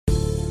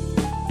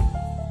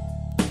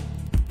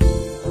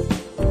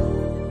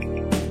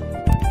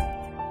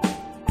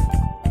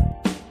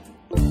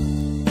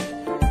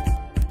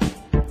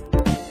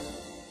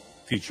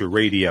Future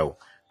Radio.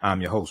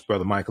 I'm your host,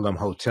 Brother Michael M.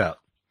 Hotep.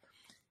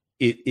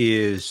 It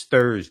is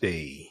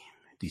Thursday,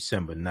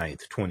 December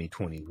 9th,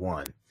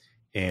 2021,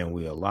 and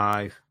we are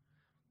live.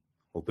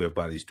 Hope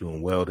everybody's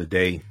doing well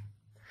today.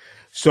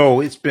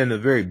 So it's been a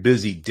very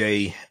busy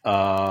day,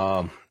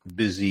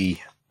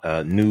 busy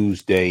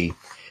news day.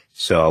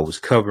 So I was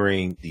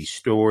covering the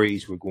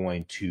stories. We're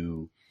going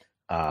to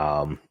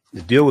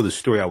deal with a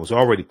story I was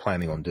already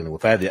planning on dealing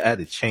with. I had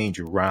to change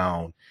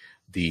around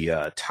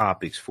the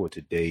topics for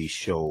today's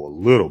show a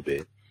little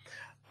bit.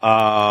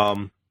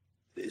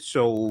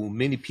 So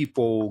many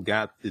people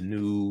got the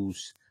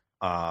news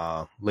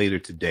later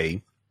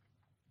today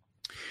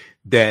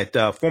that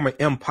former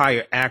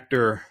Empire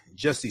actor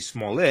Jussie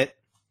Smollett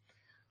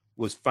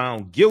was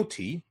found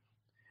guilty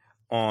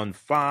on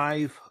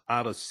 5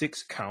 out of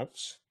 6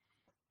 counts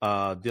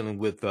dealing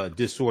with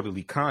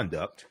disorderly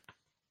conduct.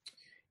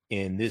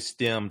 And this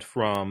stemmed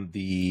from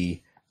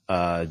the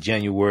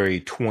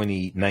January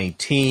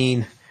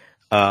 2019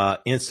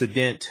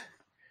 incident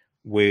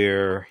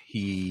where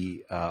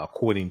he,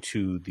 according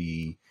to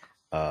the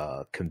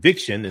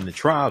conviction in the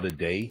trial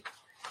today,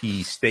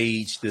 he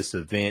staged this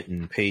event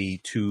and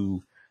paid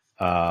 2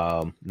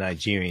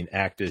 Nigerian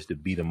actors to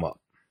beat him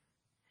up.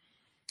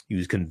 He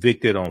was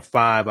convicted on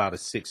 5 out of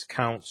 6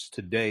 counts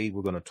today.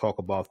 We're going to talk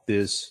about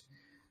this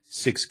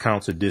 6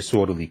 counts of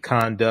disorderly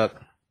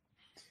conduct.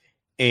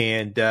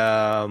 And,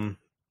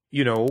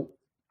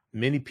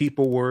 many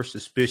people were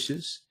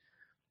suspicious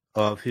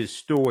of his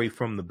story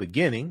from the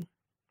beginning.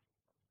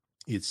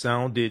 It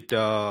sounded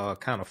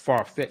kind of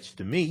far-fetched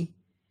to me,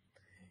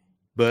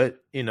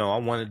 but, I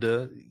wanted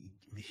to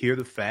hear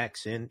the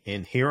facts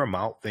and hear them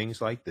out, things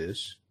like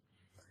this.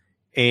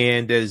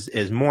 And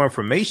as more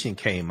information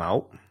came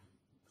out,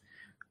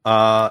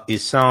 it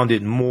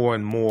sounded more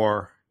and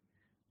more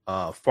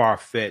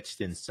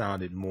far-fetched and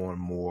sounded more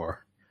and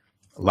more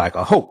like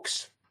a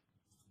hoax.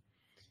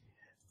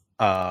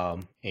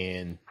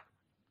 And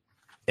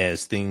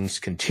as things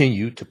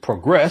continued to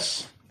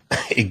progress,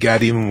 it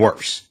got even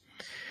worse.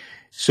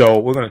 So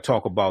we're going to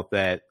talk about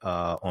that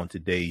on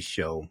today's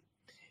show.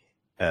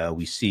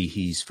 We see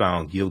he's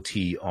found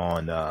guilty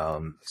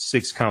on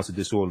 6 counts of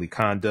disorderly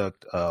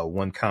conduct,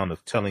 1 count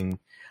of telling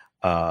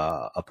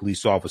a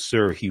police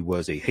officer he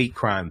was a hate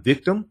crime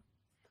victim,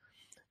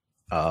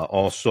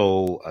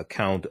 also a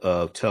count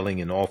of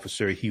telling an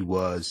officer he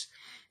was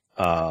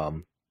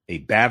a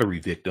battery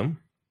victim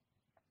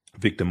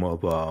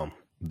of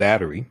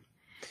battery,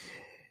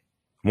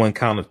 1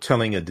 count of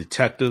telling a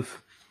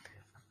detective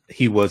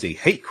he was a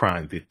hate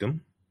crime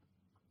victim,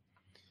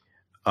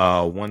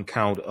 1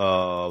 count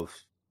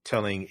of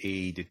telling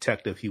a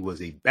detective he was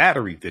a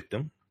battery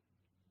victim,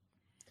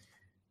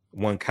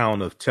 1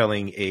 count of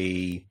telling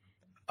a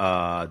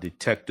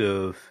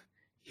detective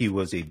he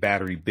was a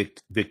battery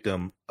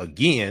victim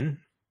again,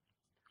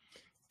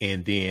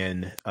 and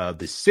then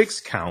the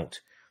 6th count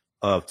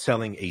of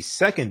telling a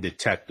second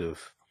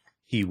detective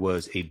he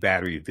was a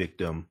battery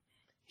victim.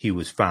 He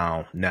was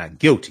found not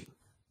guilty.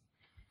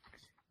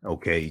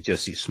 Okay,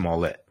 Jussie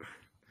Smollett.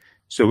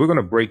 So we're going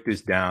to break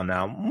this down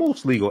now.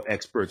 Most legal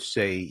experts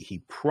say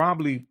he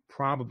probably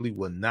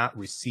will not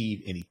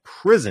receive any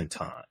prison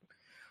time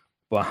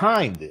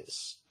behind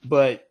this.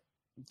 But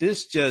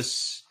this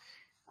just,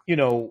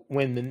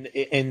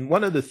 and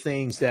one of the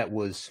things that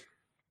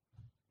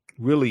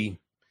really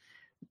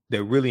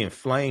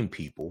inflamed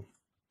people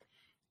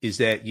is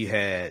that you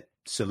had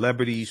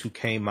celebrities who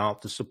came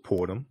out to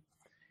support him.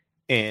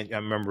 And I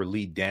remember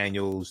Lee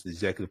Daniels, the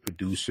executive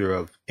producer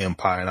of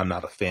Empire, and I'm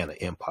not a fan of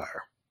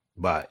Empire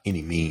by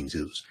any means.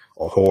 It was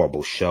a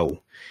horrible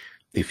show.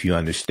 If you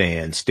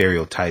understand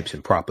stereotypes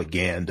and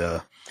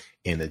propaganda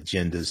and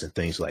agendas and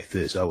things like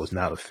this, I was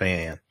not a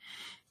fan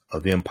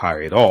of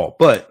Empire at all.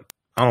 But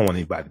I don't want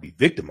anybody to be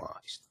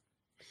victimized.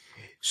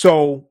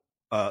 So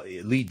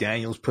Lee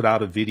Daniels put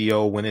out a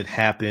video when it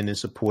happened in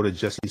support of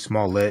Jussie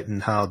Smollett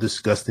and how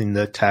disgusting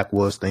the attack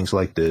was, things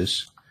like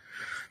this.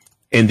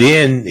 And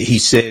then he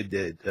said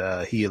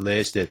that he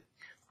alleged that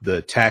the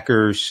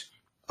attackers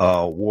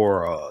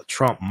wore a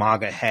Trump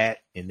MAGA hat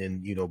and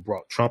then,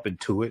 brought Trump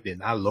into it.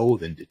 And I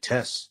loathe and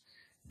detest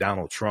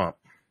Donald Trump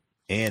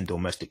and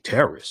domestic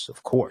terrorists,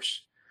 of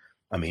course.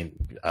 I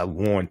mean, I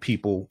warned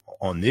people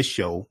on this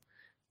show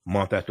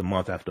month after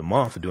month after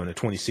month during the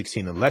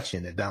 2016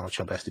 election that Donald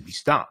Trump has to be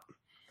stopped.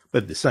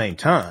 But at the same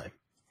time,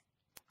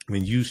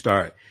 when you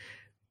start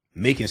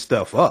making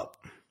stuff up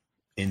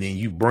and then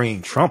you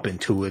bring Trump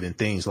into it and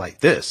things like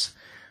this,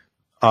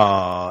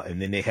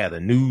 and then they had a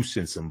noose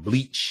and some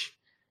bleach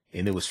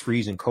and it was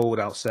freezing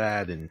cold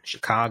outside in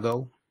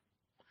Chicago,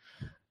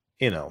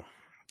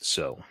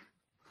 so,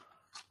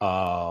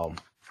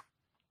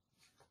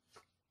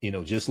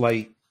 just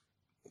like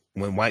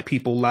when white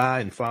people lie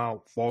and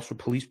file false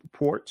police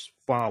reports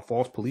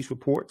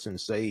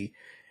and say,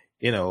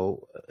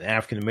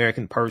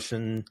 African-American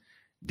person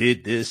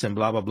did this and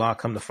blah, blah, blah,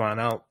 come to find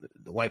out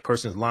the white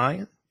person's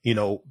lying.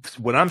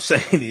 What I'm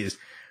saying is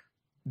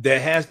there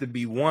has to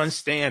be one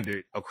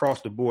standard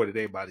across the board that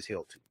everybody's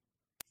held to.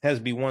 Has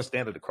to be one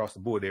standard across the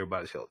board that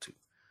everybody's held to.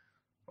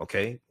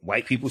 Okay.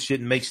 White people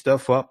shouldn't make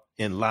stuff up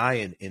and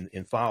lie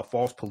and file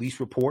false police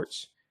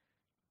reports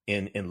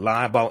and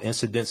lie about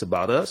incidents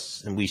about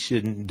us. And we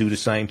shouldn't do the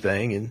same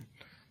thing and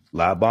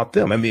lie about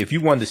them. I mean, if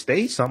you wanted to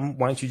stage something,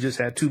 why don't you just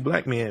have two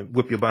black men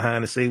whip your behind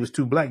and say it was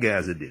two black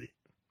guys that did it?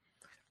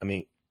 I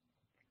mean,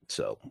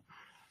 so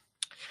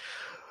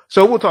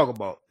we'll talk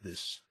about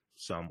this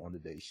some on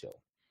today's show.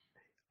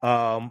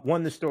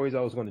 One of the stories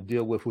I was going to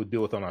deal with, we'll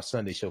deal with on our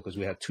Sunday show because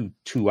we have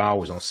two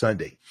hours on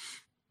Sunday.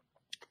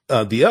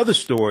 The other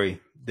story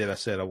that I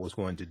said I was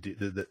going to do,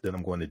 that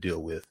I'm going to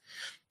deal with,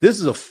 this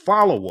is a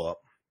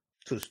follow-up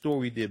to the story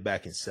we did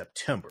back in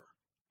September.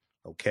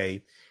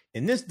 Okay.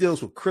 And this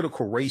deals with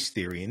critical race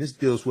theory, and this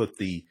deals with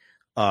the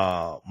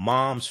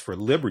Moms for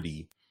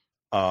Liberty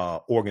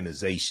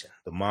organization,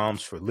 the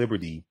Moms for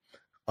Liberty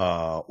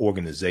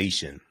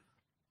organization.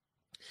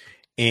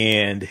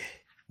 And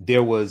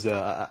there was,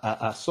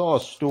 I saw a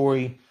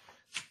story.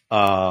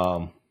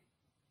 I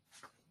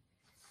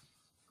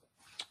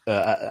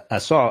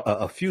saw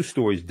a few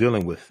stories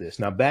dealing with this.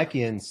 Now, back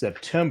in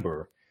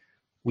September,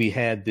 we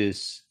had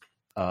this,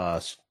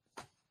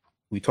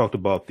 we talked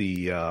about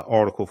the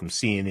article from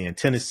CNN.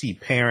 Tennessee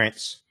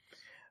parents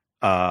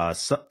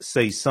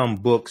say some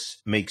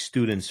books make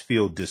students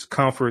feel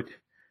discomfort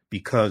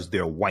because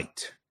they're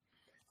white.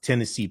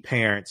 Tennessee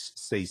parents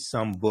say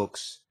some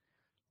books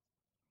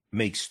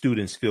make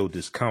students feel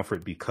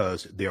discomfort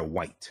because they're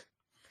white.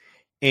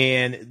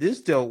 And this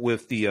dealt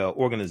with the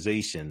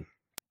organization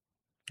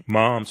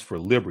Moms for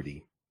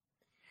Liberty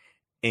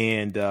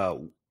and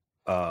the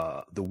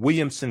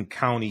Williamson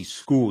County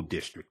School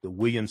District, And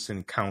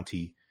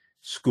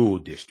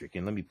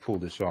let me pull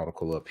this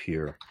article up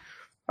here.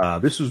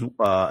 This was an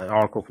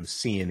article from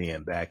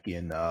CNN back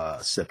in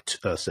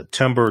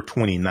September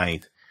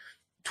 29th,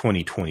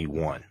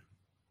 2021.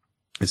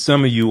 And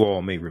some of you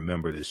all may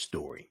remember this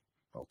story.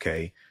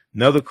 Okay.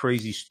 Another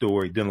crazy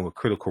story dealing with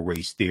critical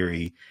race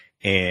theory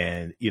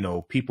and, you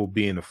know, people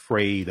being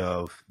afraid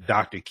of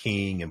Dr.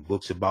 King and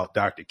books about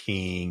Dr.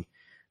 King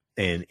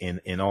and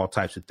all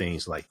types of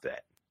things like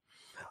that.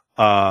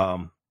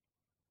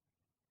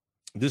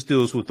 This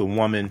deals with a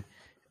woman.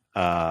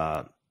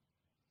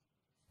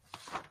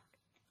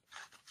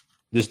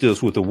 This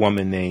deals with a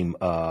woman named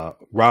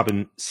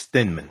Robin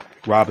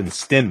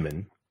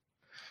Stenman,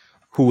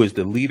 who is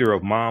the leader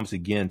of Moms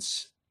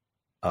Against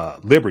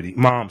Liberty,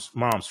 Moms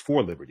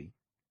for Liberty.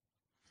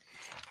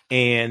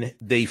 And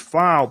they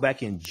filed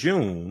back in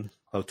June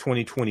of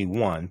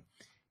 2021,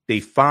 they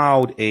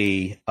filed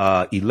a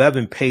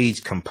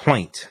 11-page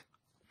complaint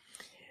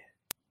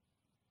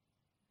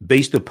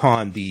based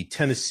upon the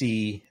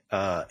Tennessee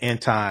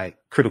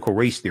anti-critical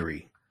race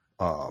theory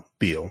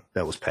bill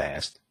that was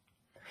passed.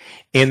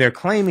 And they're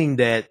claiming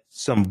that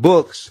some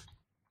books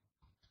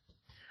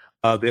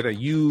that are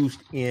used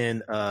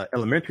in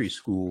elementary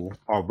school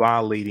are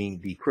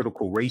violating the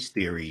critical race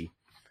theory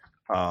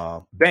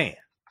ban.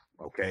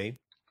 Okay.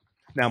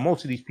 Now,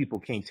 most of these people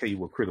can't tell you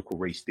what critical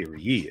race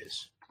theory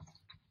is.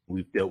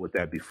 We've dealt with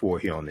that before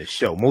here on this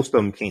show. Most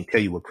of them can't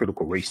tell you what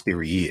critical race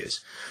theory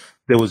is.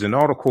 There was an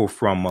article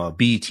from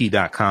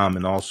BET.com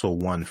and also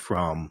one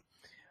from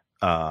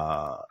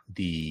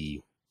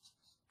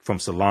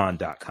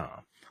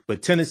Salon.com.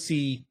 But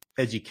Tennessee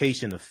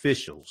education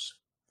officials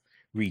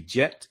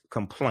reject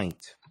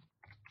complaint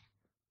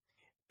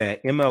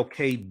that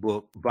MLK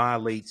book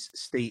violates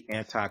state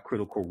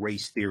anti-critical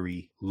race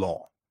theory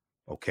law.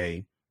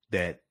 Okay,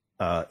 that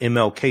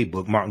MLK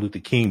book, Martin Luther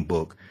King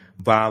book,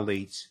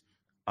 violates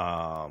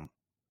the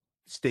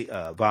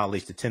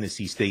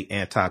Tennessee state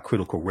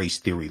anti-critical race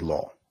theory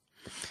law.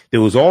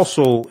 There was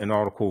also an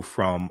article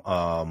from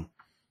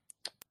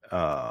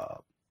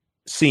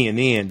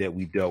CNN that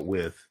we dealt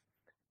with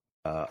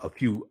a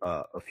few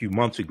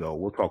months ago.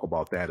 We'll talk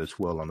about that as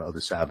well on the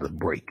other side of the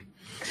break.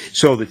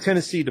 So the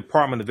Tennessee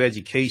Department of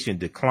Education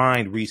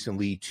declined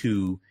recently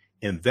to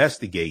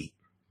investigate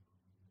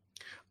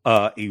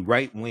a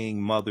right-wing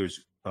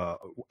mothers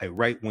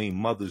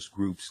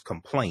group's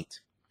complaint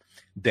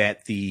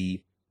that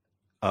the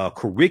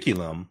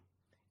curriculum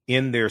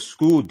in their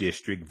school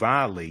district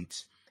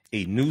violates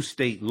a new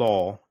state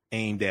law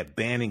aimed at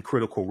banning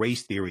critical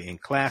race theory in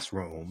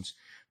classrooms.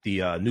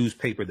 The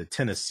newspaper, the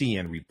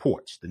Tennessean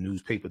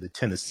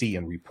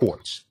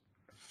reports.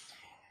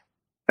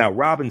 Now,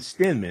 Robin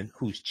Stenman,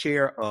 who's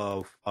chair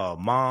of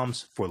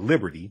Moms for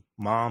Liberty,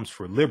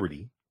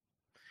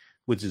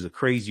 which is a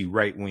crazy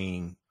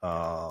right-wing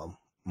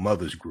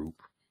mothers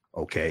group.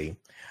 Okay.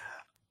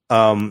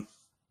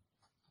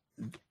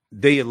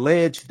 They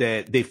allege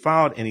that they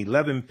filed an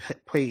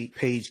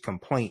 11-page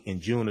complaint in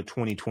June of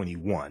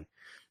 2021,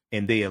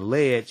 and they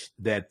allege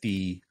that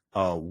the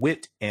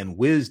wit and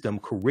wisdom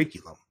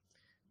curriculum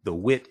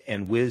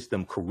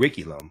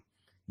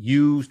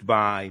used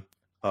by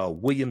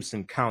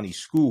Williamson County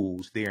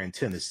schools there in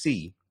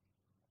Tennessee,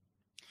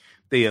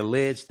 they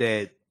allege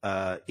that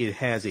it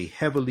has a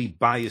heavily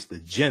biased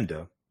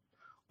agenda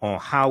on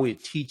how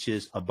it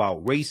teaches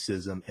about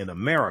racism in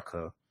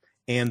America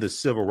and the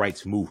civil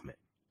rights movement.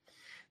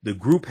 The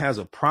group has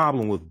a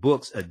problem with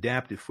books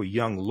adapted for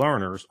young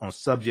learners on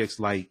subjects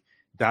like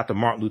Dr.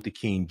 Martin Luther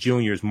King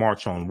Jr.'s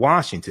March on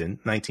Washington,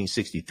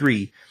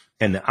 1963,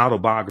 and the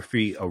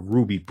autobiography of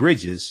Ruby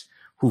Bridges,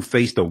 who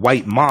faced a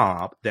white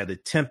mob that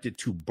attempted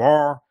to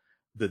bar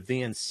the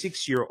then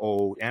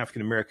 6-year-old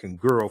African-American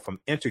girl from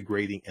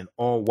integrating an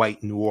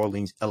all-white New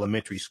Orleans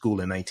elementary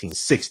school in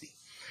 1960.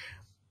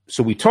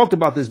 So we talked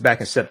about this back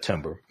in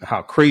September,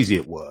 how crazy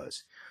it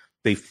was.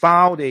 They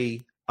filed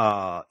a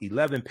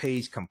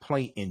 11-page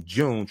complaint in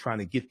June trying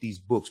to get these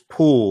books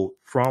pulled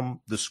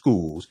from the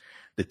schools.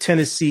 The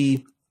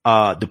Tennessee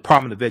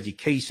Department of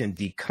Education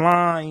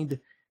declined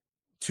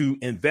to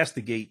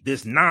investigate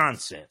this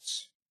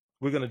nonsense.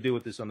 We're going to deal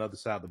with this on the other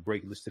side of the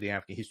break. Listen to the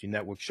African History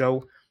Network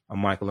show. I'm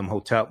Michael M.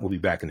 Hotep. We'll be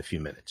back in a few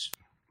minutes.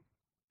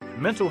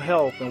 Mental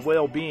health and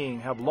well-being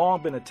have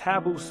long been a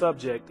taboo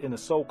subject in the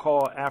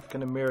so-called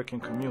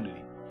African-American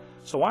community.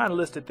 So I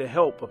enlisted the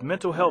help of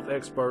mental health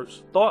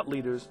experts, thought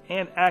leaders,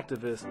 and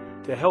activists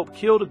to help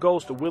kill the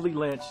ghost of Willie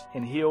Lynch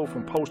and heal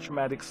from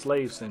post-traumatic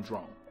slave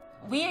syndrome.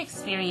 We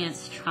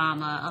experience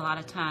trauma a lot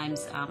of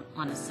times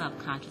on a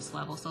subconscious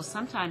level. So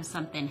sometimes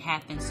something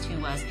happens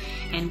to us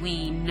and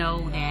we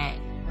know that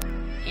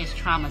it's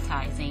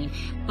traumatizing,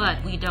 but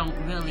we don't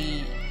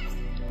really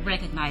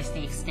recognize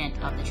the extent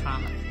of the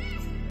trauma.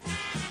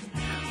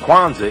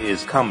 Kwanzaa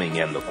is coming,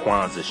 and the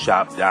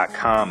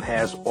KwanzaaShop.com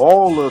has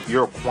all of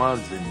your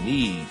Kwanzaa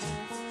needs.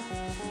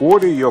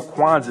 Order your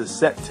Kwanzaa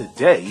set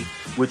today,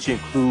 which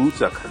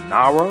includes a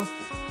kinara,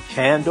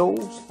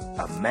 candles,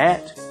 a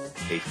mat,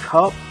 a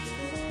cup,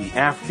 the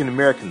African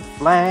American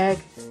flag,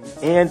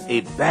 and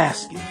a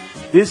basket.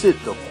 Visit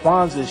the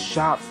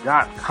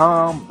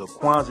KwanzaaShop.com, the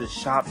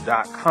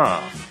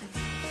KwanzaaShop.com.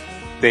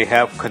 They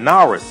have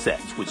kinara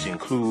sets, which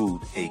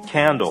include a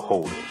candle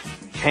holder,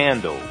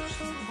 candles,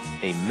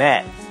 a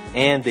mat,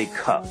 and a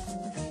cup.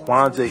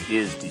 Kwanzaa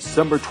is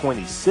December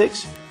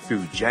 26th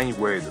through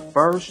January the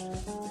 1st.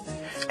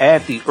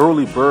 Add the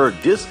early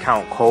bird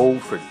discount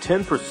code for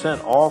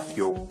 10% off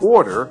your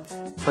order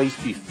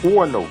placed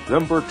before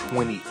November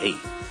 28th.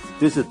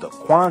 Visit the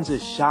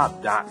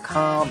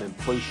KwanzaaShop.com and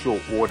place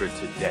your order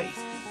today.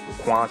 The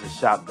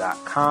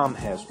KwanzaaShop.com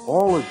has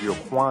all of your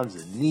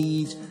Kwanzaa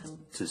needs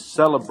to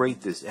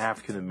celebrate this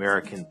African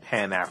American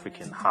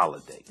Pan-African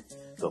holiday.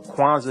 The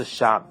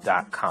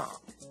KwanzaaShop.com.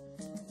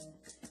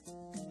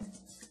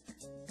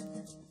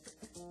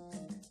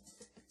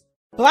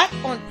 Black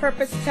on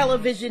Purpose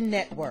Television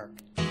Network.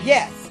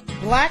 Yes,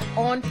 Black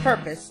on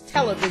Purpose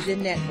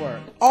Television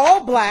Network.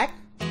 All black,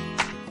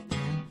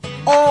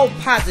 all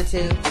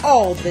positive,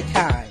 all the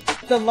time.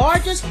 The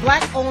largest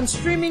black-owned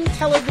streaming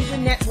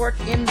television network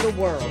in the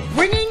world.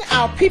 Bringing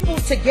our people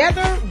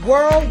together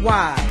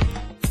worldwide.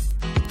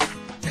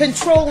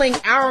 Controlling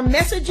our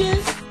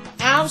messages,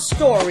 our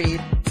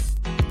stories,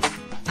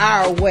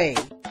 our way.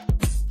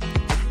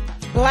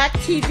 Black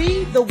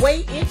TV the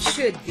way it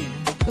should be.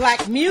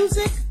 Black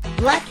music,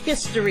 Black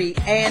history,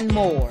 and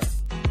more.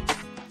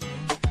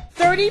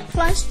 30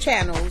 plus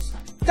channels,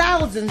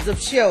 thousands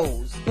of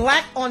shows.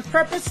 Black on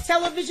Purpose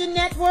Television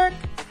Network.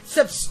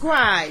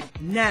 Subscribe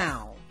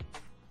now.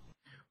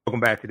 Welcome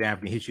back to the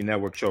African History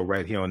Network show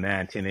right here on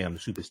 910 AM, the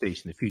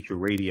Superstation, the Future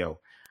Radio.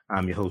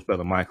 I'm your host,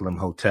 Brother Michael M.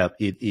 Hotep.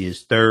 It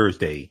is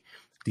Thursday,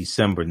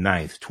 December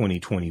 9th,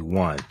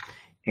 2021.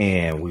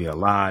 And we are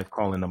live.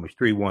 Calling numbers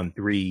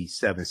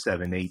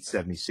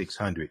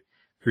 313-778-7600.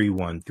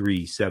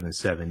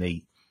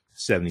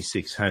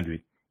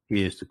 313-778-7600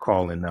 is the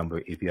call-in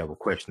number if you have a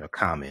question or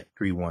comment.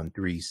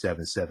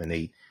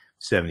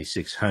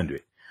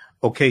 313-778-7600.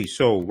 Okay,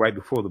 so right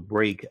before the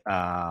break,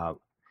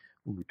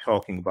 we were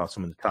talking about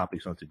some of the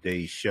topics on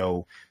today's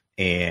show,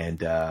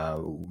 and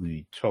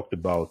we talked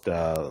about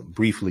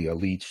briefly a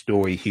lead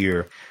story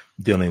here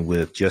dealing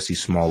with Jussie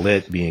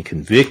Smollett being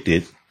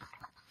convicted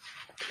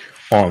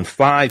on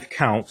 5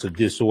 counts of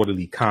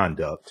disorderly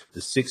conduct. The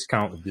 6th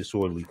count of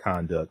disorderly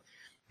conduct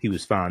he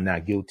was found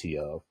not guilty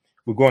of.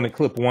 We're going to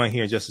clip 1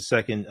 here in just a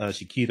second.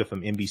 Shakita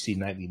from NBC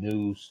Nightly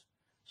News.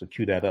 So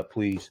cue that up,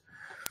 please.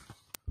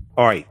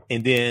 All right.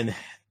 And then,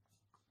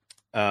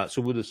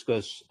 so we'll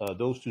discuss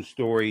those 2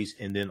 stories.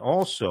 And then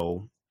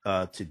also,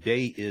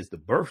 today is the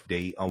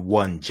birthday of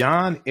one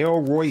John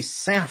Elroy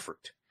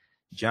Sanford.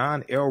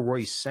 John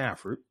Elroy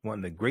Sanford, one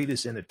of the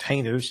greatest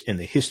entertainers in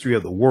the history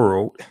of the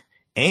world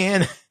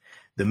and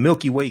the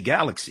Milky Way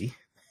galaxy.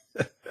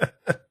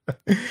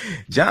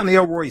 John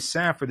Elroy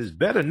Sanford is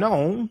better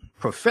known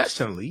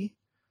professionally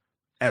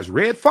as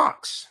Red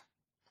Fox.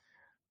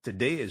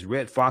 Today is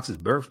Red Fox's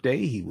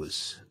birthday. He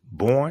was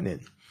born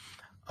in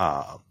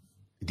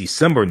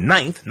December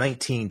 9th,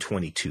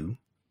 1922.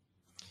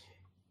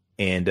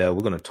 And we're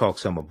going to talk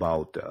some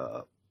about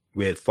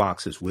Red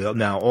Fox as well.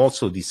 Now,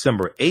 also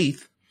December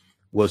 8th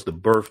was the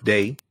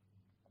birthday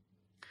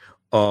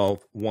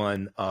of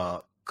one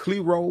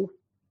Clero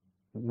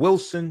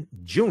Wilson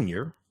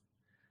Jr.,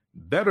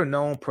 better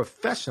known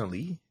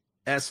professionally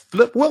as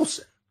Flip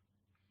Wilson.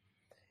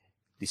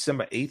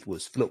 December 8th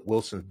was Flip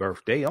Wilson's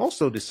birthday.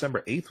 Also,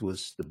 December 8th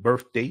was the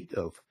birth date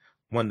of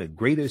one of the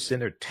greatest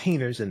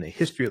entertainers in the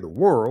history of the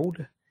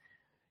world.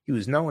 He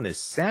was known as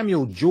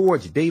Samuel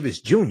George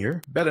Davis Jr.,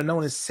 better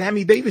known as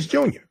Sammy Davis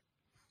Jr.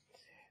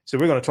 So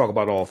we're going to talk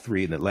about all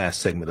three in the last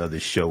segment of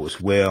this show as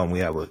well. And we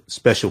have a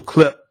special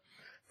clip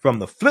from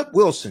the Flip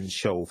Wilson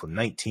show from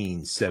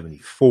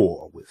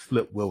 1974 with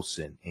Flip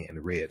Wilson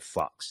and Red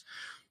Fox.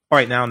 All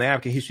right, now on the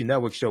African History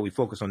Network show, we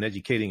focus on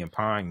educating,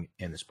 empowering,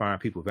 and inspiring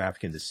people of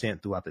African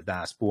descent throughout the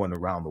diaspora and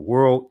around the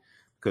world,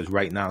 because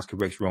right now it's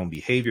corrects your own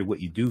behavior.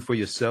 What you do for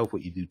yourself,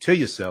 what you do to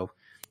yourself,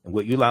 and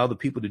what you allow the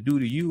people to do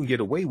to you and get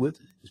away with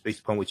is based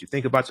upon what you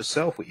think about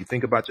yourself. What you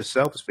think about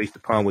yourself is based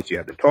upon what you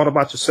have been taught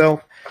about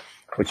yourself.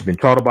 What you've been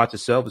taught about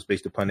yourself is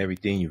based upon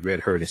everything you've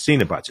read, heard, and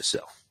seen about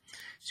yourself.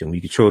 So when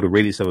you control the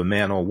radius of a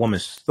man or a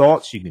woman's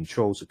thoughts, you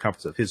control the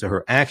circumference of his or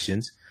her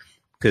actions,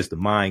 because the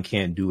mind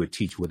can't do or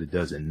teach what it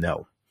doesn't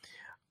know.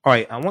 All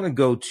right, I want to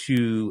go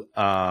to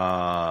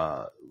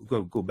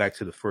go back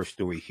to the first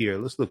story here.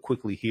 Let's look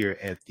quickly here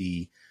at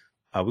the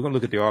we're going to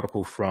look at the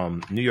article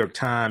from New York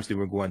Times. Then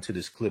we're going to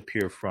this clip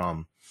here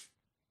from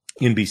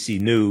NBC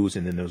News,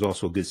 and then there's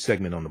also a good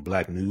segment on the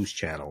Black News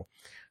Channel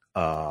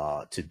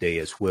today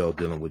as well,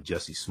 dealing with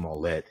Jussie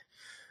Smollett.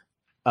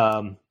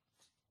 And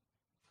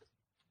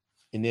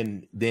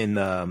then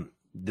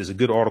there's a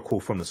good article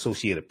from the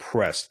Associated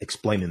Press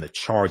explaining the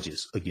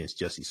charges against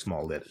Jussie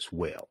Smollett as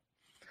well.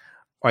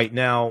 All right,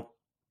 now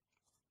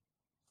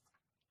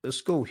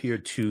let's go here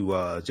to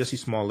Jussie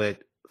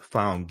Smollett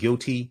found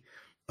guilty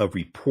of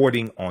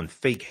reporting on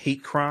fake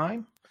hate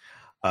crime.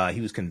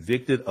 He was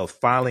convicted of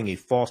filing a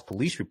false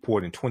police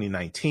report in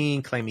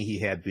 2019, claiming he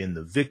had been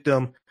the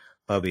victim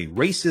of a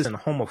racist and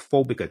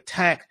homophobic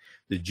attack.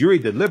 The jury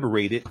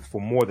deliberated for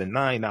more than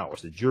 9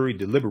 hours.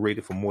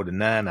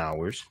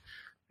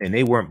 And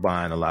they weren't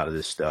buying a lot of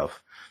this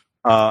stuff.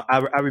 I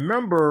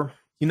remember,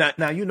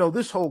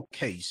 this whole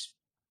case,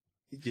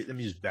 let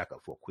me just back up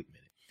for a quick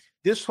minute.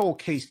 This whole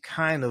case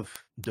kind of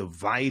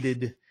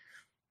divided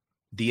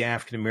the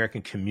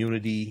African-American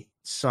community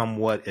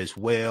somewhat as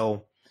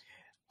well.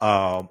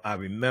 I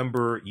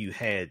remember you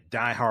had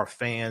diehard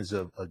fans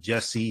of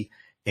Jussie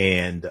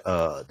and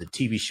the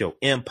TV show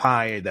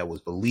Empire that was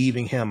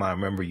believing him. I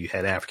remember you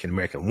had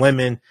African-American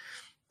women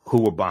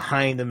who were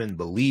behind him and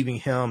believing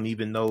him,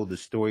 even though the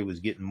story was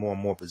getting more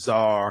and more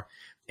bizarre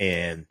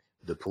and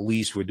the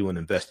police were doing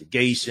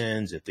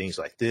investigations and things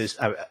like this.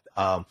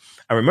 I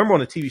remember on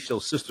the TV show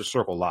Sister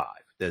Circle Live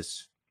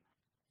that's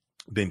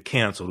been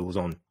canceled. It was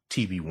on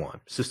TV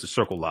One, Sister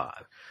Circle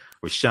Live,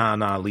 with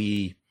Sean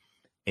Ali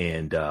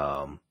and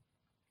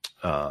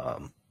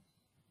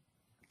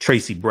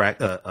Trina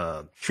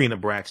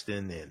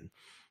Braxton, and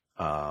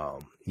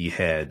you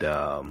had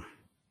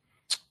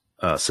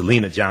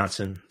Selena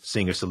Johnson,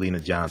 singer Selena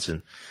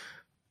Johnson,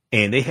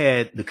 and they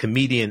had the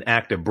comedian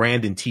actor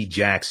Brandon T.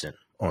 Jackson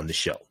on the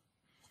show.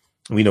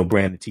 We know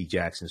Brandon T.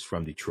 Jackson's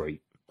from Detroit,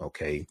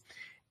 okay?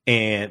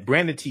 And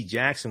Brandon T.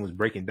 Jackson was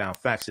breaking down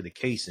facts of the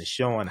case and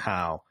showing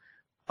how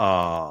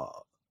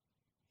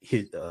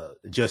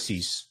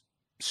Jussie's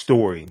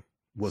story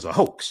was a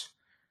hoax.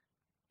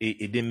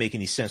 It didn't make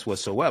any sense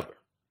whatsoever.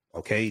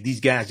 Okay, these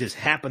guys just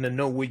happen to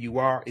know where you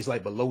are. It's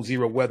like below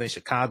zero weather in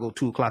Chicago,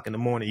 2 o'clock in the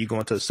morning. You go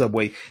into the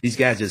subway. These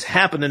guys just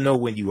happen to know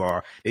where you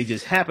are. They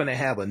just happen to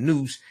have a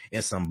noose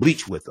and some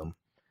bleach with them.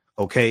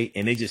 Okay,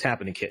 and they just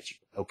happen to catch you.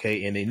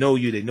 Okay, and they know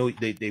you. They know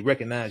they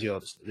recognize you.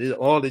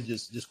 All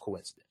this just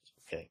coincidence.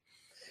 Okay,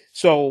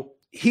 so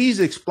he's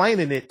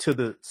explaining it to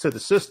the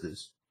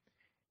sisters,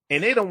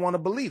 and they don't want to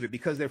believe it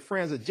because they're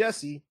friends of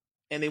Jussie,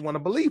 and they want to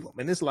believe him.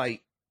 And it's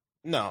like,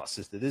 no,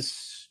 sister,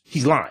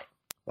 he's lying.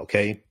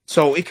 Okay,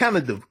 so it kind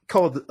of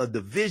caused a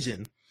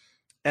division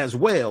as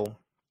well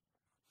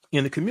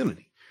in the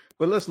community.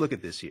 But let's look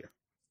at this here.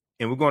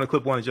 And we're going to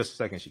clip one in just a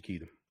second,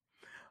 Shakita.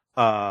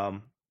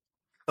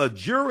 A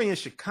jury in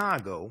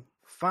Chicago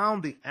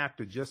found the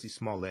actor Jussie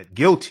Smollett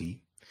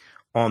guilty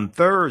on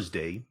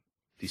Thursday,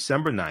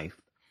 December 9th,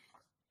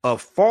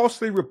 of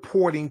falsely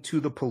reporting to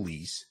the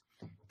police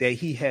that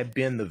he had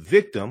been the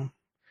victim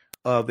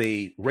of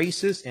a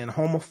racist and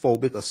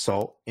homophobic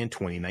assault in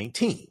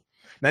 2019.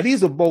 Now,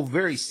 these are both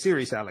very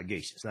serious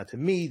allegations. Now, to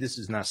me, this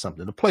is not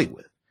something to play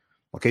with.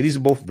 Okay, these are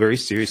both very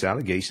serious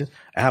allegations.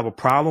 I have a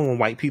problem when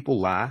white people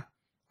lie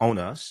on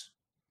us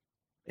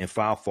and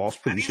file false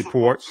police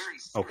reports.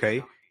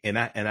 Okay, and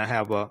I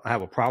have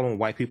a problem when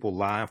white people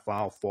lie and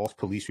file false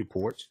police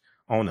reports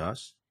on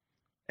us,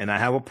 and I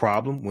have a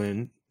problem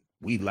when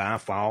we lie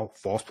and file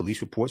false police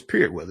reports.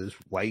 Period. Whether it's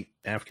white,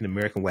 African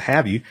American, what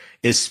have you,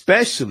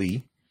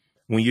 especially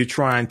when you're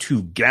trying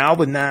to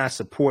galvanize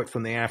support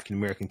from the African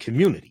American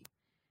community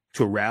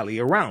to rally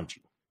around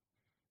you.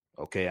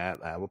 Okay, I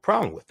have a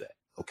problem with that.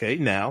 Okay,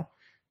 now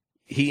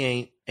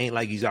he ain't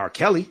like he's R.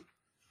 Kelly.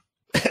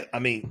 I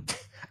mean,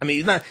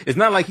 it's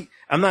not like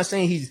I'm not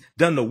saying he's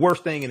done the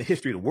worst thing in the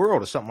history of the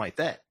world or something like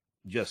that,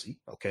 Jussie.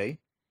 Okay,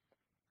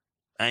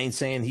 I ain't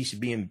saying he should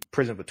be in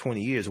prison for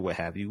 20 years or what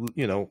have you.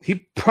 You know, he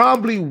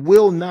probably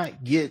will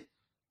not get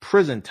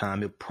prison time.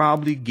 He'll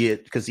probably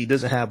get, because he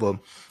doesn't have a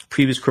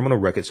previous criminal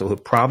record, so he'll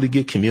probably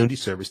get community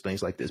service,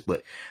 things like this.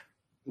 But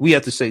we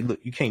have to say, look,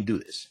 you can't do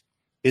this,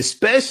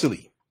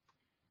 especially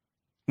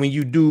when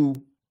you do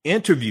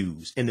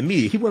interviews in the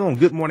media. He went on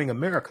Good Morning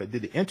America,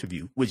 did the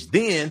interview, which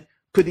then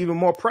put even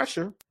more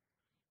pressure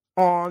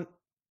on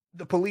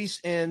the police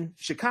in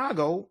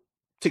Chicago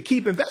to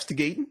keep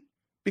investigating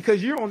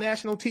because you're on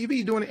national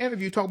TV doing an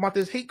interview talking about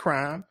this hate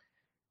crime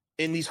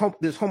and this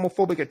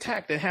homophobic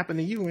attack that happened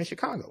to you in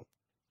Chicago.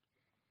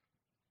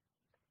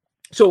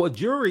 So a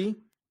jury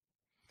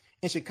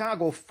in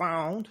Chicago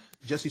found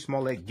Jussie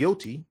Smollett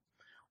guilty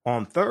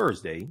on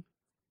Thursday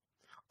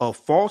of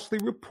falsely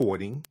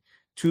reporting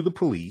to the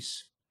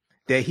police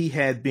that he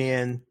had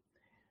been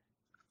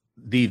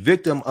the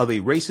victim of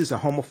a racist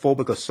and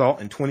homophobic assault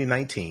in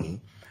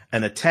 2019,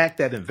 an attack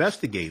that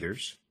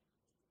investigators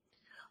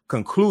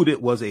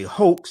concluded was a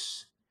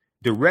hoax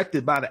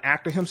directed by the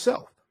actor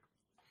himself.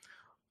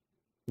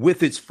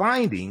 With its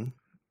finding,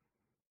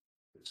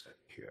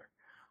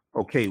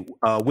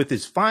 with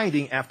its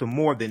finding after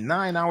more than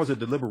 9 hours of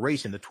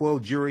deliberation, the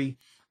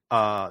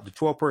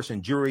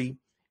 12-person jury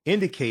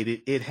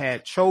indicated it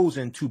had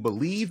chosen to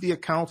believe the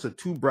accounts of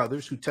two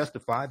brothers who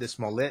testified that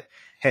Smollett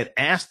had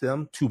asked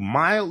them to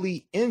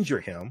mildly injure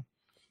him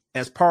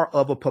as part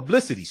of a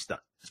publicity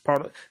stunt. As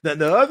part of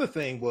the other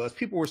thing was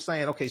people were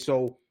saying, okay,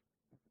 so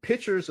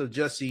pictures of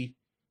Jussie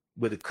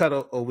with a cut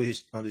over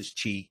on his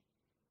cheek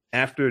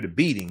after the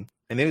beating,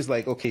 and it was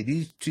like, okay,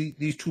 these two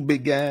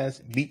big guys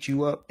beat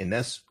you up, and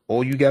that's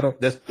all you got.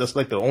 That's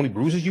like the only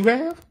bruises you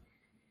have.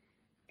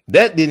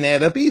 That didn't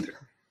add up either.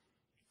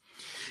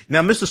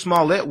 Now, Mr.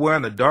 Smollett,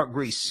 wearing a dark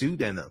gray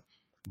suit and a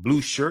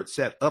blue shirt,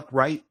 sat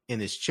upright in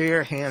his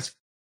chair, hands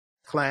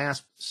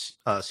clasped,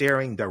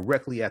 staring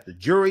directly at the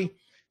jury.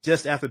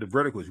 Just after the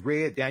verdict was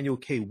read, Daniel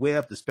K.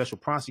 Webb, the special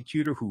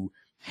prosecutor who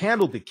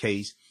handled the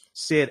case,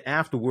 said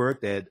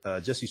afterward that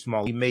Jussie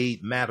Smollett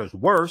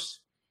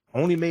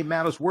only made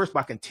matters worse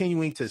by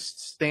continuing to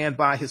stand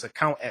by his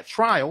account at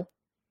trial.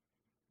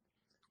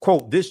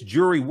 Quote, "This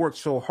jury worked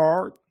so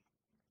hard,"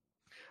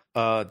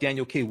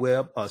 Daniel K.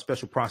 Webb,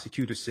 special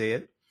prosecutor,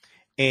 said,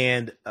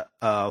 and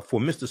for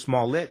Mr.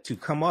 Smollett to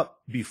come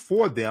up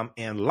before them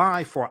and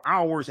lie for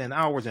hours and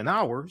hours and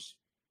hours,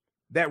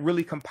 that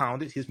really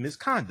compounded his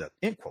misconduct,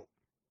 end quote.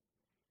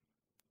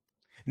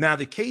 Now,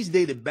 the case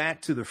dated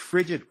back to the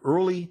frigid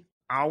early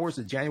hours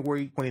of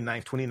January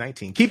 29,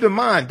 2019. Keep in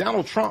mind,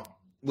 Donald Trump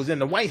was in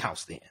the White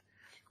House then,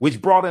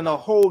 which brought in a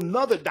whole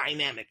nother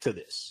dynamic to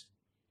this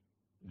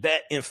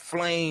that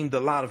inflamed a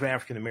lot of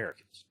African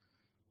Americans.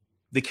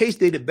 The case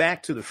dated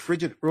back to the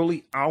frigid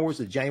early hours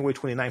of January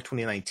 29,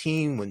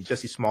 2019, when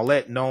Jussie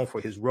Smollett, known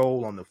for his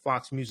role on the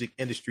Fox music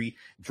industry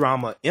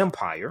drama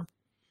Empire,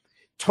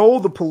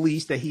 told the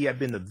police that he had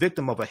been the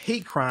victim of a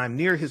hate crime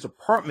near his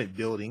apartment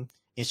building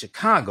in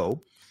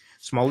Chicago.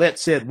 Smollett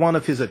said one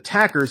of his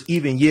attackers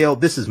even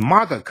yelled, "This is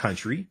MAGA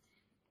country."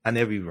 I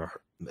never even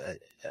heard.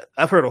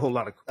 I've heard a whole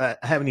lot of. I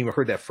haven't even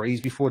heard that phrase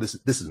before. This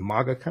is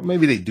MAGA country.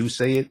 Maybe they do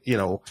say it,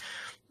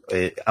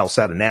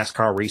 outside of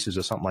NASCAR races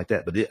or something like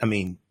that. But this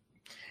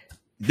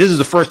is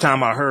the first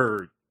time I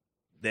heard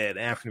that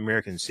African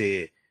Americans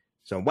said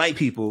some white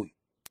people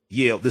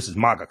yelled, "This is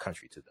MAGA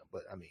country" to them.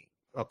 But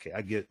okay,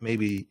 I get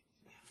maybe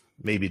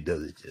it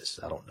does exist.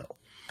 I don't know.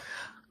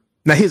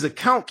 Now, his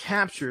account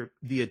captured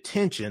the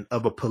attention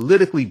of a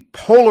politically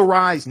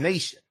polarized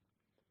nation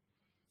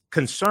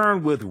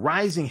concerned with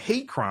rising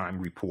hate crime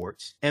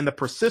reports and the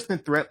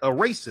persistent threat of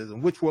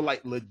racism, which were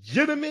like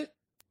legitimate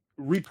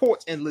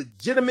reports and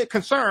legitimate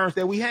concerns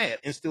that we had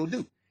and still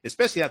do,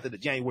 especially after the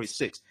January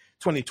 6th,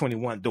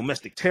 2021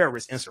 domestic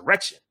terrorist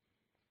insurrection,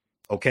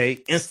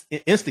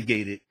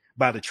 instigated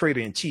by the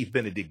traitor-in-chief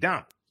Benedict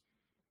Donald.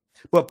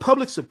 But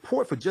public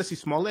support for Jussie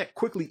Smollett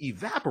quickly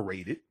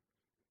evaporated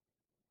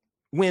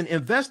when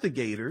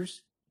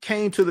investigators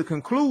came to the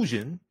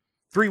conclusion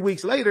 3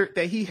 weeks later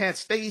that he had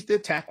staged the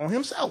attack on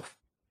himself.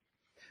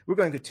 We're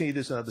going to continue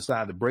this on the other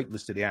side of the break.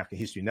 Listen to the African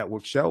History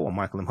Network show on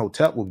Michael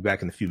Imhotep. We'll be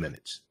back in a few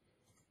minutes.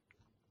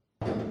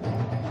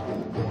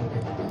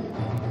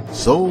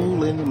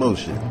 Soul in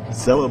Motion,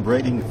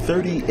 celebrating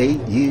 38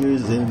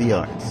 years in the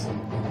arts.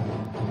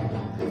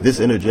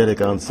 This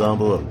energetic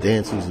ensemble of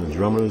dancers and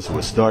drummers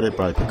was started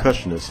by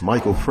percussionist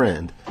Michael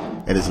Friend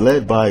and is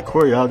led by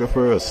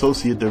choreographer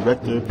Associate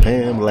Director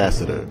Pam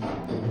Lassiter.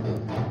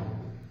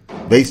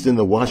 Based in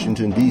the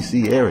Washington,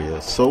 D.C.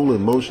 area, Soul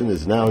in Motion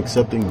is now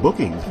accepting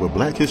bookings for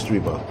Black History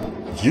Month,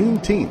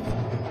 Juneteenth,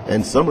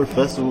 and summer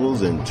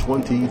festivals in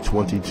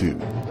 2022.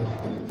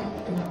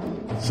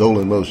 Soul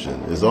in Motion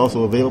is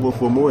also available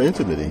for more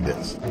intimate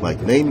events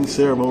like naming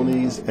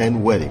ceremonies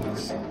and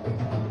weddings.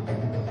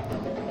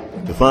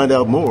 To find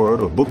out more or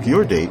to book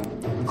your date,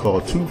 call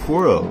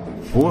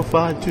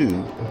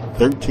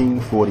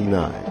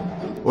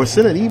 240-452-1349 or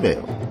send an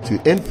email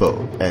to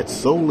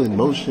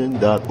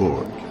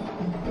info@soulinmotion.org.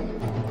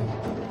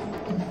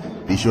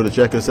 Be sure to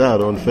check us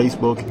out on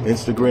Facebook,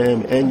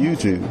 Instagram, and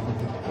YouTube.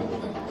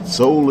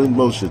 Soul in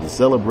Motion,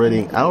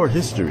 celebrating our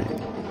history,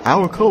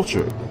 our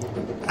culture,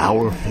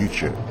 our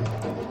future.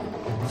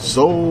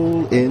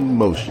 Soul in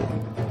Motion.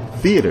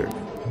 Theater,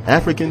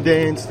 African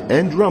dance,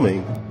 and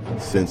drumming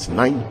since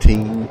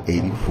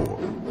 1984.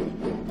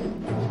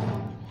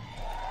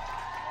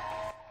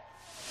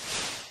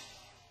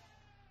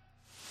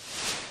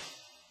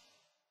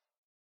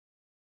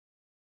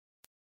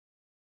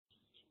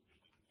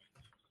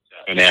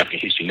 On the African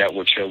History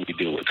Network show, we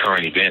deal with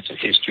current events in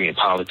history and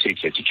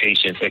politics,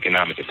 education,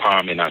 economic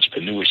empowerment,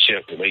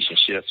 entrepreneurship,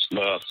 relationships,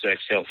 love,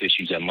 sex, health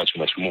issues, and much,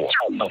 much more.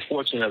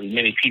 Unfortunately,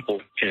 many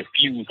people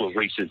confuse what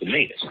racism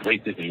is.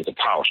 Racism is a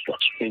power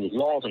structure. It was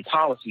laws and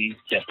policies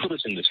that put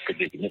us in this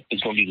predicament.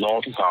 It's going to be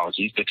laws and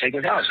policies that take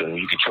us out. So when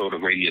you control the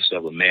radius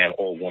of a man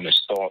or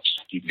woman's thoughts,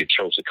 you can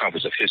control the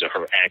circumference of his or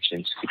her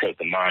actions, because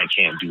the mind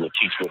can't do or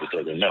teach what it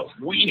doesn't know.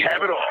 We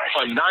have it all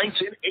on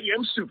 910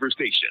 AM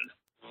Superstation.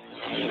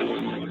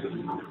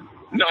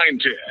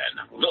 910,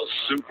 the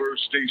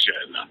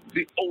Superstation,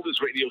 the oldest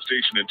radio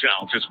station in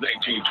town since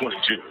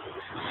 1922.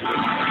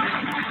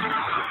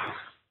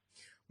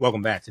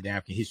 Welcome back to the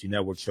African History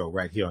Network show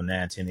right here on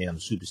 910 AM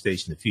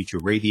Superstation, the Future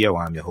Radio.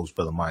 I'm your host,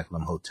 Brother Michael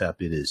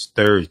Imhotep. It is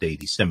Thursday,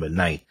 December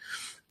 9th,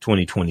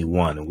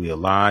 2021, and we are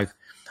live.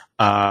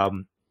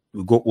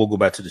 We'll go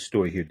back to the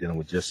story here dealing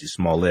with Jussie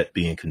Smollett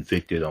being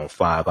convicted on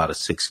 5 out of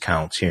 6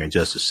 counts here in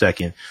just a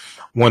second.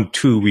 Want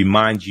to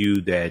remind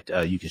you that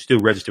you can still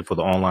register for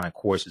the online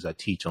courses I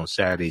teach on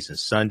Saturdays and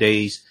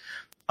Sundays.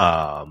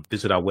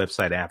 Visit our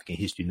website,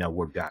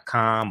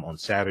 AfricanHistoryNetwork.com. On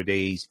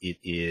Saturdays,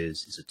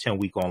 it's a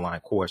 10-week online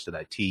course that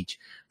I teach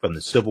from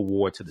the Civil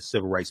War to the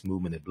Civil Rights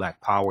Movement and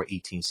Black Power,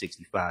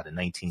 1865 to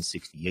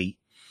 1968.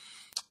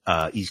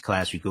 Each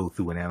class we go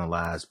through and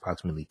analyze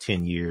approximately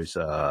 10 years,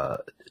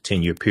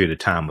 10-year period of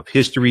time of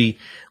history.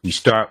 We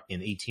start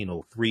in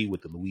 1803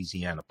 with the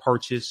Louisiana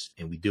Purchase,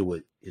 and we deal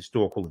with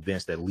historical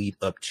events that lead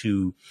up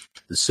to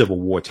the Civil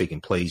War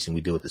taking place. And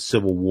we deal with the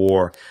Civil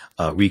War,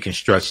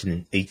 Reconstruction,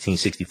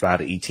 1865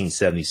 to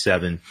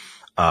 1877,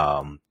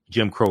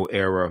 Jim Crow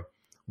era,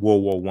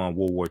 World War I,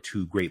 World War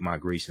II, Great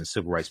Migration,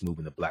 Civil Rights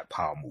Movement, the Black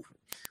Power Movement.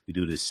 We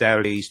do this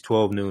Saturdays,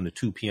 12 noon to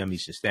 2 p.m.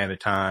 Eastern Standard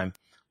Time.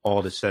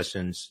 All the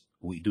sessions,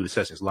 we do the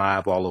sessions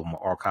live. All of them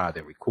are archived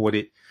and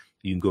recorded.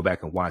 You can go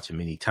back and watch them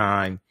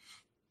anytime.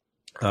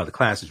 The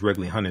class is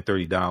regularly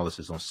 $130.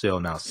 It's on sale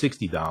now,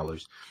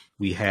 $60.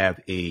 We have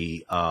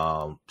a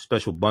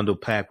special bundle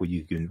pack where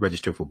you can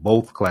register for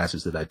both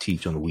classes that I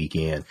teach on the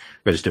weekend.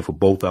 Register for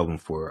both of them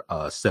for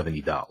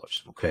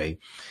 $70. Okay,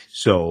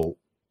 so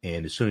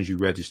and as soon as you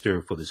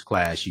register for this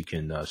class, you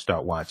can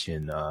start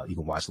watching. You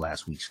can watch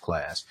last week's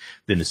class.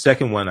 Then the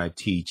second one I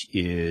teach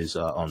is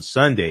on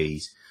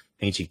Sundays.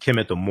 Ancient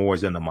Kemet, the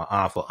Moors, and the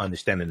Ma'afa,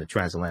 Understanding the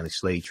Transatlantic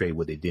Slave Trade,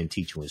 what they didn't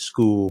teach you in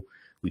school.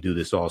 We do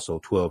this also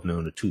 12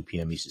 noon to 2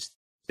 p.m. Eastern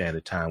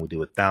Standard Time. We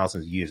do it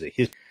thousands of years of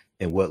history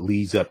and what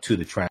leads up to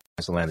the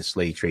transatlantic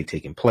slave trade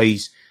taking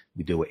place.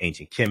 We deal with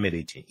Ancient Kemet,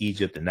 Ancient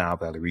Egypt, the Nile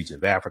Valley region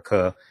of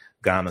Africa,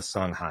 Ghana,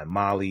 Songhai,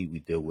 Mali. We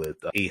deal with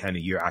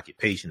 800-year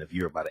occupation of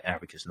Europe by the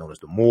Africans known as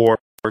the Moors.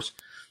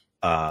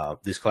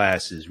 This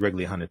class is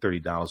regularly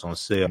 $130 on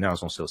sale. Now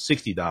it's on sale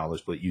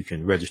 $60, but you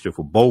can register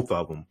for both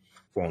of them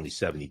for only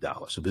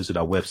 $70. So visit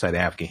our website,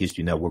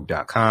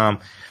 AfricanHistoryNetwork.com,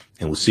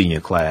 and we'll see you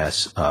in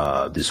class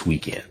this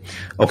weekend.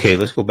 Okay,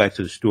 let's go back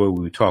to the story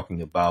we were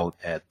talking about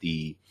at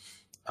the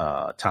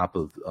top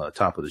of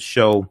the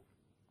show.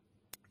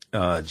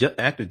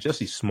 Actor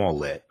Jussie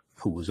Smollett,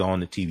 who was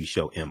on the TV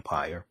show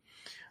Empire,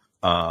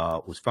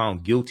 was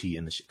found guilty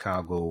in the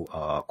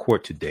Chicago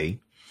court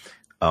today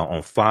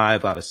on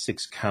 5 out of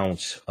 6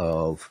 counts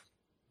of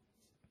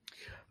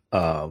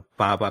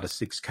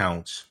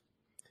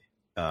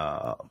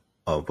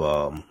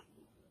on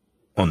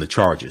the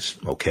charges.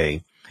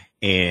 Okay.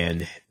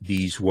 And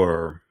these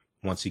were,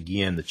 once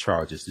again, the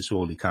charges,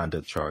 disorderly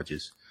conduct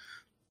charges.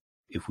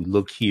 If we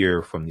look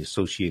here from the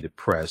Associated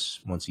Press,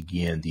 once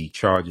again, the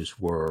charges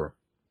were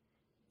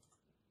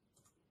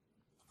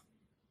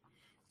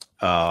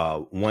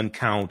one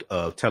count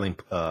of telling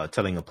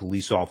a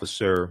police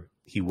officer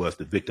he was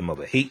the victim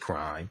of a hate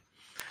crime.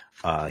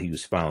 He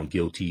was found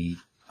guilty.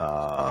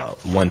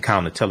 One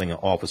count of telling an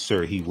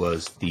officer he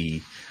was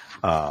a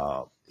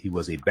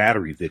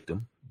battery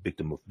victim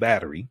of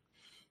battery.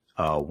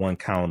 One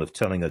count of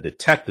telling a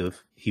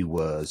detective he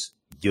was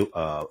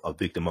a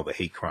victim of a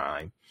hate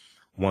crime.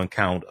 One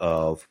count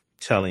of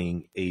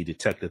telling a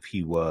detective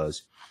he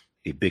was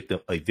a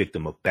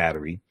victim of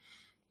battery.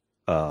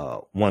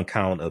 One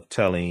count of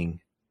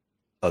telling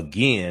a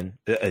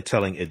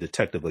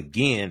detective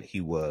again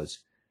he was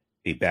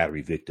a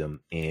battery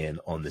victim. And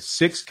on the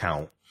 6th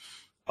count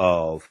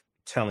of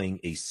telling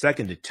a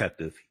second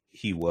detective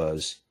he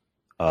was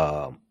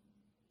an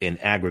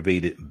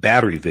aggravated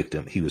battery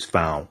victim, he was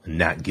found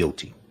not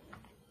guilty.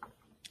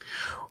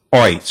 All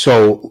right,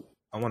 so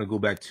I want to go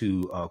back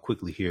to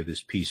quickly here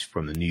this piece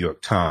from the New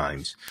York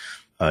Times.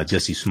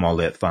 Jussie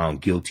Smollett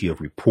found guilty of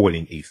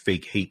reporting a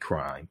fake hate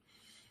crime.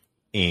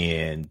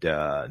 And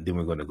then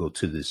we're going to go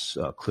to this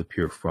clip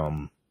here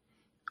from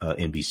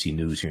NBC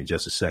News here in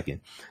just a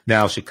second.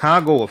 Now,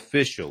 Chicago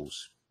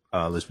officials,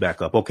 let's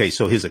back up. Okay,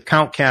 so his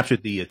account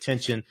captured the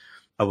attention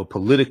of a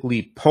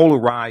politically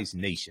polarized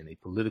nation,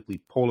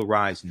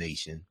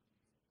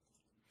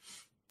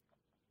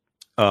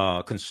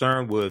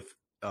 concerned with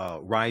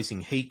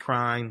rising hate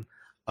crime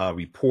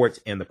reports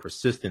and the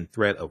persistent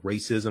threat of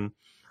racism.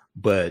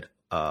 But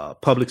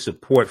public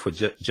support for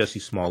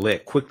Jussie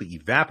Smollett quickly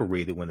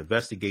evaporated when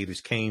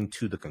investigators came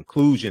to the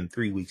conclusion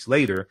 3 weeks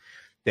later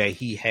that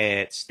he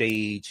had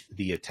staged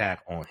the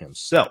attack on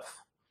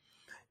himself.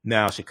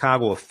 Now,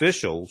 Chicago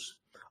officials,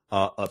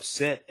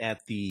 upset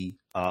at the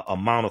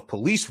amount of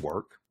police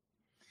work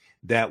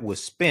that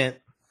was spent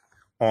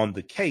on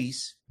the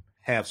case,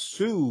 have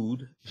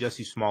sued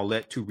Jussie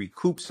Smollett to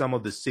recoup some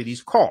of the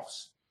city's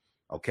costs.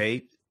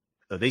 Okay.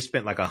 They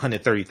spent like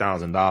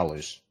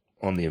 $130,000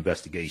 on the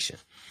investigation.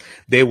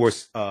 They were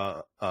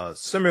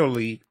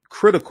similarly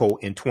critical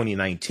in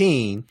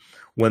 2019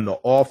 when the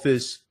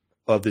office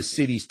of the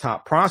city's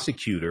top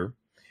prosecutor,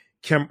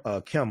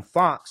 Kim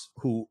Foxx,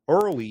 who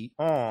early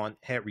on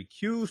had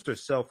recused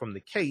herself from the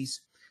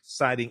case,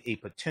 citing a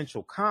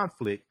potential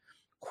conflict,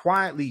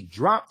 quietly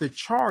dropped the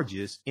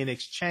charges in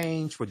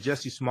exchange for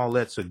Jussie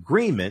Smollett's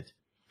agreement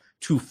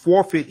to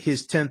forfeit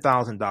his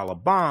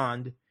 $10,000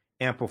 bond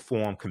and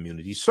perform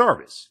community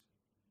service.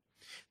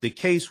 The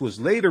case was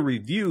later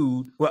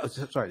revived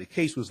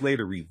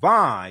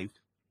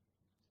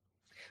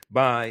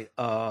by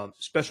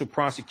Special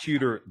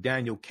Prosecutor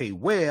Daniel K.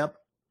 Webb,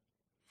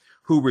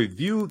 who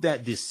reviewed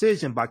that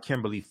decision by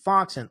Kimberly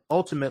Foxx and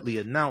ultimately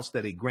announced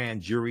that a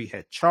grand jury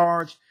had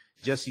charged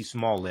Jussie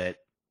Smollett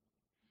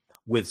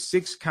with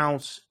 6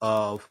 counts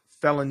of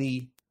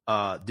felony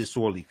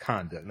disorderly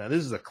conduct. Now,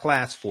 this is a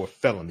class 4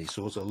 felony,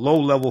 so it's a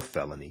low-level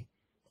felony,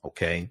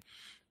 okay?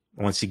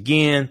 Once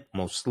again,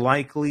 most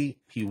likely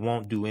he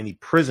won't do any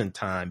prison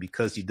time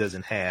because he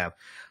doesn't have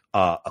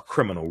a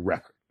criminal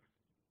record.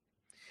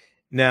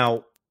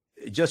 Now,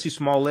 Jussie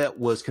Smollett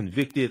was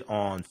convicted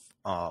on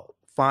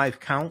 5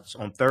 counts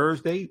on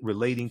Thursday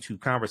relating to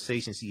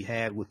conversations he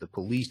had with the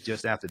police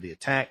just after the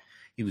attack.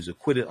 He was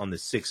acquitted on the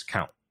 6th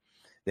count.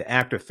 The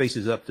actor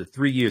faces up to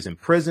 3 years in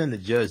prison. The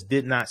judge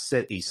did not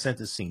set a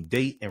sentencing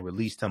date and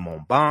released him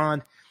on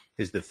bond.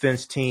 His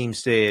defense team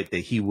said that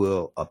he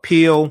will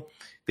appeal.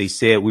 They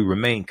said, we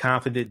remain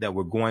confident that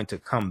we're going to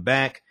come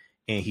back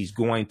and he's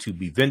going to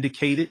be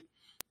vindicated.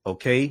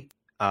 Okay.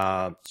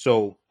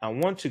 So I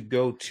want to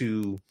go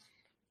to,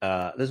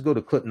 let's go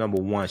to clip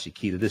number 1,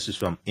 Shakita. This is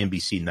from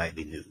NBC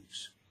Nightly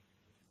News.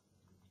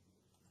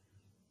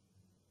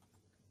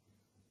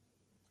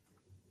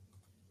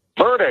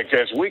 Verdict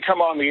as we come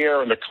on the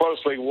air in the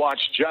closely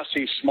watched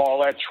Jussie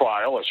Smollett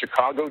trial. A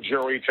Chicago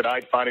jury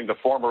tonight finding the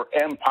former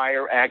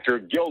Empire actor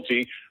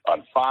guilty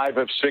on 5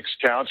 of 6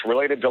 counts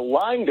related to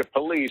lying to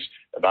police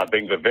about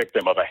being the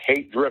victim of a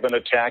hate-driven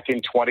attack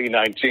in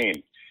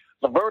 2019.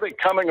 The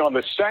verdict coming on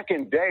the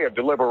second day of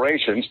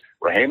deliberations.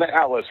 Rahema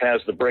Alice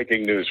has the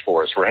breaking news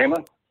for us.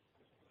 Rahema?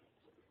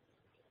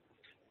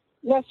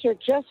 Lester,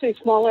 Jussie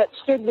Smollett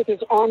stood with his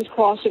arms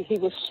crossed and he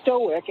was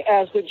stoic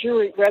as the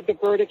jury read the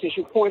verdict. As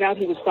you point out,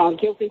 he was found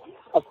guilty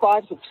of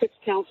 5 of 6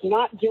 counts,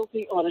 not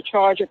guilty on a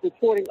charge of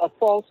reporting a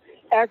false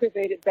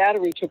aggravated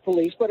battery to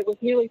police. But it was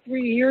nearly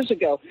 3 years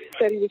ago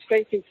that he was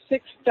facing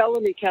 6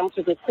 felony counts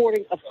of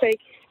reporting a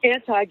fake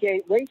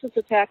anti-gay racist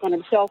attack on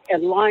himself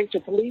and lying to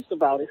police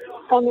about it.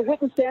 On the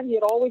witness stand, he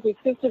had always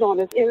insisted on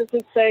his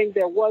innocence, saying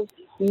there was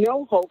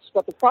no hoax,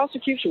 but the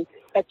prosecution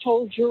had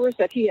told jurors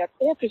that he had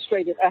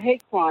orchestrated a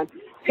hate crime,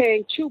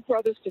 paying 2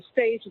 brothers to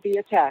stage the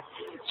attack.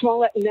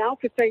 Smollett now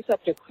could face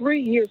up to 3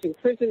 years in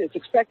prison. It's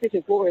expected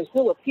his lawyers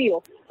will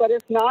appeal, but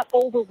it's not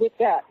over with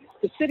that.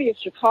 The city of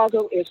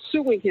Chicago is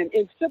suing him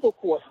in civil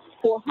court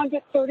for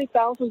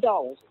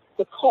 $130,000,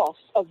 the cost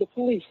of the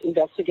police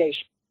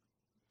investigation.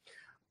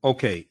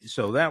 Okay,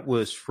 so that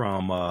was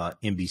from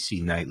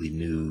NBC Nightly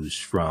News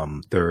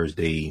from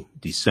Thursday,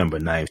 December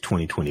 9th,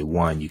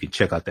 2021. You can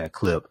check out that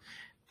clip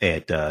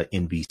at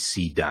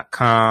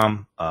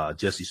NBC.com.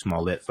 Jussie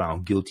Smollett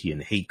found guilty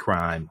in hate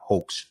crime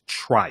hoax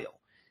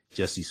trial.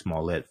 Jussie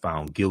Smollett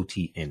found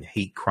guilty in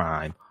hate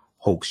crime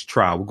hoax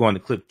trial. We're going to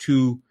clip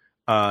 2,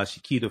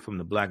 Shakita, from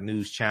the Black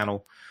News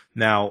Channel.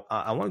 Now,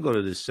 I want to go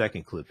to this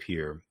second clip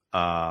here.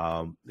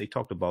 They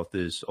talked about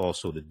this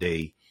also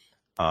today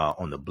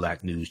on the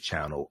Black News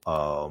Channel.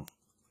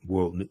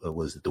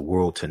 Was it The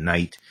World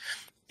Tonight?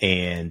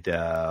 And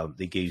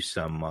they gave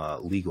some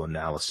legal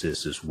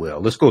analysis as well.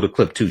 Let's go to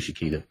clip 2,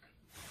 Shakita.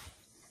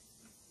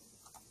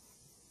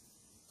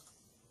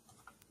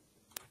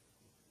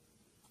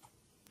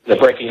 The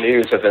breaking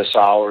news at this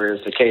hour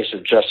is the case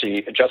of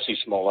Jussie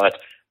Smollett.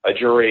 A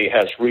jury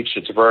has reached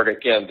its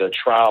verdict in the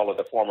trial of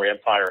the former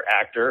Empire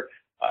actor.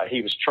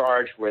 He was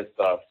charged with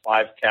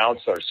 5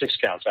 counts, or 6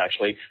 counts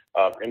actually,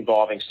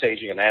 involving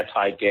staging an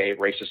anti-gay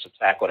racist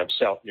attack on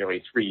himself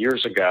nearly 3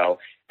 years ago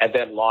and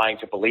then lying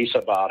to police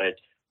about it.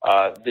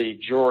 The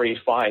jury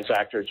finds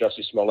actor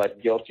Jussie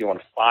Smollett guilty on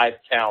 5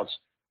 counts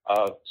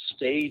of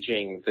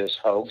staging this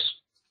hoax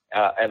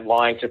and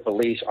lying to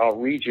police. I'll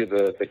read you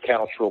the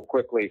counts real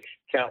quickly.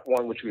 Count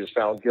 1, which he was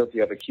found guilty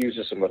of,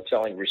 accuses him of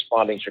telling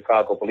responding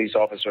Chicago police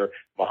officer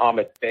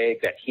Mohammed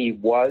Beg that he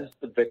was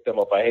the victim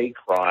of a hate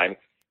crime,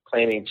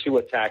 claiming 2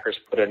 attackers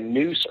put a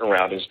noose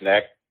around his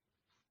neck.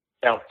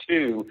 Count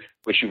 2,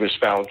 which he was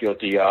found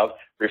guilty of,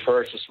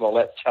 refers to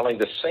Smollett telling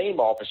the same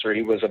officer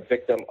he was a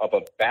victim of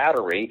a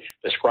battery,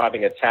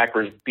 describing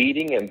attackers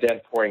beating and then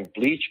pouring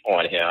bleach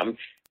on him.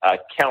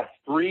 Counts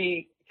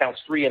 3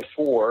 and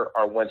 4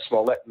 are when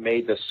Smollett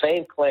made the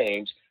same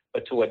claims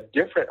but to a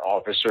different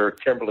officer,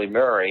 Kimberly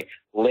Murray,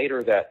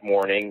 later that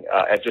morning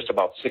at just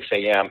about 6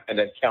 a.m. And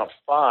then count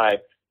 5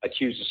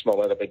 accuses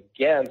Smollett of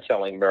again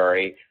telling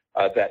Murray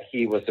that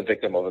he was the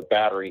victim of a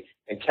battery.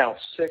 And count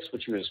 6,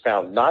 which he was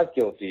found not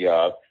guilty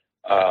of,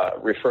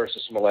 refers to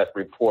Smollett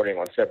reporting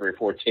on February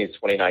 14,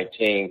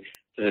 2019,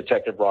 to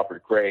Detective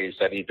Robert Graves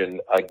that he'd been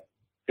a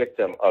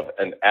victim of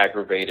an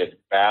aggravated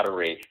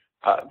battery.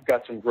 We've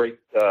got some great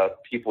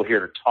people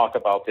here to talk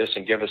about this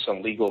and give us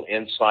some legal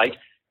insight,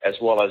 as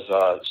well as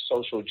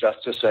social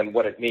justice and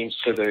what it means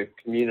to the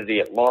community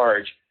at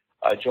large.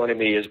 Joining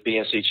me is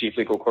BNC Chief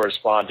Legal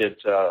Correspondent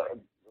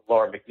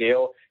Laura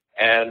McNeil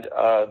and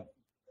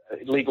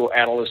legal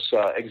analyst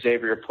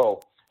Xavier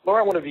Pope.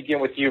 Laura, I want to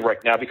begin with you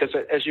right now, because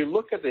as you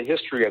look at the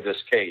history of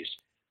this case,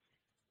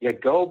 you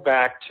go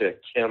back to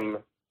Kim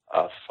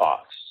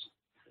Foxx.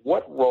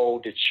 What role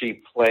did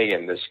she play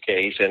in this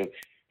case? And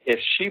if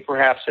she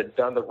perhaps had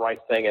done the right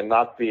thing and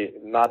not be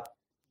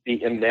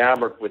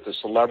enamored with the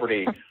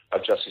celebrity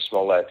of Jussie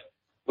Smollett,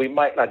 we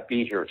might not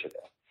be here today.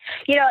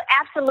 You know,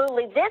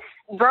 absolutely. This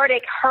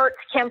verdict hurts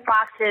Kim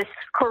Foxx's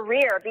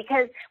career,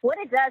 because what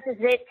it does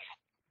is it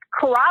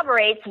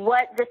corroborates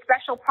what the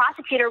special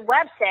prosecutor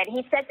Webb said.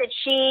 He said that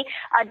she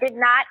did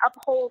not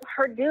uphold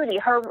her duty,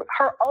 her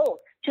oath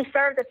to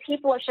serve the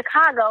people of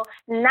Chicago,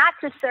 not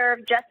to serve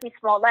Jussie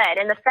Smollett.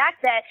 And the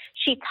fact that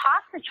she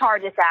tossed the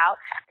charges out,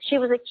 she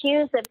was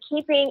accused of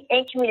keeping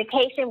in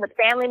communication with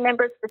family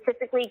members,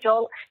 specifically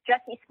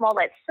Jussie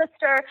Smollett's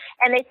sister,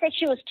 and they said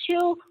she was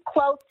too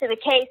close to the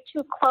case,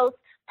 too close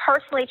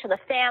personally to the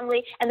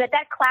family, and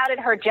that clouded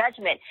her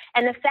judgment.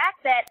 And the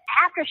fact that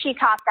after she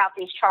tossed out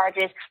these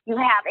charges, you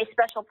have a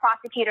special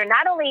prosecutor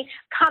not only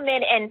come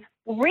in and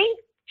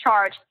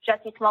recharge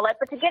Jussie Smollett,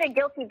 but to get a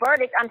guilty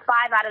verdict on 5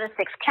 out of the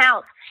 6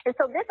 counts. And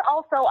so this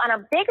also, on a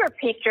bigger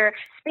picture,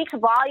 speaks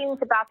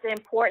volumes about the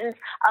importance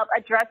of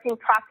addressing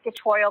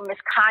prosecutorial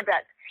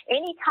misconduct.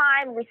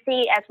 Anytime we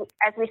see, as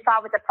we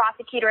saw with the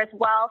prosecutor as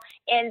well,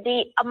 in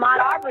the Ahmaud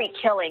Arbery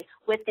killing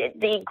with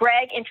the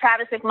Greg and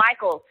Travis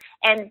McMichaels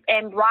and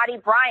Roddy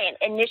Bryant,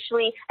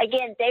 initially,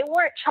 again, they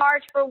weren't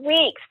charged for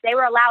weeks. They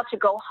were allowed to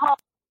go home.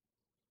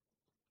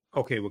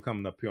 Okay, we're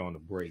coming up here on the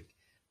break.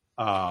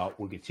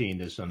 We'll continue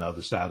this on the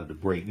other side of the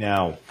break.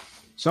 Now,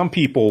 some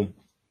people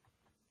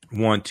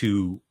want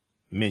to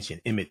mention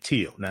Emmett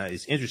Till. Now,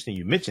 it's interesting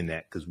you mentioned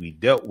that, because we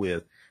dealt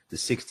with the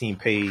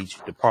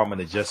 16-page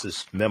Department of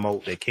Justice memo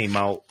that came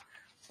out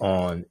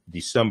on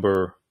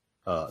December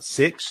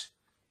 6th,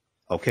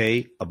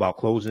 okay, about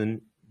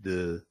closing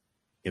the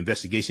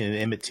investigation in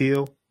Emmett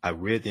Till. I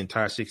read the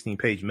entire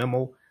 16-page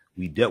memo.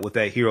 We dealt with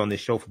that here on this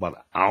show for about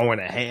an hour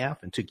and a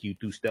half and took you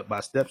through step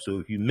by step. So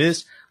if you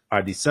missed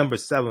our December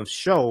 7th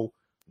show,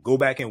 go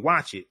back and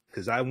watch it,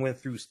 because I went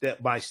through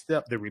step by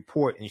step the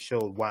report and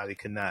showed why they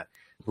could not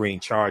bring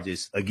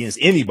charges against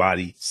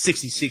anybody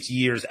 66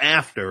 years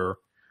after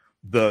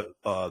the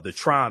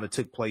trial that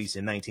took place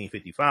in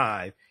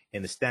 1955,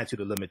 and the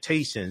statute of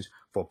limitations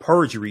for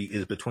perjury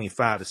is between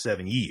 5 to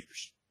 7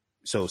 years.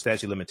 So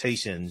statute of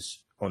limitations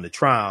on the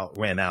trial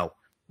ran out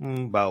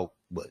about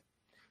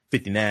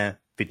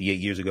 58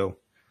 years ago.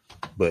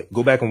 But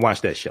go back and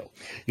watch that show.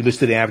 You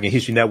listen to the African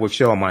History Network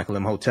show. I'm Michael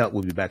M. Hotep.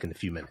 We'll be back in a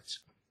few minutes.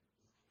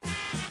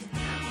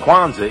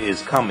 Kwanzaa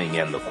is coming,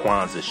 and the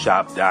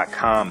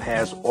KwanzaaShop.com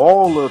has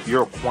all of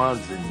your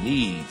Kwanzaa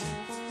needs.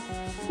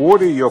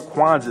 Order your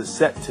Kwanzaa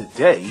set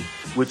today,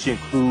 which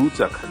includes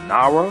a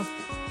kinara,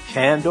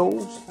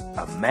 candles,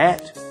 a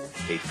mat,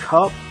 a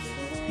cup,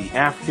 the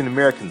African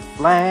American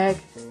flag,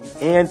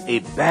 and a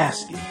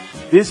basket.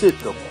 Visit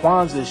the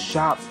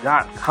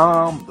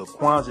KwanzaaShop.com,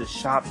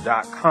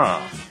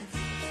 thekwanzaashop.com.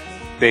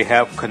 They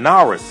have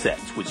kinara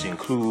sets, which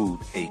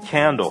include a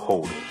candle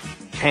holder,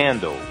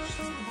 candles,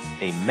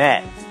 a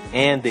mat,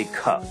 and a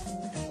cup.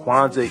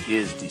 Kwanzaa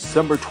is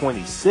December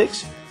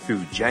 26th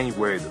through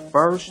January the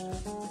 1st.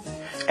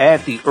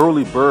 Add the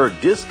early bird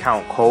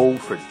discount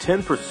code for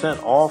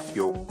 10% off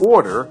your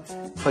order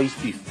placed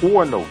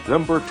before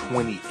November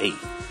 28th.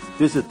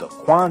 Visit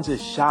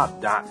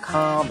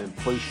thekwanzaashop.com and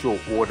place your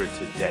order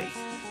today.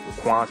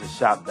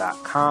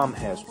 TheKwanzaaShop.com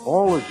has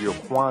all of your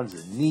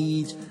Kwanzaa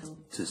needs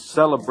to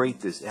celebrate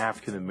this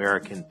African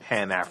American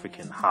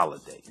Pan-African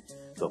holiday.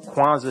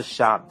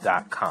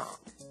 TheKwanzaaShop.com.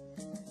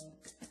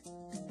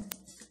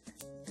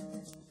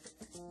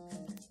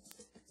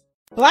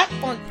 Black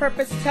on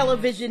Purpose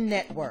Television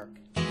Network.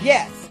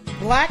 Yes,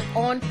 Black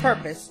on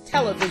Purpose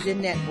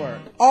Television Network.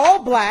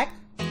 All black,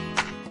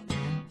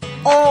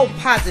 all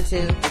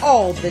positive,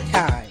 all the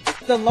time.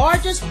 The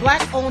largest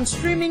black-owned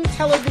streaming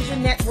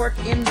television network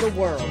in the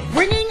world.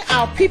 Bringing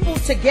our people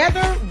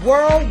together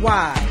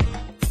worldwide.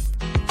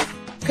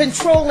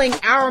 Controlling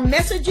our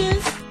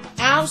messages,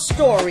 our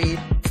stories,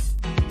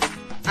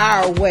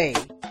 our way.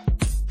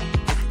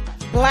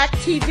 Black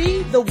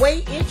TV the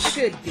way it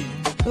should be.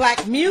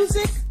 Black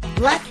music,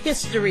 Black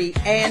history,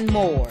 and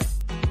more.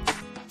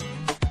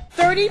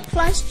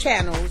 30+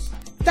 channels,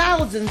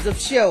 thousands of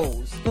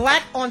shows.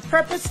 Black on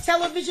Purpose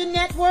Television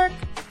Network.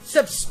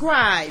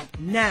 Subscribe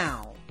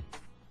now.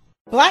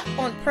 Black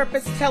on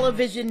Purpose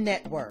Television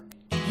Network.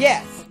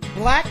 Yes,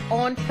 Black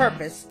on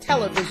Purpose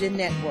Television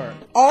Network.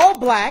 All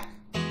black,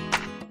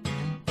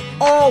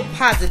 all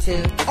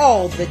positive,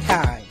 all the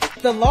time.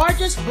 The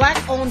largest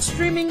black-owned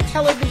streaming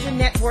television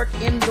network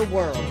in the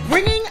world.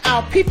 Bringing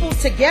our people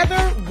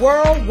together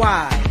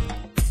worldwide.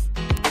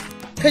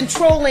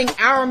 Controlling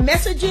our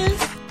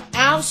messages,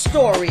 our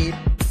story,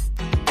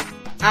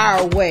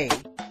 our way.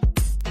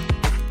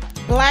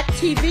 Black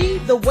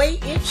TV the way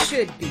it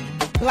should be.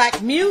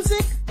 Black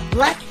music,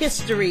 black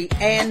history,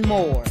 and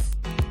more.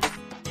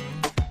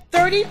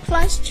 30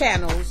 plus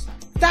channels,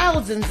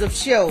 thousands of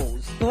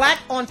shows. Black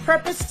on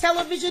Purpose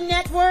Television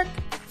Network.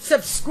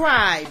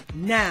 Subscribe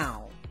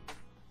now.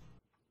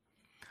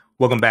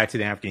 Welcome back to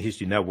the African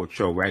History Network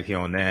show right here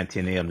on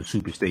 910 AM, the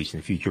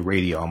Superstation, Future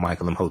Radio. I'm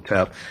Michael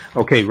Imhotep.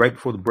 Okay, right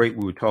before the break,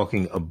 we were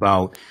talking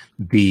about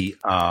the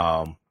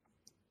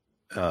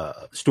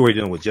story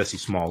dealing with Jussie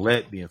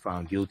Smollett being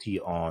found guilty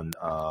on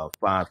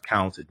 5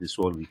 counts of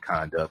disorderly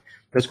conduct.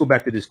 Let's go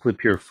back to this clip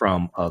here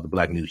from the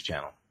Black News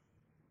Channel.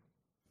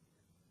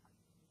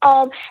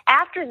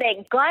 After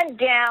they gunned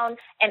down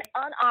an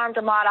unarmed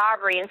Ahmaud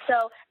Arbery. And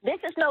so this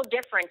is no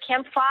different.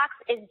 Kim Foxx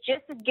is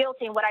just as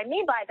guilty. And what I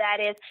mean by that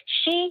is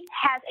she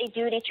has a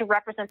duty to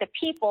represent the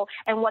people.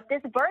 And what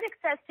this verdict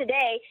says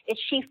today is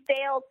she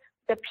failed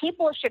the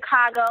people of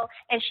Chicago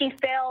and she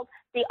failed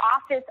the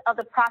office of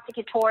the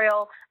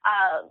prosecutorial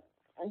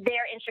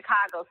there in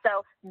Chicago.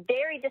 So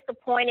very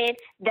disappointed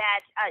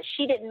that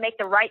she didn't make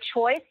the right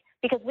choice,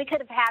 because we could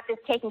have had this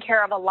taken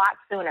care of a lot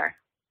sooner.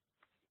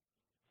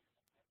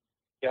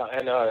 Yeah,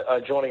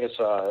 and joining us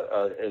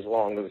is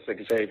along with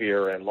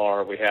Xavier and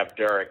Laura, we have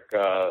Derek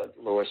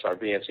Lewis, our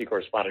BNC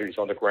correspondent, who's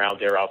on the ground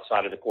there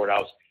outside of the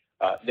courthouse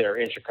there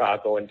in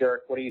Chicago. And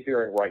Derek, what are you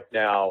hearing right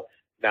now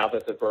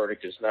that the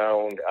verdict is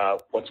known?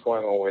 What's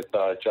going on with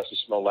Jussie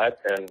Smollett,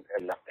 and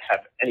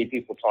have any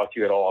people talked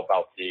to you at all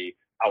about the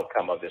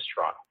outcome of this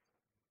trial?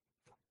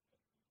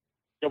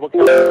 Yeah, well,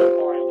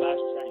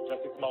 last night,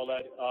 Jussie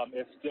Smollett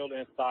is still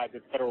inside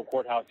the federal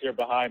courthouse here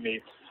behind me.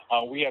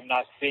 We have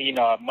not seen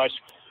much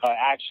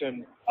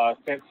action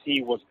since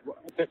he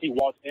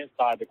walked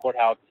inside the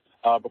courthouse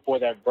before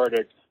that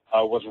verdict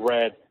was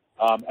read.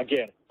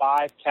 Again,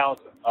 5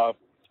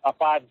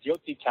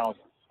 guilty counts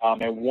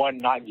and 1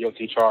 not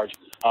guilty charge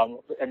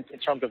in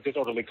terms of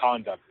disorderly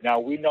conduct. Now,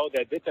 we know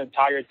that this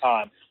entire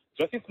time,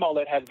 Jussie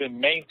Smollett has been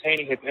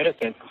maintaining his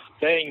innocence,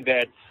 saying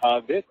that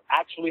this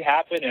actually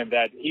happened and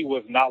that he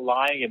was not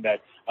lying and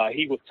that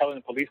he was telling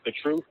the police the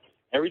truth.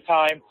 Every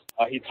time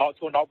he talked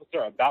to an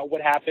officer about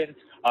what happened,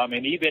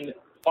 and even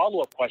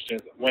follow-up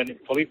questions when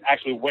police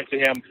actually went to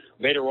him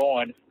later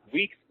on,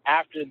 weeks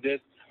after this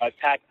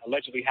attack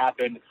allegedly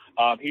happened,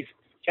 he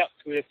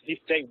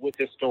stayed with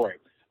his story.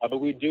 But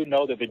we do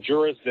know that the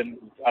jurors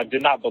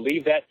did not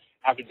believe that.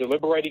 After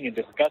deliberating and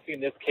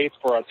discussing this case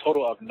for a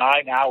total of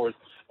 9 hours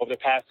over the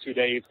past 2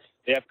 days,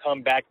 they have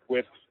come back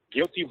with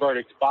guilty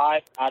verdicts,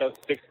 5 out of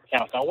 6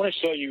 counts. Now, I want to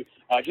show you,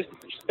 just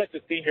set the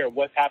scene here of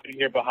what's happening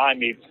here behind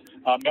me.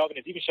 Melvin,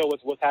 if you can show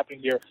us what's happening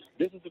here.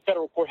 This is the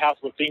federal courthouse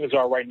where things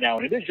are right now,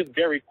 and it is just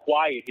very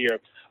quiet here.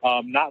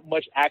 Not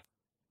much action.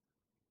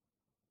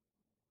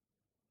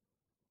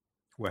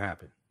 What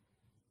happened?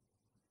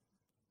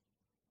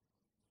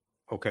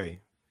 Okay.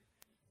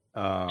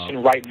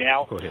 Right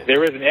now,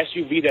 there is an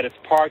SUV that is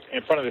parked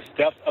in front of the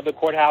steps of the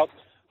courthouse.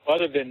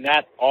 Other than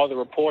that, all the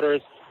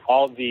reporters,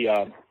 all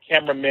the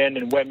cameramen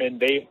and women,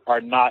 they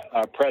are not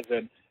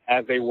present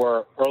as they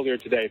were earlier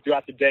today.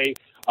 Throughout the day,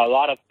 a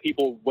lot of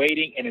people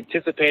waiting and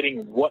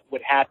anticipating what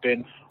would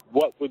happen,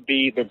 what would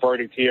be the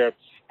verdict here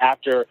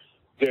after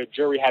the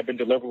jury had been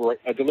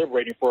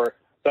deliberating for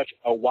such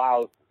a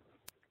while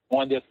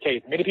on this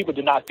case. Many people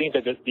did not think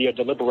that the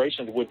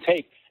deliberations would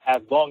take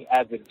as long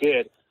as it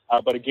did.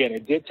 But again,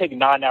 it did take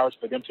 9 hours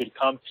for them to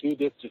come to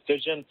this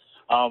decision.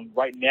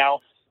 Right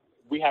now,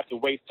 we have to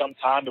wait some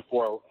time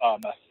before a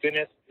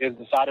sentence is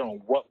decided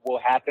on what will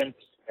happen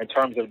in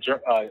terms of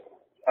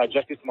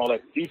Jussie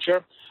Smollett's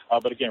future.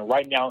 But again,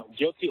 right now,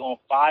 guilty on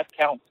 5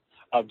 counts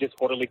of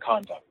disorderly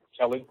conduct.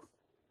 Kelly?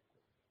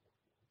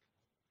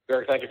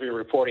 Derek, thank you for your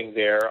reporting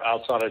there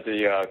outside of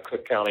the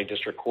Cook County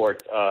District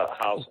Court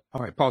house.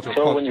 All right, pause right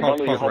there,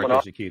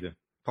 Shakita.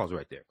 Pause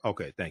right there.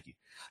 Okay, thank you.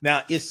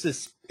 Now, it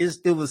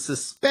was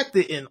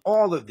suspected in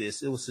all of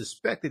this, it was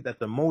suspected that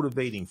the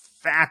motivating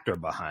factor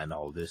behind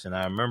all this, and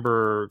I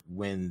remember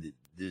when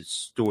this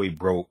story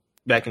broke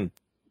back in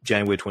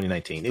January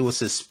 2019, it was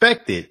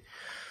suspected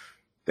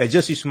that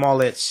Jussie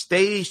Smollett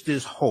staged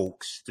this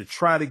hoax to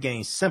try to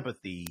gain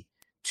sympathy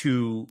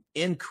to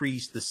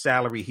increase the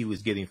salary he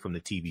was getting from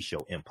the TV show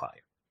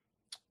Empire.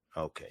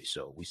 Okay,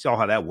 so we saw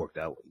how that worked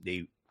out.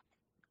 They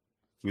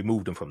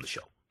removed him from the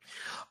show.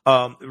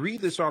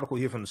 Read this article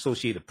here from the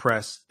Associated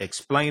Press.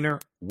 Explainer: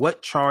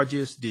 what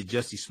charges did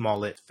Jussie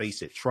Smollett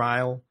face at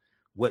trial?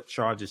 What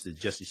charges did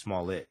Jussie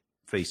Smollett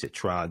face at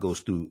trial? Goes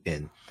through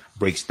and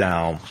breaks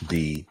down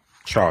the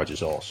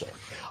charges also.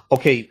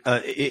 Okay,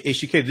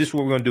 Shakira, this is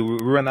what we're going to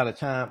do. We're running out of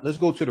time. Let's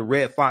go to the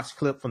Red Fox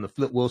clip from the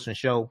Flip Wilson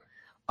show.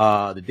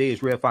 The day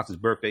is Red Fox's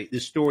birthday.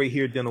 This story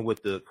here dealing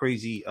with the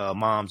crazy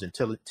moms in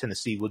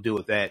Tennessee, we'll deal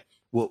with that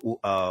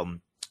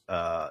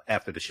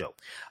after the show.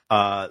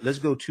 Let's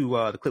go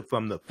to the clip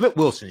from the Flip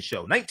Wilson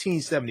Show,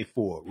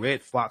 1974.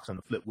 Red Fox on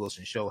the Flip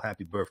Wilson Show.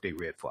 Happy birthday,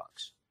 Red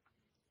Fox.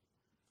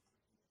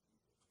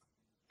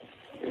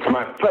 It's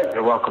my pleasure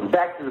to welcome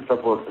back to the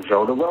Flip Wilson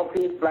Show the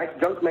wealthiest black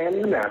junk man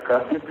in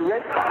America, Mr.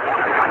 Red Fox.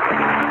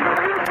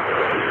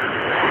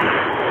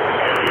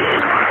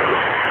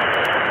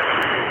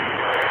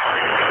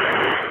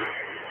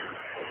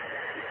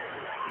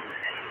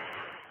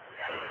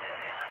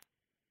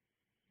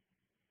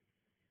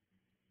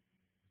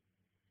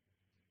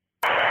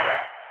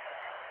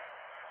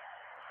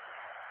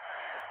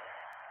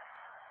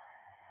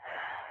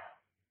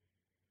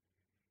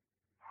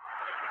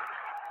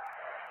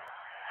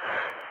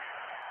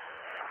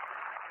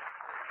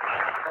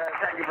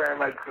 Thank you very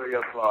much for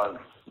your applause.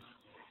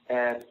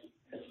 And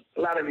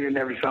a lot of you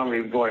never saw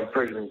me go in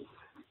prison,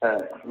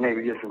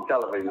 maybe just from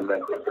television,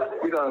 but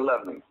you're going to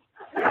love me.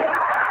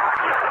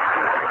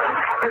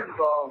 First of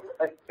all,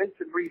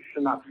 it's a brief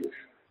synopsis.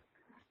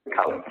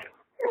 College.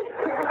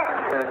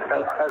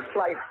 A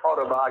slight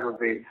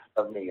autobiography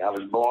of me. I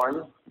was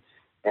born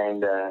in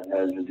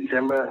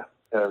December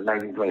of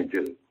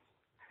 1922.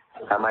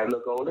 I might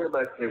look older,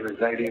 but it was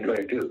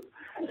 1922.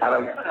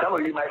 Some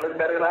of you might look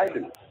better than I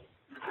do.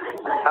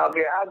 I don't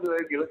care how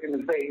good you look in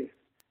the face,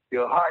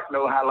 your heart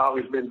knows how long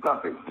it's been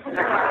pumping.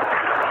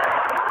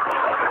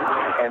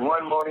 And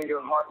one morning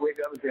your heart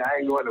wakes up and says, I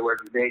ain't going to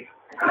work today.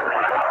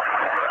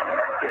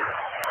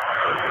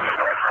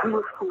 We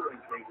were cool in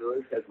St.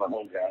 Louis, that's my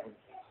hometown.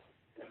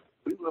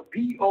 We were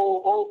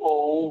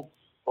P-O-O-O,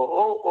 or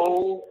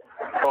O-O,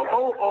 or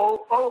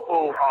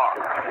O-O-O-O-R.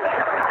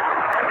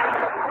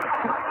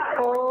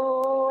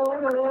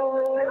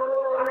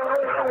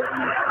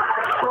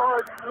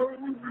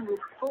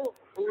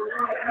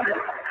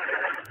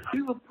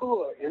 We were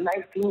poor in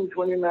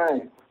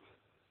 1929,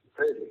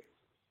 30,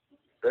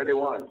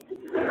 31,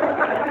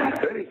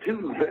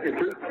 32,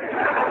 33,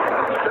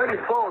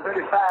 34,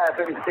 35,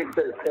 36,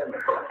 37,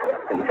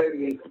 and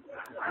 38,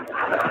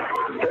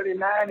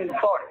 39, and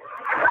 40,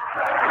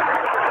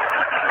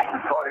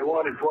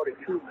 41, and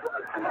 42,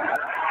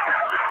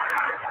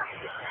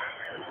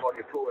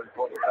 44, and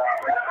 45.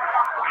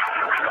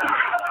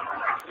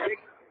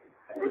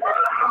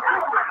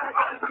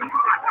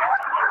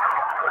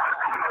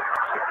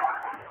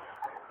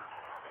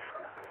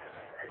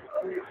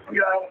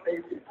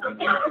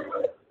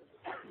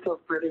 So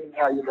pretty,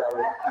 how you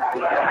doing?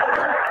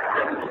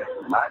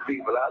 My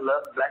people, I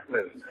love black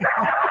women.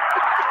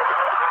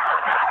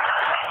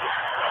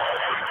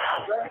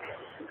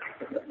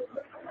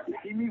 You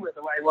see me with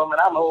a white woman,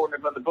 I'm holding her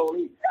from the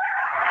police.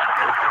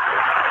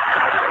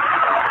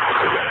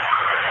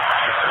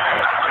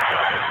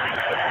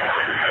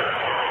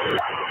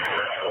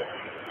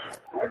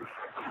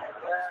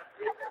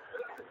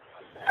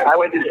 I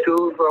went to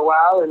school for a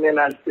while and then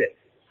I quit.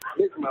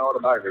 This is my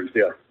autobiography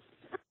still.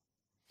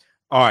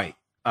 All right.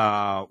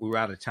 We're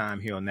out of time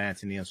here on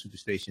Nancy on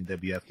Superstation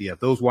WFDF.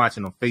 Those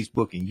watching on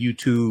Facebook and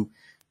YouTube,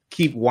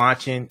 keep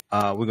watching.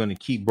 We're going to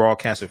keep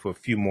broadcasting for a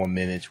few more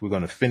minutes. We're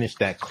going to finish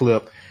that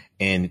clip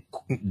and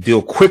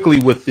deal quickly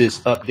with this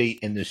update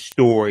in this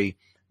story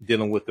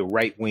dealing with the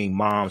right-wing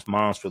moms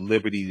for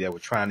liberty that were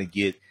trying to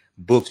get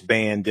books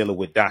banned, dealing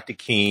with Dr.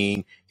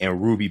 King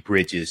and Ruby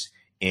Bridges,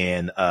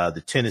 and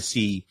the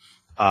Tennessee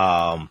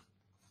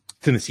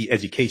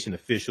education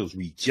officials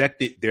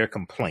rejected their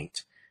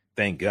complaint.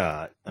 Thank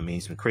God. I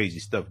mean, some crazy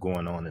stuff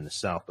going on in the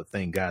South, but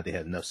thank God they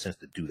had enough sense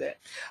to do that.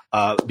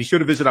 Be sure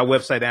to visit our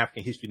website,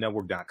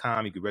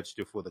 AfricanHistoryNetwork.com. You can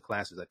register for the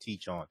classes I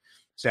teach on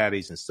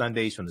Saturdays and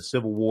Sundays, from the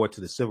Civil War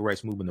to the Civil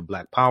Rights Movement of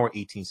Black Power,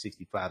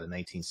 1865 to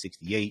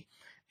 1968.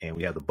 And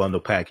we have the bundle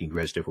pack. You can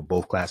register for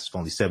both classes for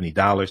only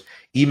 $70.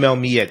 Email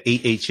me at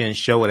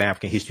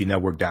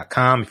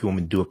ahnshow@AfricanHistoryNetwork.com if you want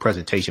me to do a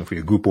presentation for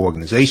your group or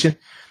organization.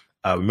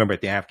 Remember,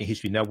 at the African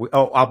History Network.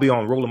 Oh, I'll be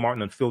on Roland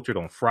Martin Unfiltered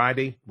on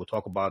Friday. We'll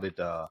talk about it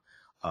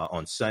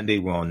on Sunday.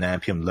 We're on 9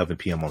 p.m., 11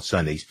 p.m. on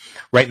Sundays.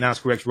 Right Now, it's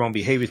correct. Wrong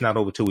behavior is not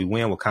over till we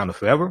win. We'll count it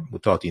forever. We'll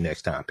talk to you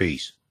next time.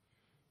 Peace.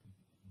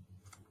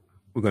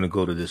 We're going to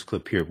go to this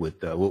clip here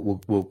with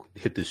we'll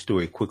hit this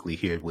story quickly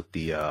here with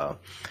the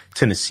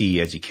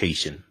Tennessee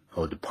Education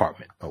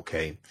Department.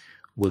 Okay.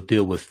 We'll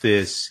deal with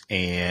this,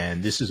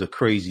 and this is a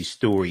crazy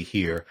story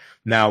here.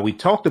 Now, we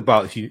talked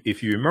about,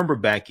 if you remember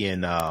back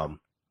in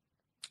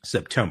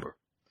September,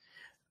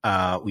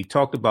 we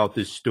talked about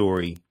this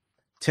story.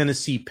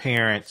 Tennessee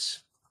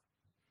parents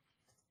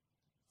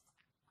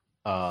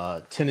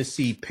say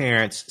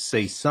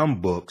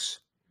some books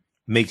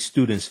make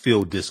students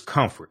feel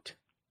discomfort.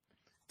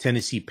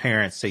 Tennessee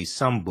parents say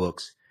some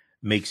books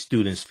make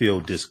students feel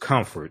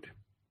discomfort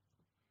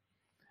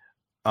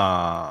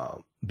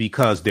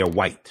because they're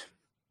white.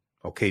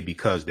 Okay,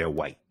 because they're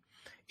white.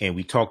 And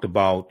we talked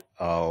about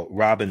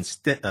Robin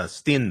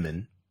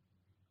Steinman,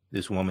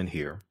 this woman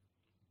here.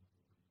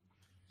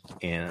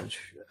 And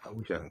I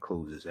wish I can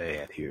close this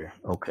ad here.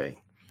 Okay.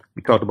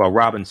 We talked about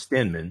Robin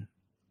Steinman.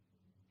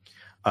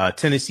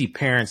 Tennessee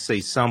parents say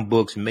some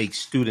books make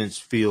students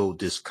feel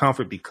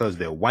discomfort because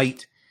they're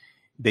white.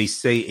 they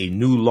say a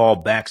new law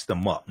backs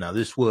them up. Now,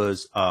 this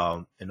was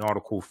an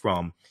article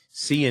from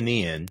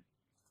CNN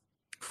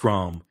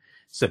from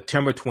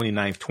September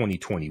 29th,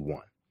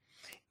 2021.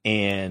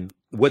 And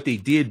what they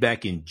did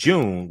back in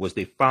June was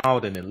they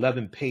filed an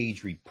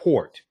 11-page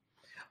report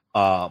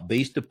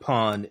based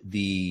upon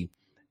the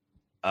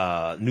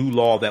new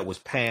law that was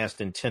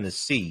passed in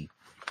Tennessee.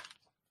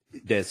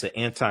 That's an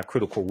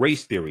anti-critical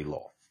race theory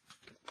law.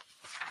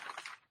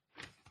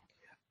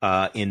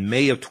 In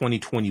May of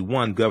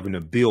 2021,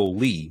 Governor Bill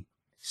Lee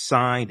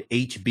signed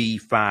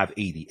HB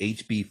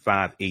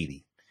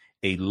 580,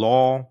 a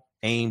law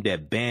aimed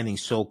at banning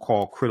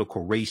so-called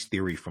critical race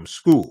theory from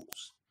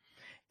schools.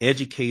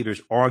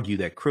 Educators argue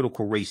that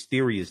critical race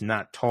theory is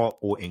not taught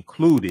or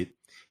included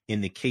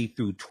in the K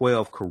through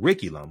 12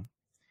 curriculum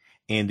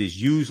and is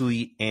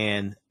usually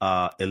an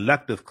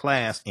elective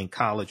class in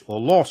college or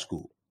law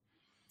school.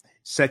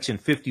 Section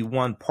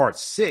 51, Part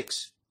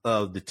 6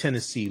 of the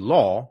Tennessee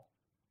law,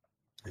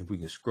 if we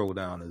can scroll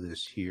down to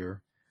this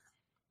here,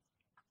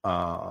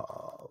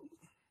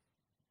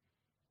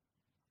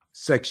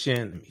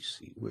 section, let me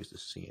see, where's the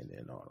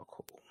CNN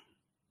article?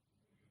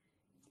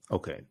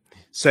 Okay,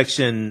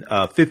 section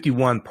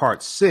 51,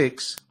 Part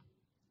 6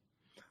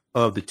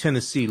 of the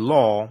Tennessee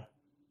law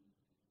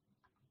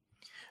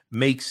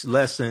makes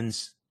lesson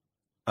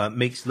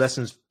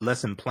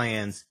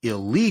plans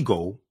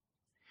illegal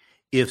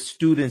if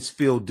students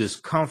feel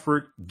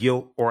discomfort,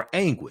 guilt, or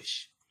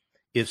anguish.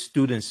 If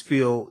students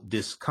feel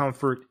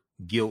discomfort,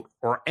 guilt,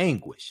 or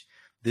anguish.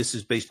 This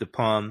is based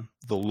upon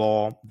the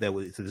law that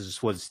was, this is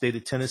for the state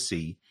of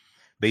Tennessee,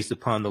 based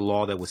upon the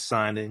law that was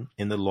signed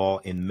in the law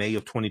in May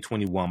of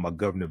 2021 by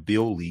Governor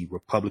Bill Lee,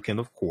 Republican,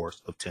 of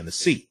course, of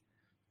Tennessee.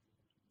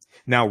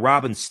 Now,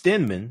 Robin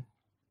Stedman,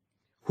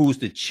 who's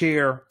the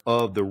chair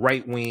of the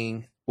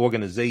right-wing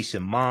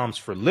organization Moms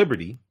for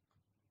Liberty,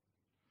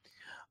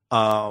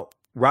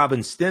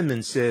 Robin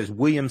Stedman says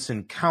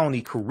Williamson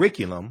County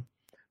curriculum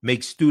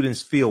makes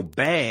students feel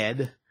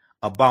bad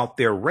about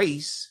their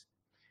race,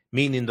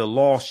 meaning the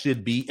law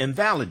should be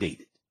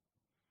invalidated.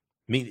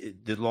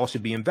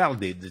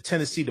 The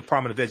Tennessee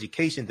Department of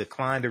Education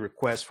declined a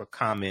request for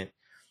comment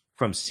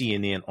from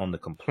CNN on the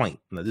complaint.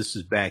 Now, this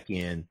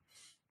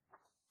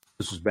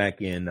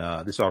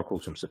article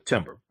is from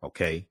September.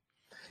 Okay.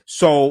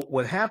 So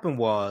what happened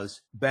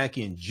was back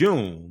in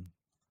June,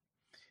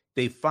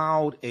 they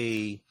filed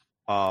a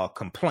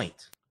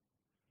complaint.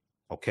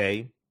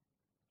 Okay.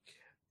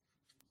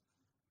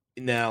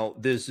 Now,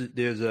 there's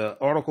an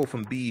article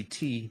from BET,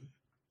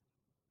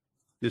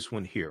 this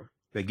one here,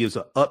 that gives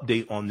an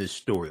update on this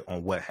story,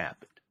 on what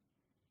happened.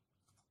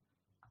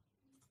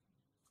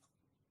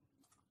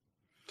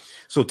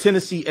 So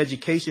Tennessee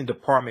Education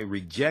Department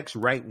rejects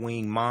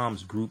right-wing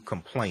moms group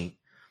complaint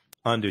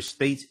under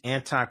state's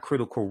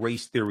anti-critical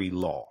race theory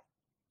law.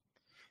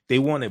 They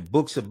wanted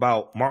books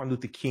about Martin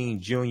Luther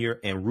King Jr.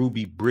 and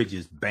Ruby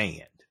Bridges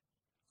banned.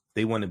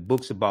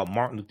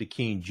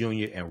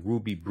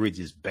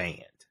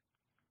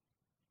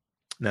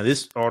 Now,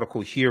 this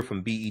article here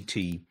from BET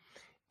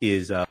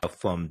is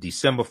from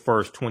December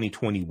 1st,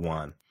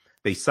 2021.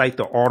 They cite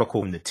the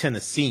article in the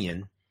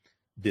Tennessean,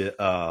 the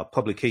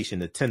publication,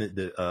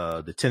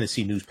 the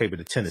Tennessee newspaper,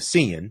 the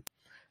Tennessean.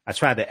 I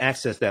tried to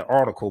access that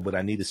article, but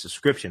I need a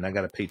subscription. I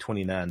got to pay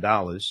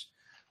 $29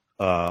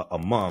 a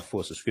month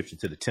for a subscription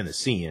to the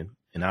Tennessean.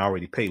 And I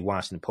already paid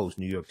Washington Post,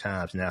 New York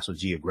Times, National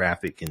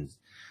Geographic, and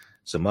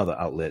some other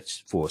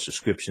outlets for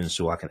subscriptions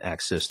so I can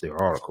access their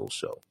articles.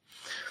 So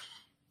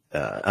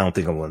I don't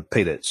think I want to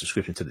pay that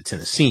subscription to the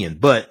Tennessean.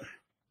 But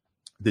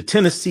the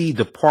Tennessee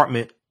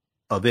Department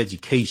of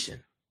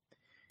Education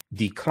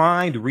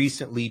declined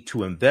recently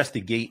to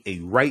investigate a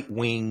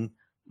right-wing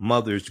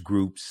mothers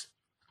group's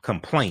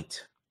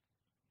complaint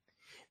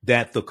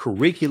that the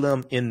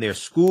curriculum in their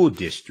school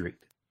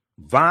district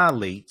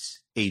violates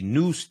a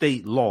new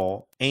state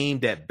law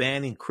aimed at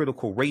banning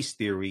critical race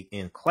theory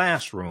in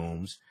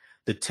classrooms,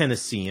 the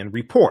Tennessean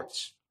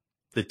reports.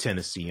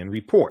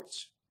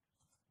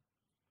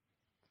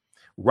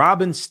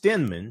 Robin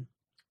Stedman,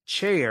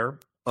 chair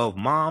of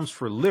Moms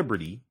for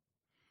Liberty,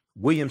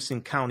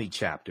 Williamson County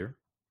chapter,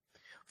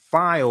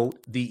 filed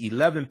the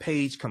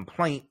 11-page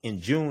complaint in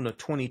June of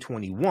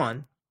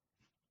 2021.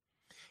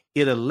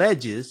 It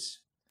alleges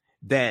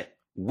that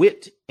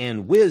wit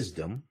and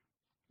wisdom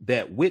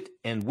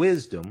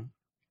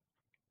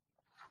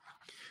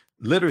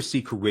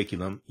literacy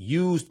curriculum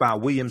used by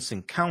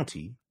Williamson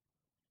County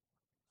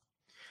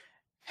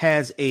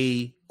has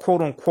a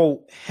quote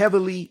unquote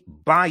heavily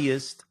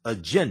biased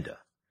agenda,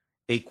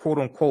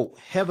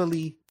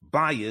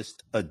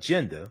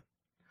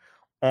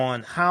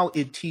 on how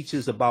it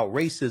teaches about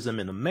racism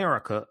in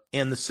America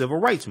and the civil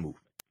rights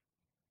movement.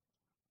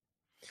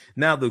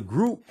 Now, the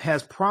group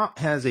has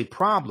a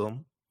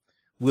problem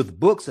with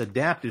books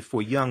adapted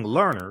for young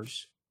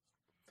learners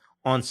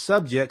on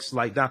subjects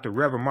like Dr.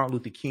 Reverend Martin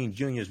Luther King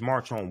Jr.'s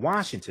March on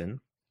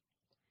Washington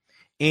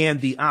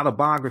and the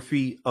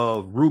autobiography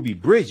of Ruby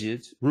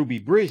Bridges,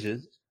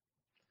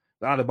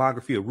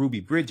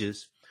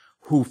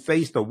 who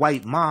faced a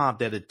white mob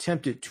that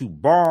attempted to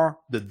bar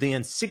the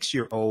then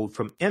 6-year-old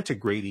from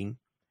integrating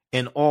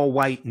an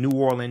all-white New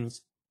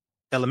Orleans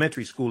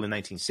elementary school in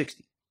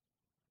 1960.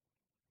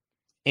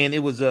 And it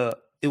was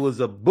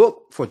a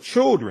book for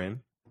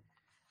children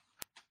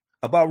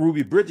about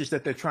Ruby Bridges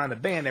that they're trying to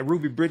ban, that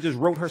Ruby Bridges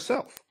wrote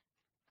herself.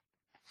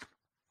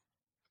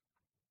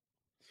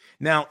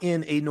 Now,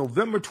 in a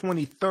November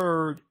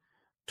 23rd,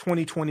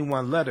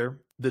 2021 letter,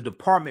 the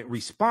department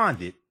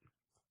responded,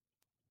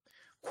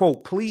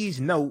 quote, "Please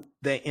note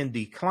that in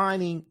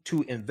declining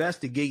to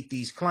investigate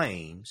these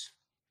claims,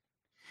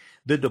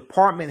 the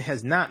department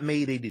has not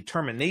made a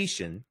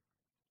determination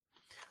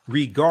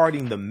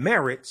regarding the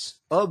merits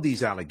of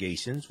these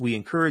allegations. We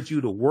encourage you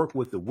to work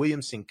with the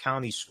Williamson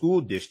County School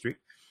District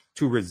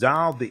to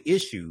resolve the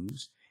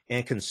issues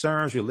and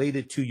concerns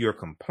related to your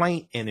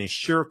complaint and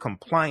ensure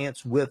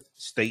compliance with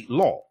state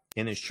law."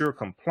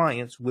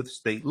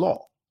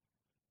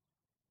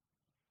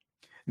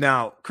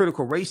 Now,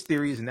 critical race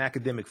theory is an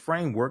academic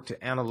framework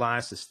to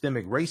analyze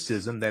systemic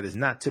racism that is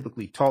not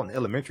typically taught in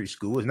elementary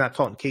school. It's not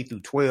taught in K through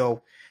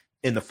 12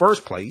 in the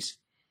first place.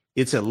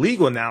 It's a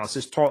legal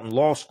analysis taught in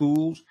law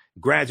schools,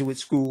 graduate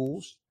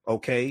schools.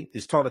 Okay.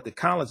 It's taught at the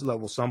college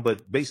level some,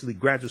 but basically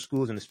graduate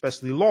schools and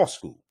especially law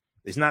school.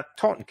 It's not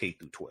taught in K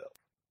through 12.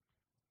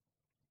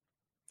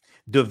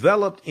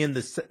 Developed in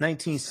the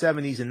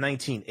 1970s and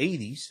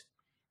 1980s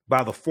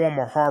by the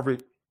former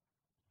Harvard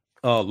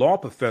law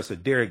professor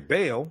Derek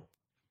Bell,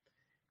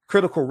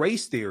 critical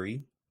race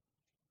theory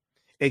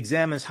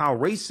examines how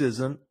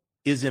racism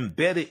is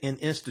embedded in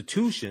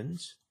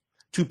institutions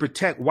to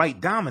protect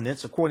white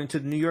dominance, according to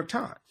the New York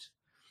Times.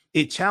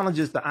 It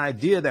challenges the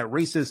idea that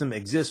racism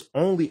exists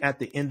only at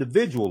the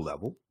individual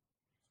level.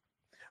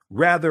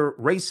 Rather,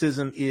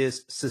 racism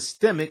is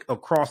systemic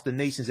across the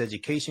nation's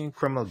education,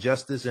 criminal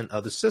justice, and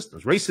other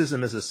systems.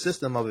 Racism is a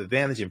system of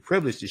advantage and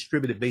privilege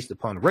distributed based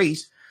upon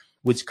race,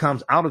 which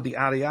comes out of the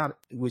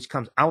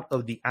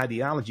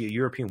ideology of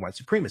European white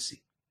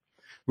supremacy.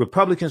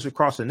 Republicans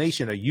across the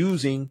nation are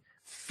using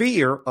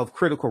fear of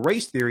critical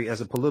race theory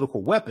as a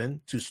political weapon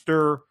to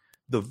stir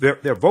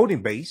their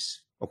voting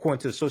base, according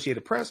to the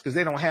Associated Press, because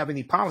they don't have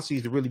any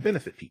policies to really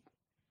benefit people.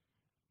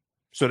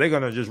 So they're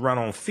going to just run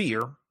on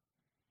fear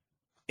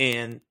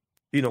and,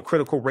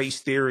 critical race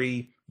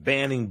theory,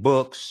 banning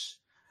books,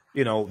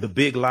 the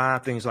big lie,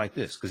 things like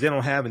this, because they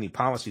don't have any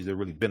policies that are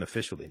really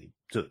beneficial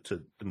to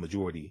the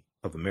majority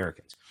of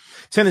Americans.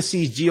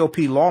 Tennessee's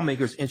GOP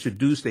lawmakers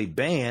introduced a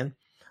ban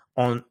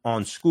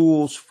on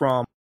schools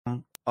from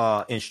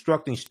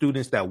instructing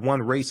students that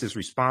one race is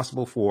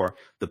responsible for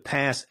the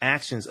past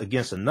actions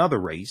against another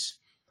race,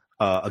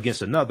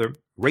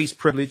 race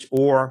privilege,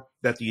 or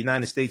that the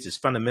United States is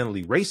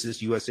fundamentally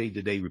racist, USA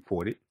Today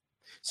reported.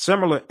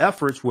 Similar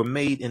efforts were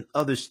made in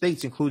other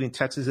states, including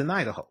Texas and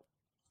Idaho.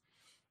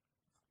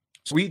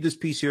 So read this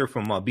piece here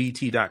from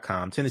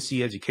BET.com.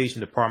 Tennessee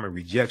Education Department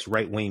rejects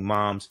right-wing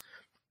mom's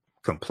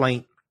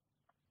complaint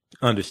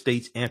under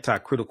state's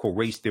anti-critical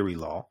race theory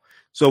law.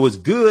 So it's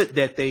good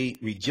that they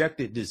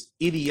rejected this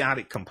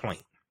idiotic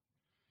complaint.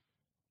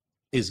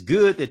 It's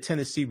good that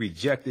Tennessee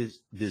rejected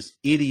this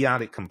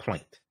idiotic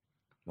complaint.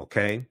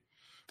 Okay.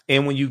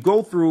 And when you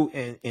go through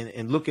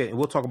and look at, and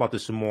we'll talk about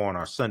this some more on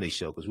our Sunday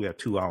show, because we have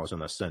 2 hours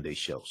on our Sunday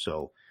show.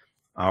 So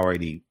I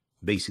already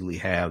basically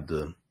have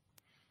the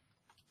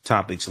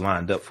topics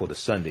lined up for the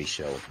Sunday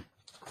show.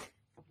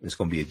 It's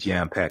going to be a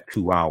jam-packed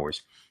 2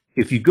 hours.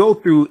 If you go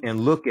through and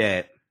look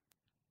at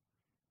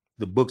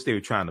the books they were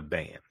trying to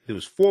ban, there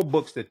was 4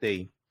 books that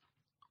they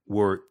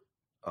were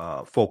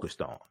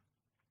focused on.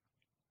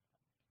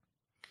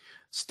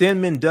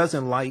 Stedman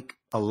doesn't like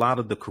a lot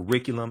of the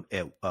curriculum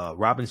at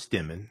Robin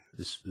Stedman,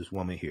 this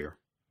woman here,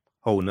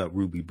 holding up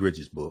Ruby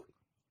Bridges' book.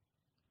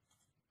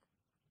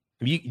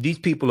 These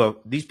people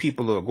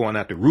are going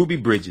after Ruby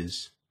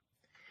Bridges,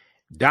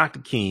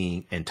 Dr.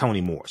 King, and Toni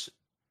Morrison.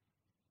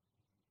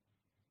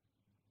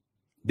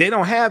 They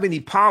don't have any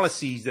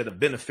policies that are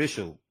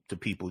beneficial to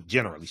people,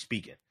 generally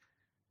speaking.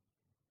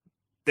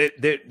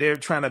 They're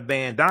trying to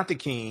ban Dr.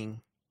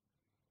 King,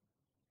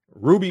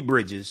 Ruby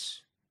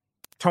Bridges,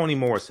 Toni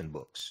Morrison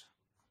books.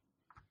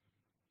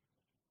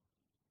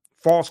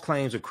 False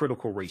claims of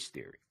critical race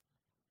theory.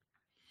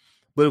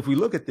 But if we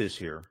look at this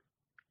here,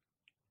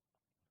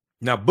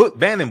 now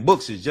banning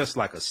books is just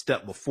like a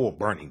step before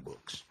burning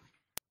books,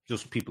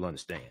 just so people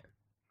understand.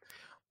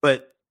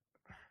 But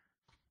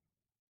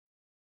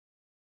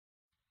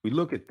we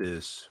look at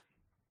this.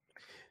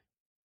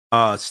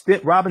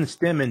 Robin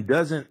Stedman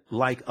doesn't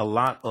like a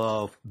lot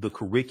of the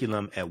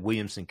curriculum at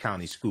Williamson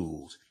County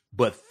schools,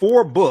 but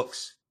 4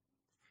 books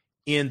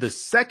in the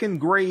second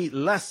grade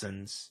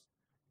lessons,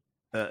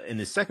 in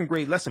the second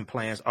grade lesson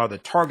plans, are the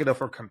target of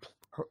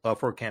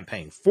her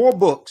campaign. 4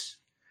 books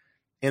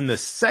in the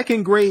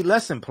second grade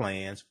lesson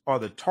plans are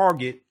the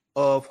target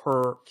of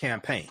her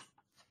campaign.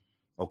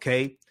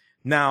 Okay.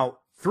 Now,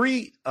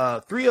 three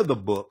of the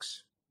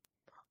books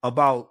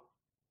about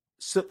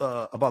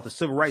the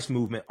civil rights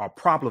movement are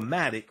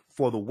problematic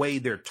for the way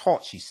they're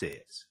taught, she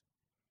says.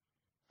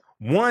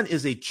 One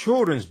is a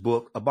children's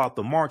book about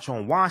the March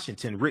on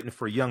Washington written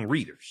for young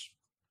readers.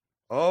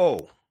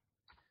 Oh,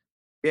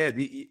 yeah.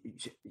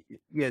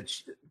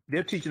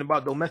 They're teaching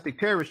about domestic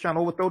terrorists trying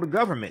to overthrow the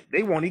government.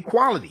 They want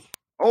equality.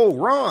 Oh,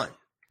 run.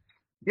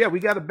 Yeah, we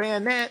got to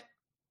ban that.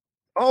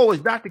 Oh,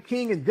 it's Dr.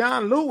 King and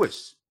John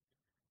Lewis.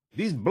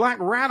 These black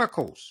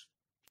radicals.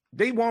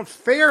 They want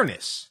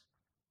fairness.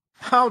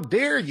 How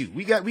dare you?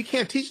 We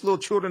can't teach little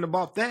children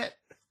about that.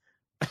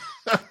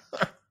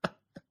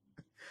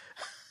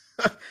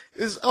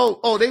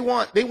 They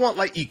want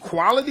like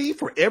equality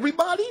for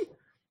everybody.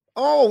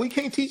 Oh, we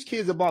can't teach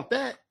kids about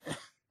that.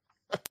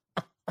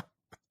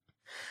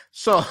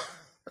 So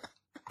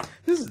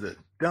this is the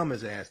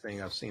dumbest ass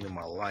thing I've seen in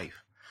my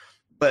life.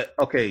 But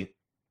okay,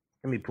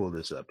 let me pull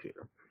this up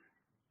here.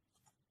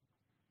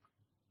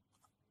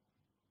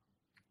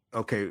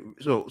 Okay,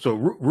 so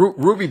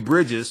Ruby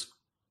Bridges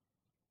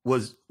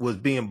was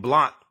being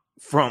blocked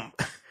from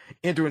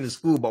entering the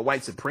school by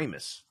white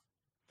supremacists.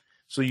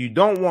 So you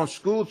don't want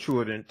school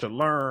children to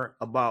learn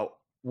about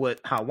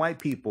how white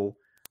people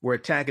were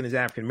attacking this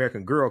African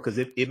American girl, because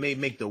it may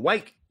make the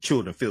white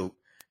children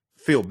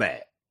feel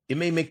bad. It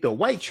may make the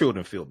white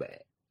children feel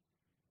bad.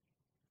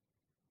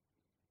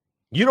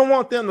 You don't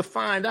want them to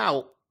find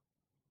out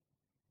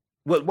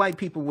what white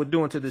people were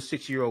doing to this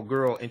 6-year-old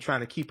girl and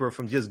trying to keep her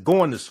from just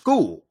going to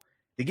school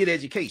to get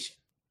education,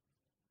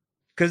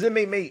 because it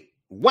may make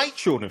white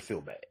children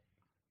feel bad.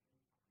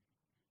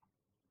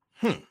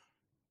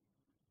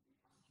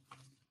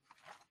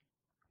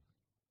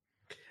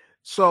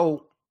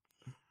 So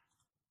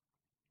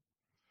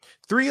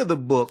 3 of the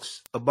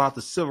books about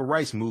the civil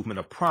rights movement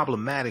are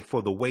problematic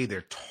for the way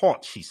they're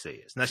taught, she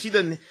says. Now, she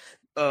doesn't,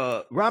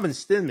 Robin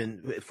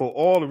Stedman, for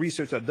all the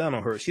research I've done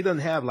on her, she doesn't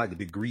have like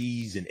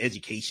degrees in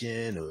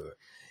education, or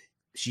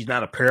she's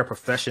not a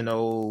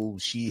paraprofessional.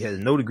 She has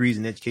no degrees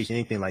in education,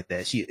 anything like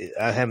that.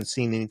 I haven't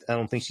seen any, I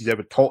don't think she's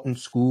ever taught in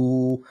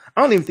school.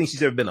 I don't even think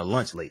she's ever been a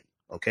lunch lady.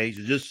 Okay.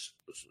 So just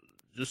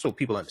so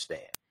people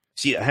understand.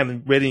 I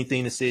haven't read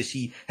anything that says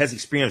she has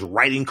experience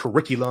writing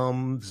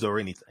curriculums or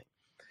anything.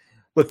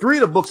 But 3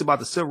 of the books about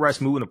the civil rights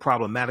movement are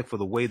problematic for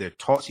the way they're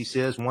taught, she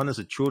says. One is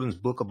a children's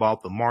book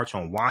about the March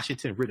on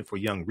Washington written for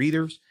young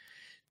readers.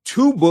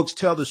 2 books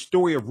tell the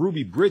story of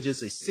Ruby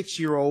Bridges, a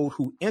 6-year-old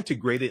who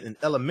integrated an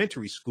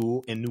elementary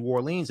school in New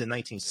Orleans in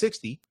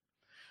 1960.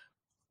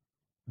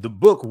 The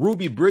book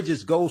Ruby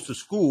Bridges Goes to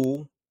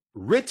School,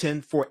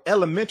 written for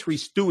elementary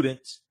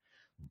students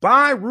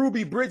by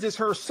Ruby Bridges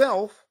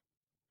herself,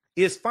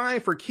 is fine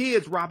for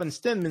kids, Robin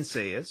Stedman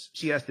says.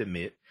 She has to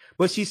admit.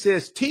 But she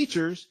says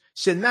teachers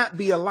should not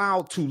be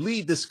allowed to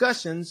lead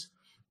discussions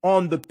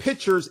on the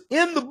pictures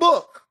in the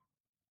book,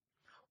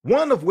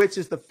 one of which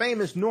is the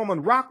famous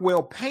Norman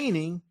Rockwell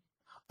painting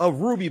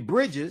of Ruby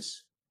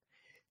Bridges.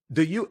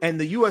 The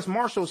U.S.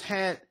 Marshals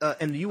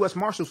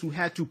who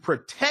had to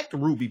protect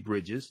Ruby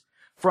Bridges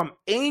from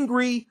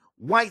angry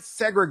white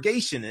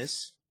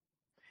segregationists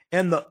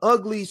and the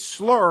ugly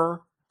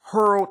slur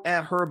hurled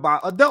at her by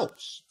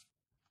adults.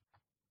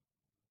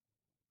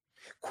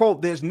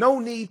 Quote, there's no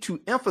need to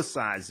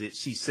emphasize it,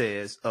 she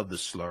says, of the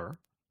slur.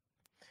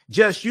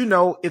 Just,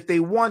 if they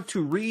want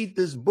to read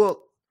this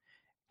book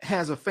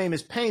has a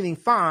famous painting,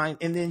 fine,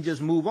 and then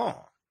just move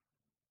on.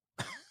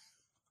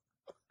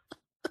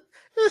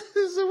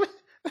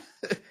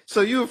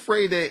 So you're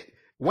afraid that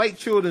white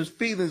children's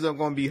feelings are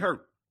going to be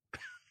hurt.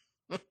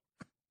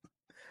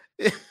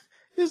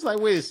 It's like,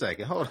 wait a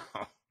second, hold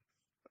on.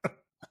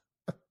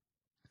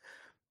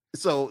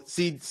 So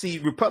see,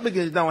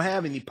 Republicans don't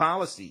have any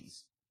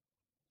policies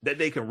that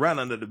they can run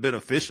under the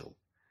beneficial,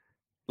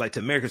 like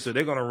to America. So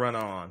they're going to run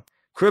on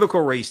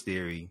critical race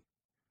theory.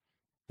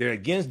 They're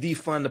against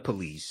defund the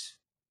police.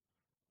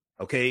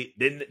 Okay.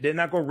 They're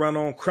not going to run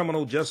on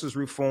criminal justice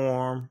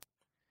reform.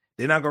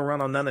 They're not going to run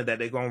on none of that.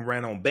 They're going to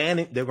run on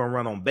banning. They're going to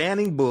run on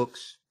banning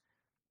books,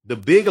 the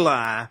big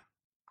lie,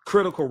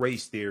 critical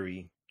race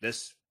theory.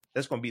 That's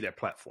going to be their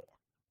platform.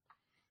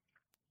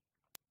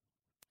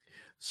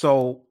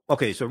 So,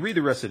 okay. So read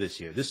the rest of this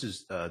here. This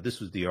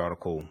was the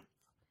article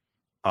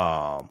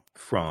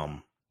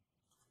from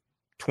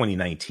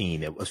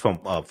 2019. It was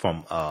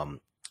from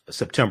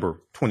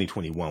September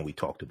 2021 we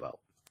talked about.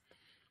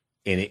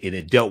 And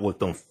it dealt with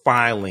them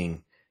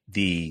filing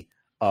the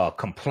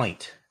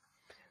complaint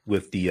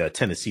with the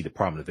Tennessee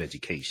Department of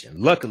Education.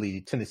 Luckily,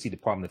 the Tennessee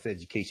Department of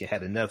Education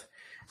had enough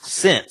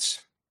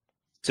sense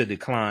to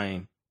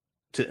decline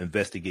to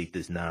investigate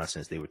this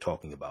nonsense they were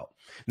talking about.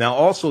 Now,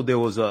 also, there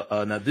was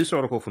now this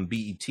article from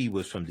BET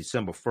was from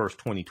December 1st,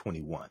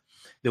 2021.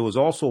 There was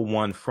also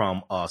one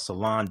from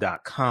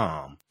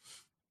Salon.com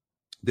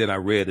that I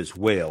read as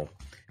well.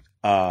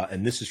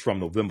 And this is from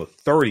November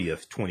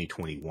 30th,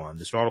 2021.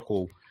 This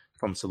article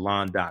from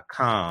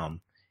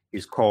Salon.com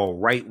is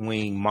called Right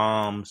Wing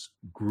Moms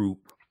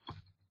Group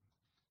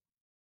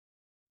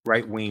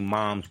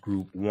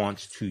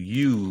wants to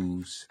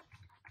use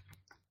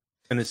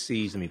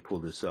Tennessee's, let me pull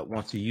this up,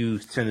 wants to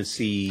use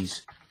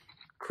Tennessee's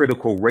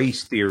critical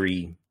race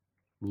theory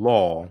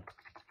law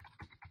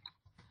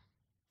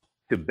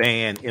to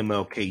ban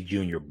MLK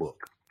Jr.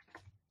 book.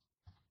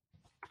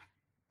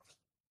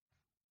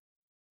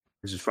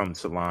 This is from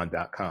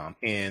salon.com.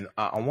 And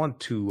I want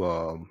to,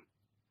 let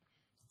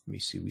me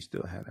see, we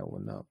still have that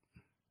one up.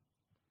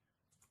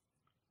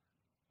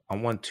 I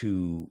want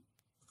to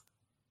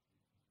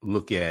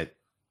look at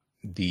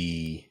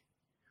the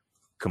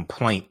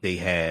complaint they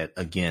had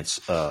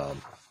against the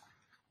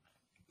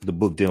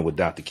book dealing with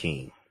Dr.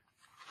 King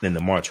and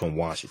the March on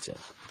Washington.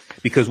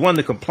 Because one of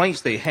the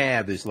complaints they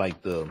have is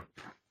like the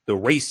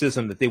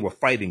racism that they were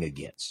fighting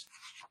against.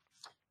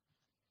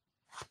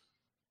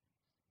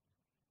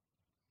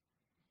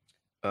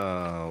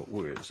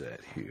 Where is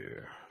that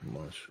here?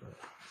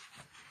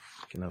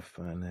 Can I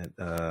find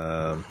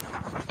that?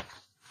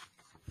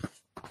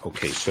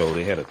 Okay, so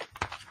they had a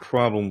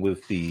problem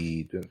with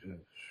the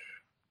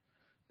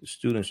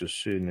students are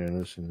sitting there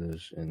listening to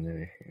this, and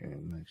they're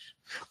hearing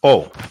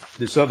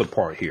this other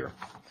part here.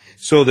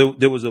 So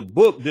there was a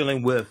book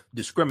dealing with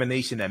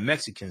discrimination that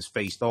Mexicans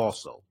faced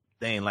also.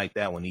 They ain't like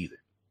that one either.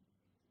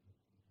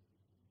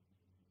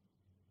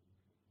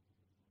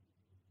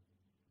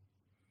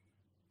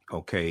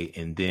 Okay,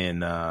 and then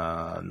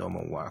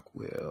Norman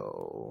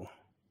Rockwell.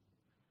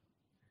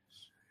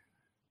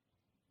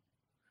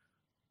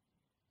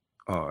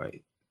 All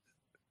right.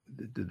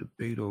 The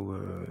debate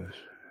over.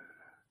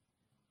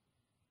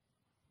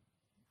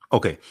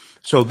 Okay,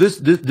 so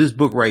this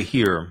book right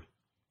here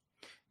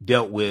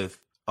dealt with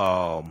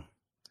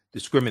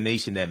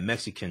discrimination that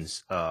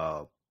Mexicans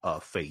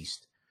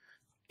faced,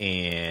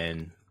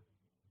 and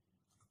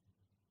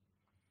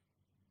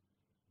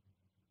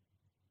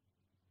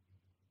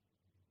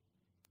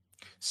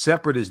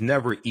Separate is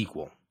Never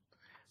Equal.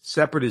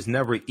 Separate is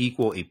Never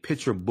Equal, a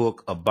picture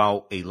book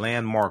about a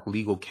landmark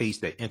legal case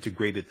that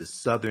integrated the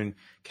Southern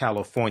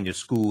California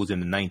schools in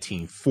the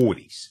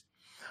 1940s.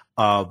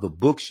 The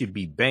book should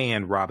be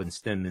banned, Robin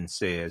Stedman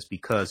says,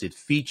 because it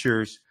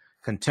features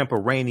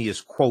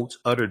contemporaneous quotes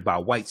uttered by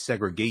white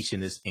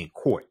segregationists in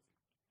court.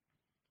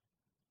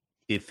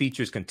 It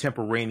features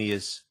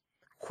contemporaneous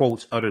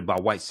quotes uttered by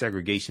white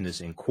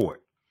segregationists in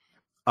court.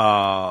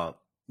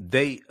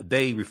 They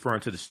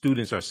referring to the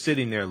students are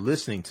sitting there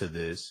listening to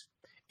this,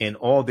 and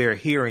all they're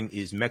hearing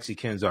is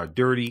Mexicans are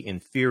dirty,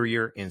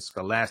 inferior in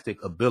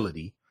scholastic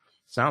ability.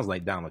 Sounds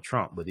like Donald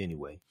Trump, but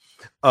anyway.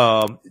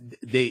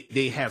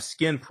 They have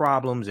skin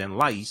problems and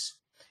lice,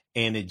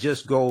 and it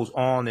just goes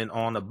on and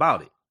on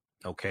about it.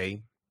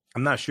 Okay.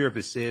 I'm not sure if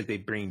it says they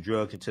bring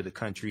drugs into the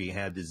country and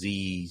have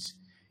disease,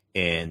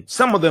 and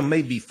some of them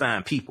may be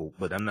fine people,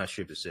 but I'm not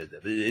sure if it says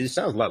that. It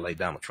sounds a lot like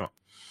Donald Trump.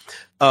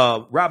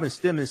 Robin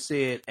Stedman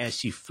said as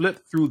she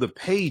flipped through the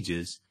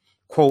pages,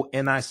 quote,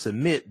 and I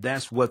submit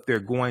that's what they're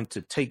going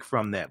to take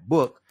from that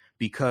book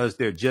because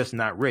they're just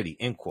not ready,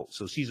 end quote.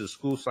 So she's a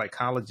school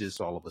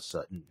psychologist all of a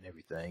sudden and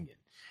everything,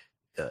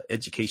 and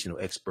educational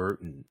expert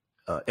and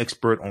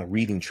expert on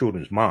reading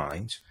children's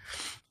minds.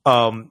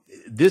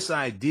 This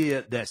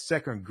idea that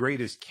second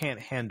graders can't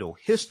handle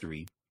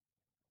history,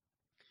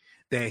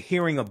 that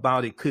hearing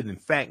about it could in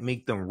fact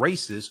make them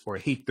racist or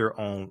hate their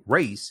own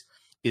race,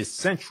 is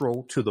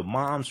central to the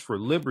Moms for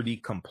Liberty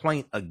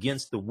complaint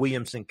against the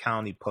Williamson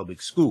County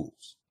Public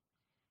Schools.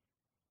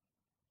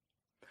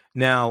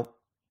 Now,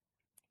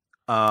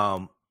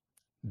 the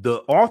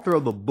author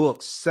of the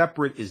book,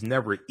 Separate is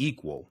Never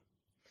Equal,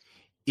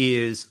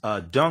 is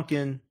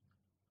Duncan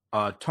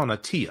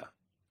Tonatia,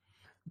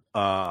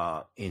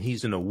 and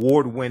he's an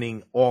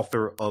award-winning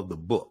author of the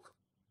book.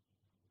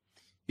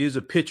 Here's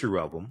a picture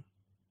of him,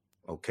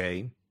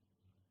 okay?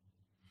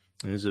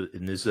 And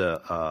there's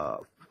a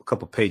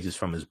couple pages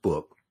from his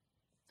book.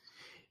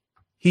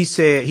 He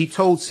said, he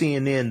told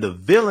CNN, the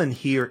villain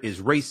here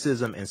is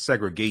racism and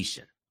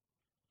segregation.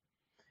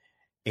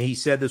 And he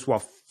said this while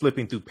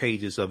flipping through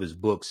pages of his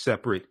book,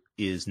 Separate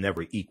is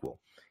Never Equal.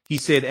 He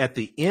said, at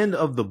the end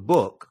of the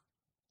book,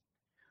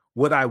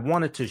 what I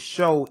wanted to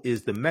show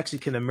is the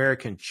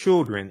Mexican-American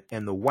children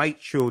and the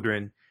white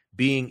children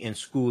being in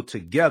school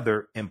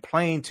together and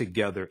playing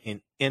together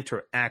and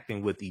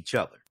interacting with each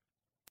other.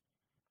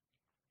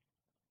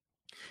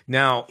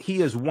 Now, he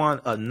has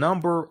won a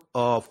number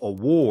of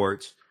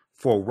awards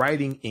for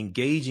writing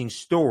engaging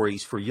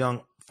stories for a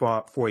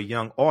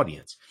young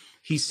audience.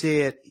 He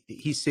said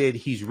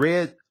he's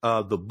read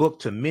the book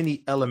to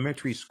many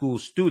elementary school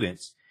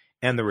students,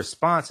 and the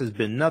response has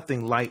been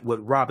nothing like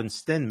what Robin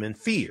Stedman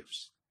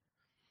fears.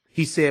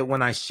 He said,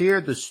 when I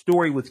share the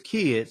story with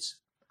kids,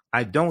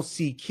 I don't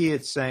see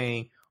kids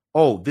saying,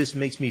 oh, this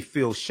makes me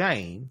feel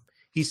shame.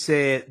 He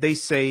said, they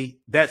say,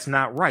 that's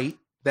not right.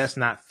 That's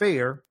not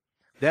fair.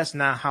 That's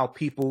not how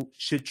people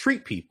should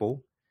treat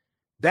people.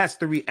 That's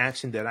the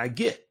reaction that I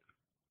get.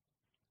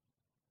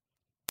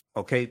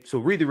 Okay, so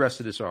read the rest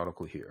of this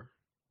article here.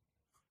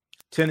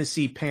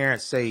 Tennessee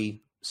parents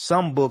say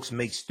some books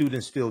make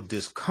students feel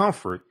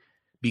discomfort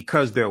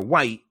because they're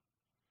white.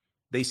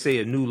 They say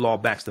a new law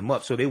backs them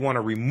up. So they want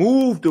to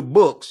remove the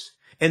books.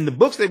 And the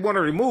books they want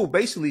to remove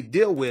basically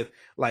deal with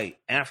like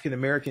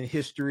African-American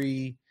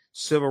history,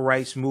 civil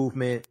rights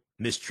movement,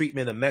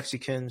 mistreatment of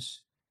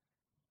Mexicans.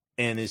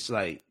 And it's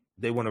like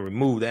they want to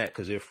remove that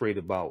because they're afraid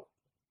about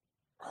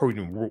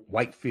hurting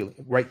white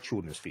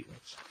children's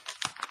feelings.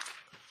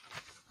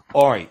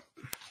 All right.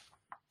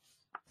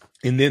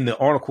 And then the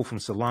article from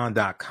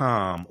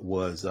Salon.com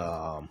was,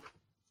 let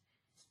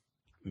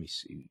me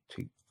see,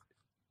 take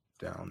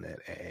down that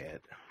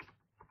ad.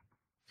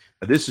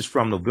 This is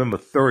from November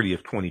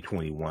 30th,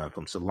 2021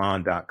 from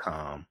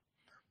Salon.com.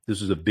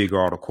 This is a big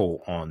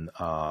article on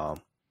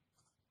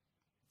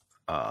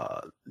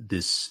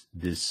this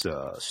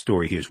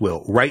story here as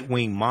well.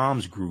 Right-wing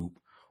moms group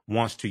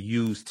wants to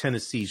use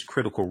Tennessee's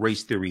critical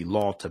race theory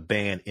law to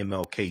ban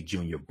MLK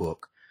Jr.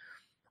 book.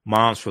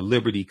 Moms for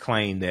Liberty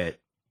claim that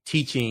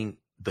teaching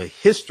the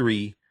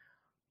history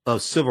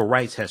of civil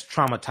rights has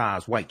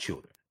traumatized white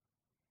children.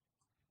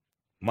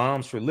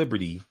 Moms for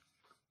Liberty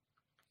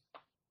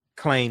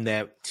claim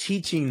that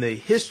teaching the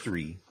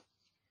history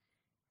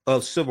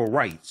of civil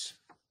rights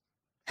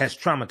has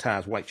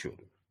traumatized white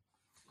children.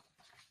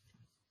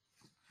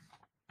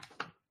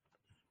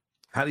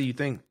 How do you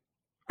think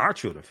our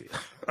children feel?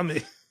 I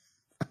mean,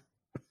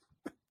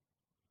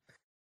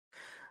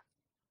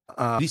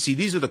 you see,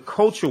 these are the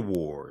culture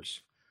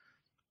wars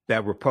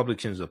that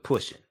Republicans are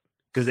pushing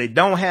because they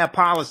don't have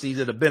policies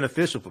that are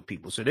beneficial for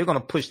people. So they're going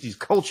to push these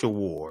culture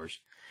wars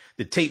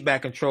to take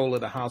back control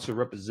of the House of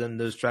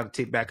Representatives, try to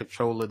take back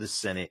control of the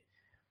Senate.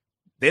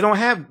 They don't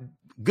have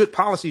good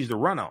policies to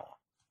run on.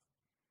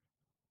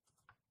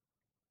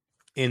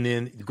 And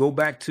then go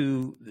back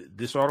to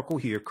this article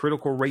here,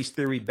 critical race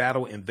theory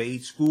battle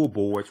invades school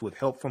boards with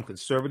help from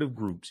conservative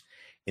groups.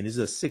 And this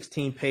is a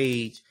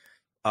 16-page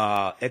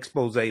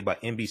expose by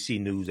NBC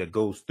News that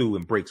goes through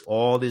and breaks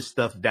all this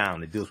stuff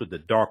down. It deals with the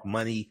dark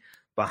money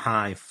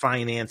behind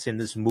financing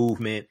this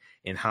movement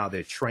and how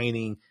they're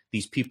training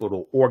these people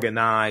to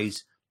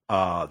organize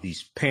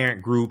these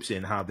parent groups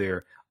and how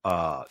they're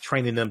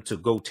training them to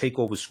go take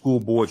over school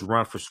boards,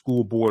 run for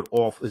school board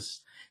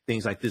office,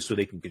 things like this, so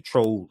they can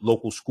control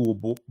local school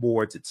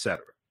boards,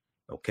 etc.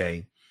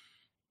 Okay.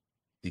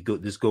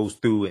 This goes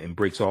through and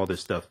breaks all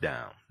this stuff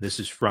down. This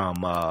is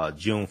from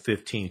June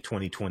 15,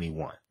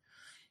 2021.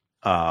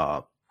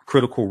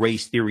 Critical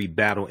race theory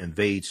battle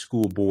invades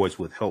school boards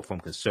with help from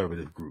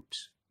conservative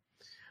groups.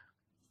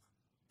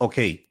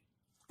 Okay.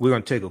 We're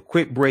going to take a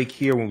quick break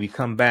here. When we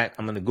come back,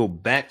 I'm going to go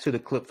back to the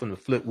clip from the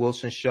Flip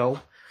Wilson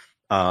show,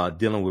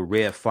 dealing with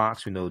Red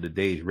Fox. We know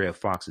today is Red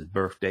Fox's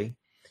birthday.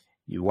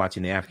 You're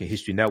watching the African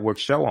History Network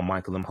show. I'm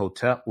Michael M.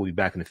 Hotep. We'll be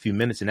back in a few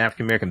minutes. And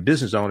African-American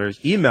business owners,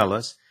 email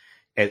us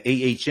at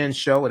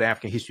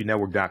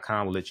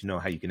ahnshow@africanhistorynetwork.com. We'll let you know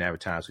how you can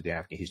advertise with the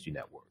African History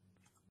Network.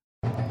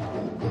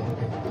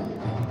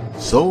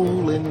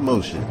 Soul in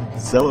Motion,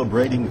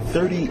 celebrating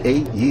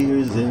 38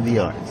 years in the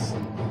arts.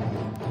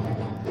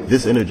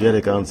 This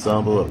energetic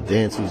ensemble of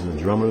dancers and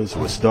drummers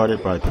was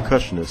started by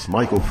percussionist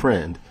Michael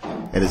Friend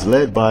and is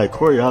led by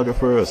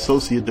choreographer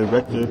Associate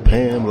Director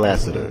Pam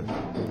Lassiter.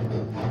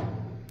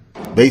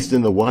 Based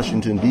in the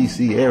Washington,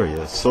 D.C.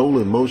 area, Soul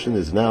in Motion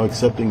is now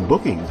accepting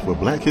bookings for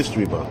Black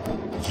History Month,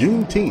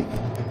 Juneteenth,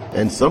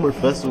 and summer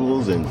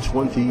festivals in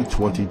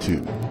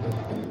 2022.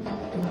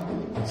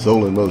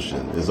 Soul in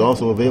Motion is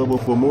also available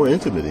for more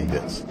intimate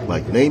events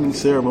like naming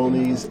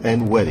ceremonies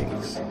and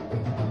weddings.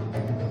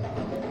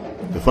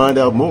 To find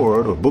out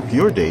more or book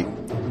your date,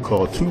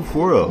 call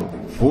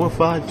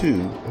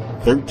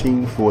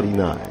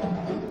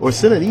 240-452-1349 or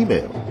send an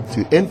email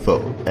to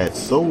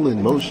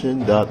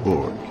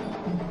info@soulinmotion.org.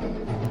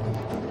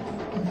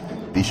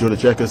 Be sure to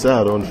check us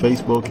out on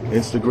Facebook,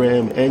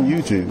 Instagram, and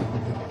YouTube.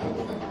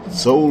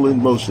 Soul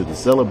in Motion,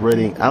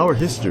 celebrating our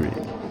history,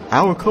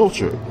 our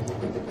culture,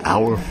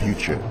 our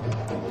future.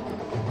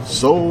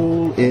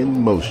 Soul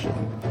in Motion.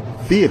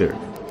 Theater,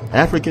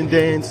 African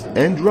dance,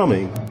 and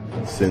drumming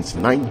since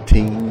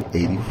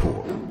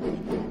 1984.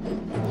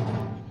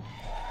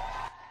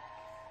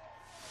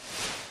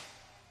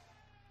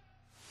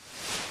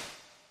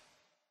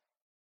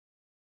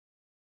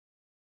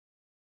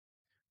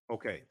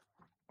 Okay.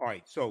 All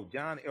right. So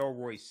John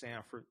Elroy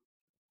Sanford,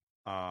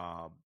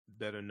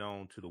 better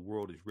known to the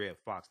world as Red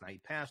Fox. Now, he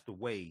passed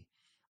away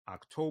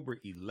October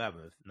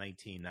 11th,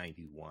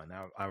 1991.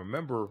 Now, I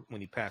remember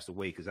when he passed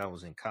away because I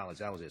was in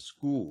college. I was at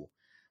school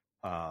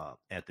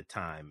at the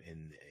time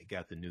and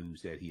got the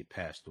news that he had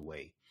passed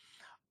away.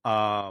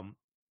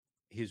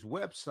 His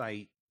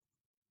website,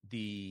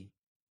 his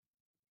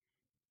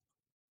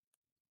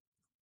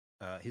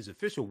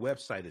official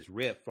website is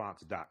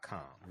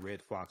redfox.com,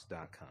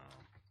 redfox.com.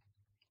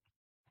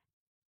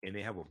 And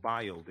they have a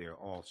bio there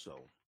also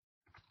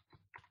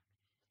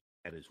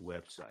at his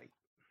website.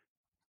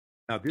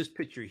 Now, this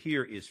picture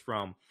here is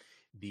from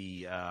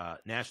the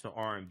National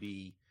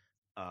R&B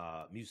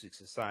Music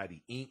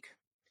Society, Inc.,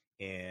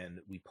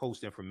 and we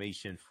post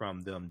information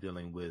from them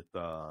dealing with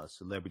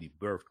celebrity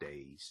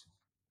birthdays.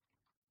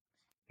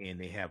 And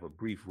they have a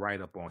brief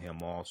write-up on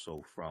him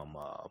also from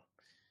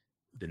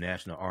the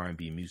National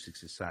R&B Music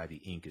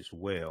Society, Inc. as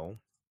well.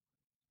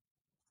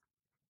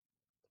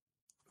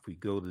 If we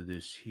go to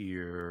this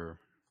here.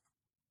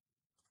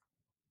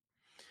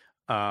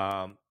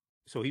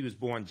 So he was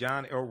born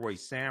John Elroy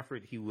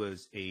Sanford. He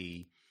was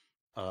a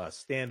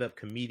stand-up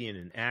comedian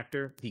and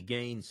actor. He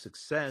gained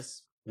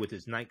success with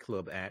his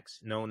nightclub acts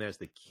known as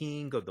the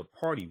King of the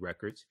Party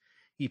Records.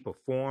 He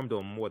performed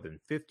on more than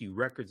 50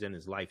 records in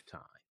his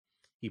lifetime.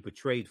 He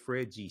portrayed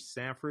Fred G.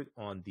 Sanford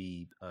on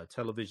the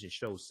television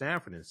show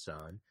Sanford and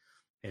Son,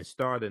 and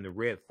starred in the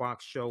Red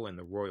Fox Show and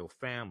the Royal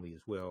Family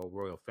as well,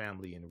 Royal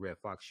Family and the Red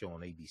Fox Show on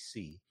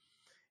ABC.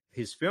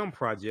 His film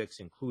projects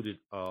included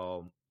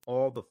All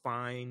the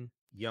Fine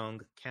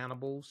Young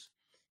Cannibals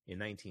in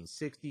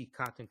 1960,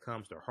 Cotton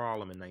Comes to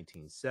Harlem in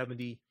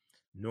 1970,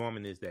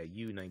 Norman Is That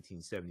You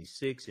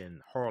 1976,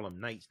 and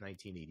Harlem Nights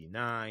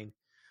 1989.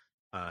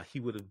 He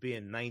would have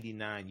been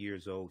 99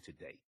 years old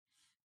today.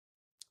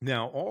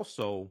 Now,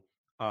 also,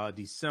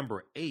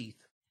 December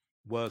 8th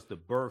was the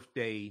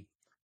birthday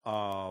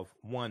of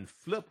one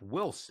Flip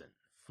Wilson.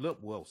 Flip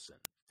Wilson,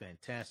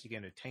 fantastic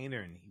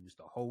entertainer, and he was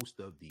the host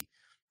of the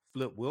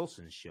Flip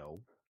Wilson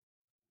Show.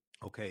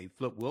 Okay,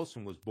 Flip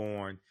Wilson was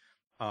born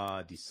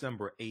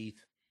December 8th,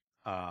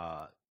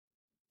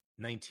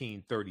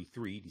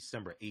 1933.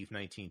 December 8th,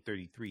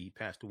 1933. He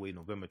passed away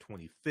November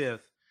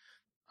 25th,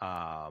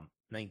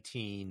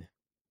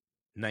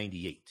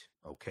 1998.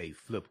 Okay,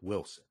 Flip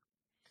Wilson.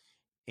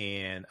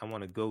 And I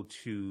want to go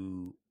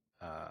to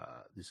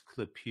this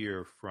clip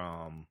here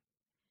from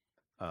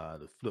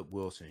the Flip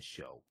Wilson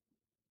Show.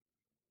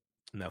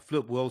 Now,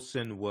 Flip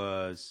Wilson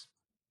was,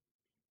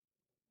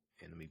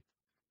 and let me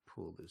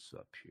pull this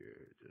up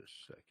here just a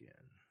second.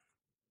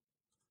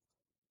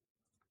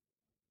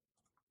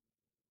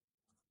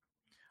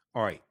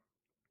 All right.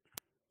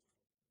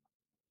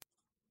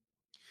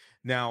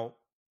 Now,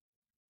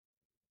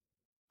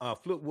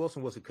 Flip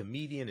Wilson was a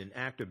comedian and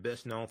actor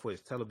best known for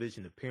his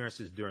television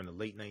appearances during the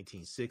late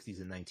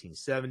 1960s and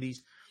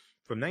 1970s.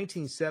 From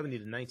 1970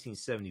 to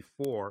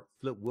 1974,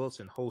 Flip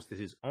Wilson hosted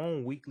his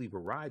own weekly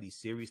variety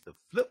series, The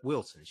Flip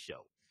Wilson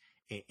Show,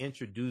 and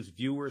introduced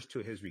viewers to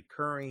his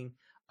recurring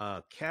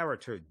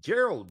character,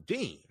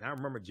 Geraldine. I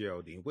remember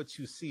Geraldine. What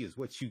you see is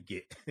what you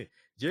get.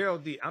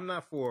 Geraldine, I'm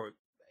not an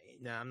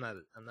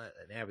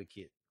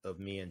advocate of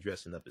men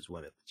dressing up as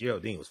women.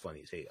 Geraldine was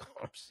funny as hell.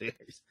 I'm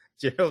serious.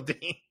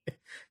 Geraldine.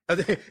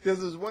 There's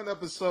this one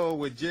episode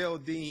where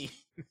Geraldine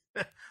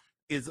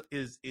is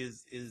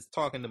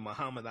talking to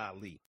Muhammad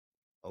Ali.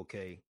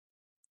 Okay.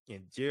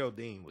 And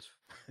Geraldine was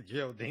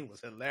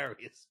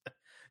hilarious.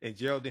 And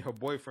Geraldine, her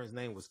boyfriend's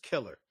name was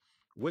Killer.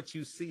 What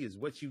you see is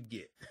what you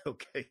get.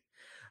 Okay.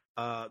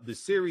 The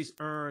series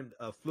earned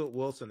Flip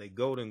Wilson a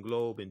Golden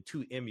Globe and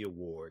 2 Emmy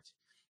Awards,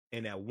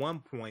 and at one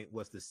point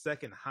was the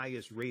second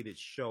highest rated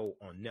show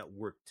on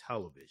network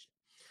television.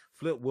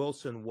 Flip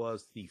Wilson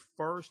was the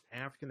first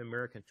African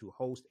American to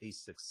host a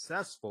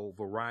successful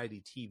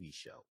variety TV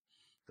show.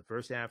 The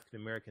first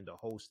African American to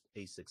host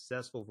a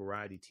successful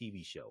variety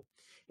TV show.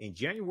 In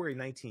January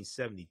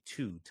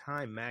 1972,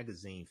 Time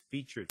magazine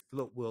featured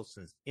Flip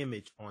Wilson's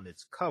image on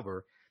its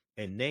cover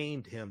and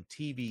named him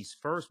TV's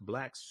first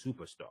black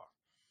superstar.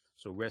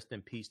 So rest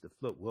in peace to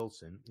Flip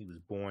Wilson. He was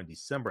born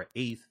December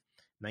 8th,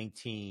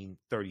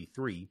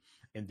 1933.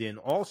 And then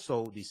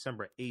also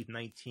December 8th,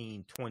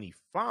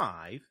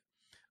 1925.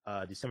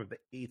 December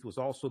 8th was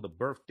also the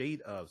birth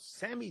date of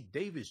Sammy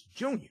Davis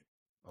Jr.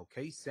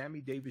 Okay,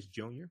 Sammy Davis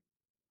Jr.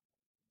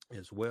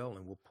 as well,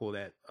 and we'll pull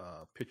that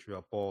picture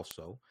up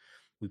also.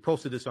 We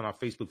posted this on our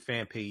Facebook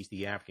fan page,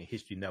 the African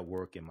History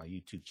Network, and my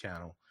YouTube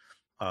channel,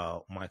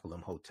 Michael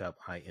Imhotep,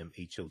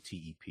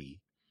 IMHOTEP.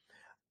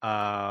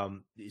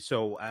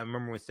 So I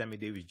remember when Sammy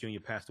Davis Jr.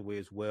 passed away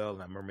as well,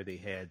 and I remember they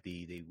had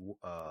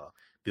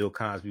Bill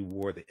Cosby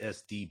wore the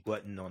SD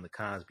button on the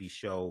Cosby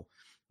Show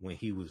when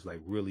he was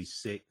like really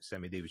sick.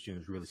 Sammy Davis Jr.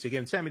 was really sick,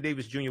 and Sammy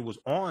Davis Jr. was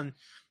on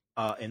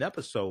an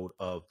episode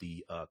of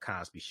the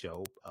Cosby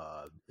Show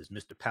as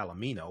Mr.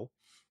 Palomino.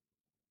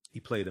 He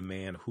played a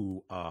man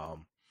who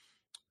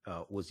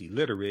was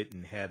illiterate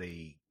and had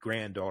a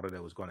granddaughter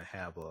that was going to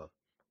have a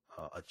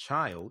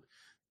child.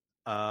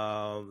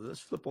 Let's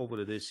flip over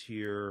to this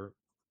here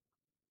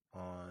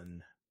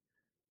on.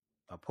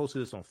 I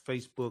posted this on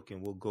Facebook,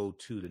 and we'll go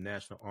to the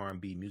National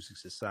R&B Music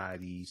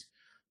Society's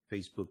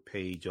Facebook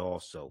page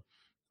also.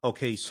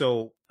 Okay,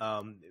 so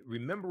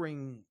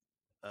remembering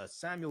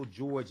Samuel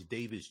George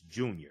Davis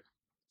Jr.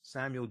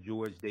 Samuel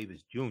George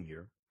Davis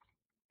Jr.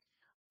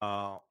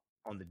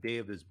 On the day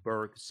of his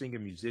birth, singer,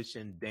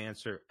 musician,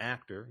 dancer,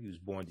 actor. He was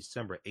born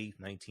December 8th,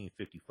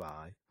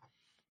 1955.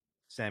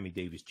 Sammy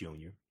Davis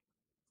Jr.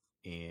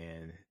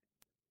 And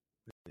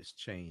let's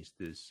change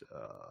this.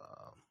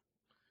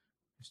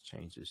 Let's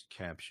change this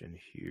caption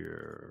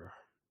here.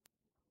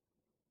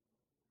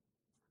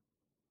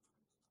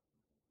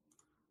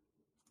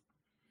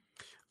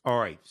 All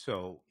right,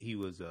 so he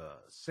was a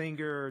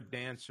singer,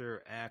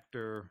 dancer,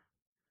 actor.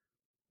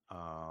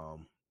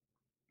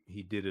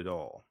 He did it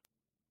all.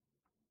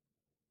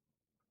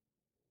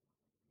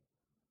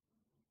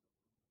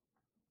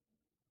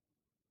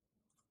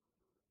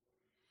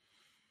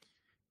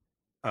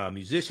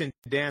 Musician,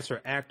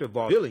 dancer, actor,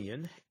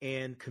 vaudevillian,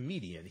 and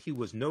comedian. He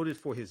was noted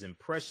for his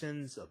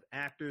impressions of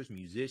actors,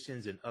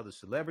 musicians, and other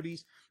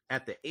celebrities.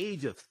 At the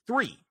age of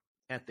three,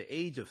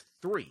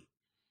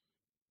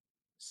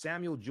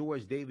 Samuel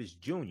George Davis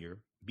Jr.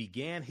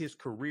 began his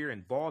career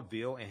in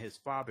vaudeville, and his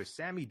father,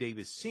 Sammy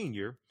Davis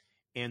Sr.,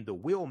 and the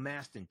Will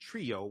Maston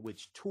Trio,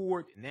 which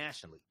toured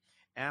nationally.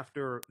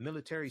 After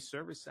military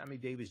service, Sammy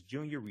Davis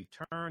Jr.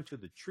 returned to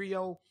the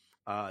trio.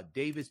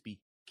 Davis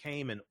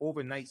became an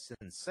overnight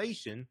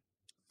sensation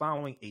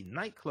following a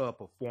nightclub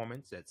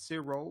performance at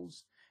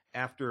Ciro's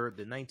after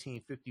the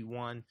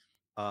 1951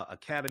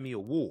 Academy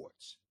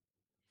Awards.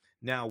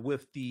 Now,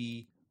 with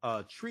the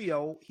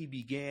trio, he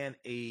began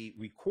a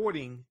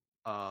recording.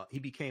 He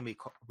became a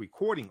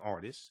recording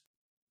artist.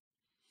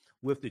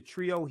 With the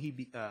trio,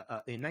 in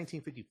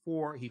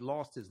 1954, he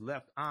lost his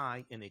left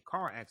eye in a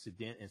car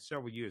accident, and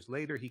several years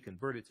later, he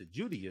converted to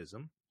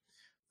Judaism,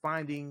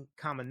 finding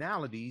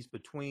commonalities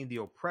between the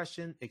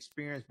oppression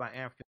experienced by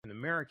African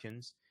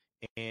Americans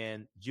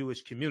and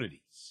Jewish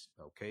communities.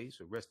 Okay,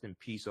 so rest in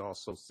peace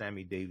also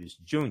Sammy Davis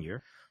Jr.,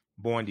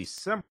 born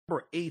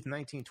December 8th,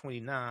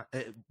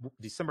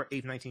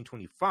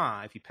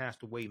 1925. He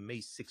passed away May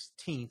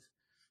 16th,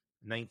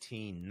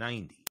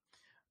 1990.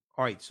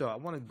 All right, so I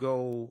want to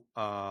go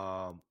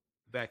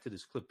back to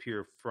this clip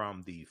here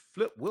from the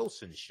Flip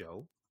Wilson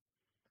show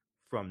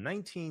from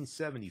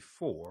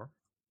 1974.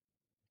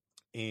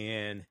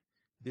 And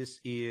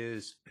this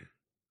is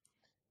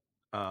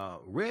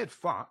Red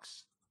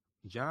Fox,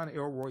 John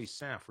Elroy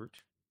Sanford,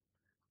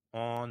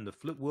 on the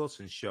Flip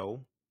Wilson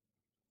show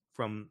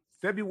from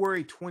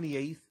February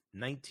 28th,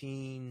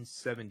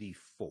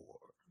 1974.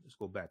 Let's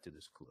go back to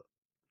this clip.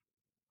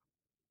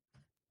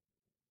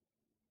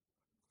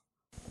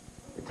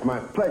 It's my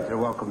pleasure to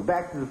welcome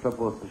back to the Flip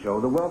Wilson Show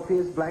the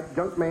wealthiest black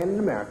junk man in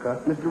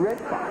America, Mr. Red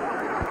Fox.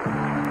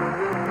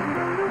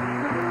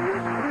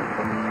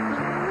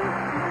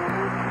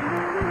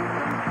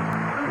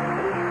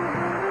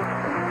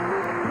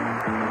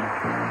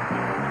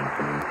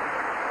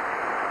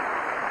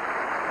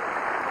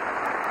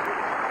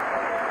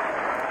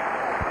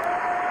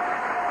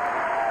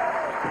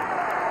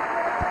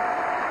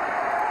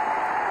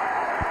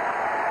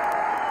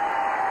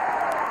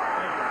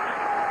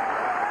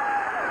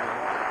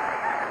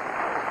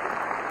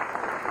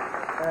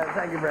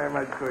 Thank you very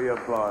much for your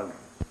applause.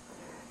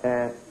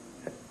 A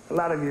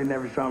lot of you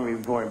never saw me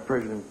before in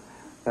person,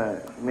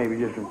 maybe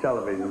just from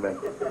television, but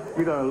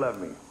you're going to love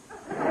me.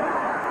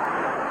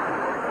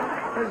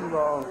 First of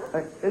all,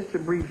 it's a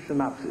brief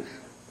synopsis.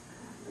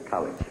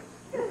 College.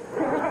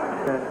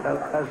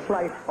 A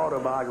slight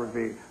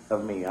autobiography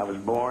of me. I was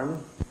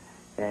born,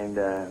 and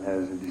that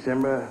was in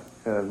December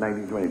of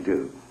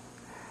 1922.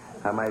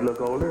 I might look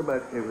older,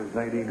 but it was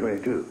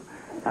 1922.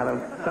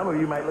 Some of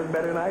you might look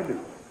better than I do.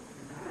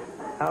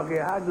 I don't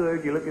care how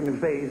good you look in the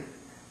face,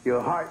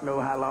 your heart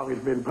knows how long it's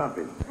been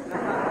pumping.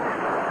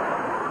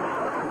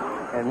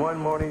 And one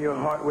morning your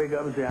heart wake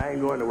up and say, I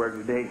ain't going to work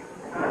today.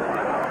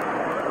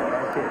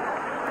 That's it.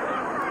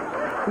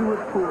 We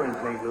were poor in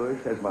St. Louis,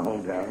 that's my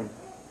hometown.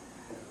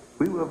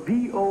 We were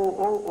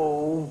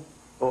P-O-O-O,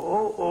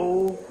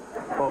 O-O-O,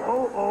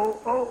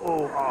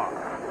 O-O-O-O-O-R.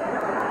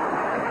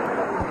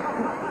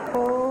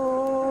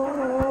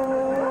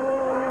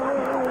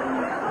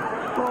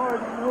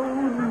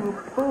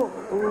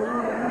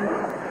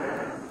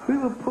 We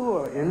were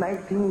poor in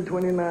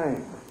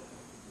 1929,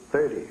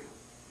 30,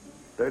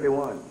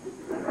 31,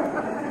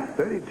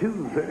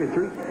 32,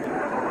 33,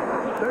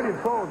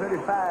 34,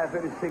 35,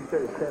 36,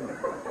 37,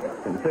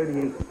 and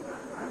 38,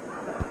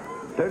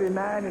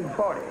 39 and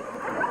 40,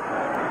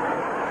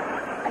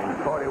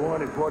 and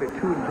 41 and 42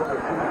 and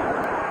 43,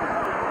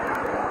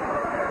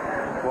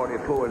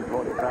 44 and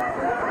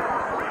 45,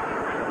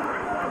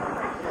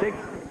 60.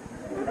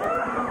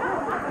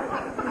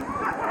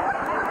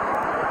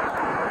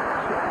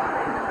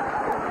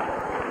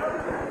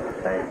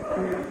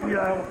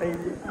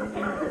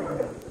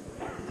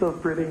 So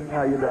pretty.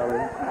 How you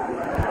doing?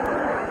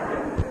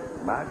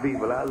 My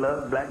people, I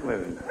love black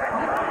women.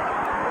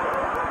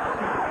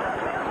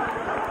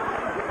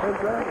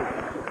 That's right.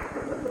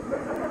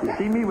 You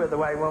see me with a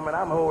white woman,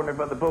 I'm holding her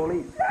for the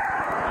police.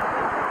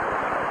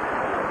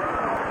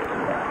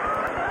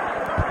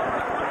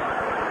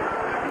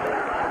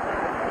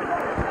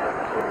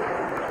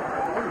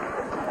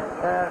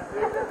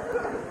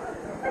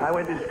 I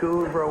went to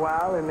school for a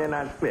while and then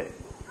I split.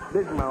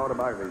 This is my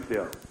autobiography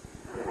still.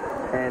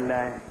 And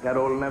I got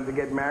old enough to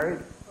get married.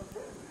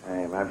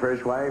 My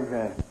first wife,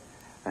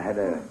 I had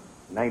a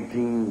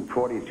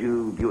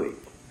 1942 Buick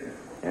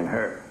and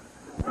her.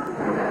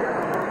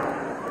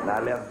 And I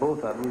left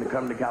both of them to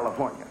come to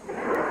California.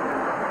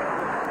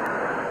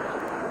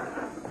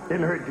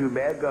 Didn't hurt too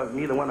bad because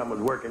neither one of them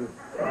was working.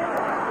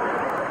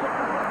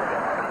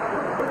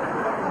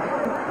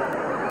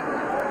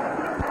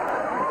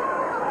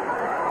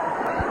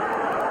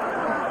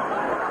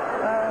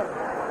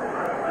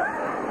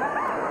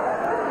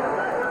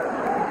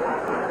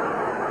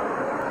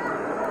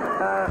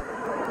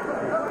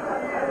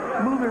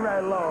 Moving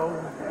right along.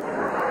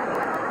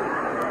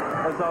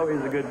 That's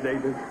always a good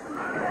statement.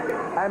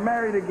 I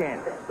married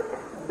again.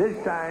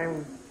 This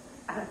time,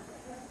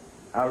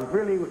 I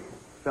really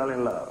fell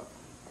in love.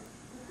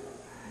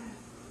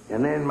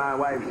 And then my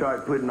wife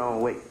started putting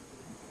on weight.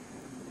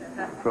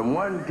 From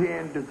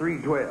 110 to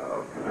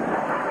 312.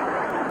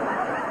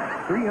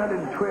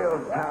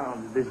 312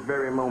 pounds at this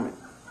very moment.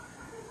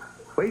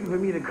 Waiting for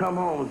me to come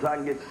home so I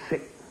can get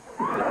sick.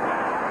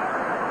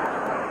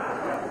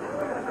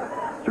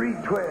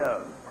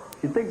 312.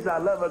 She thinks I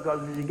love her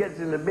because when she gets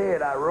in the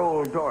bed, I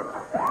roll toward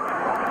her.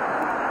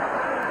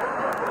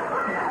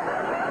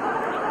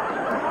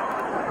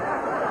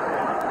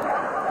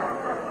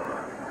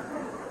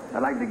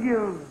 I'd like to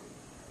give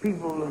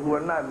people who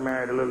are not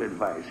married a little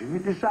advice. If you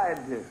decide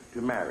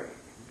to marry,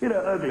 get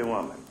an ugly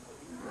woman.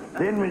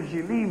 Then when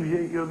she leaves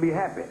you, you'll be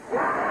happy.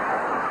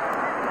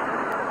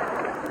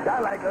 I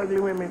like ugly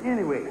women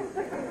anyway,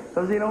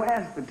 because they don't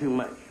ask for too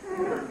much,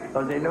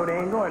 because they know they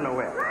ain't going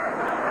nowhere.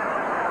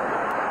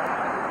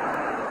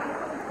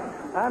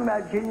 I'm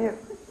not kidding you.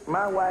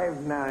 My wife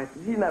now,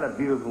 she's not a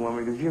beautiful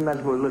woman, because you're not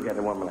supposed to look at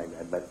a woman like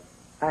that, but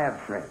I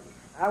have friends.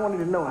 I wanted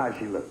to know how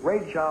she looked.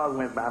 Ray Charles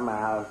went by my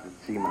house to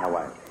see my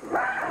wife.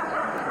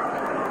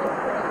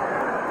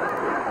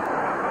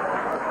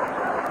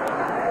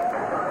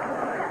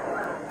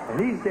 And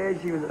he said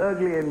she was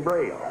ugly and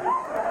braille.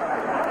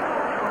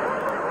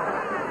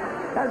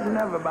 That's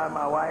enough about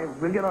my wife.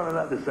 We'll get on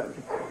another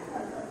subject.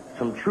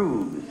 Some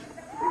truths.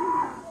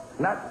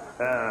 Not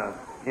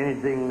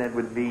anything that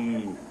would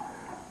be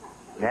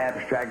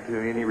abstract to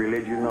any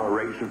religion or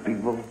race of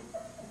people.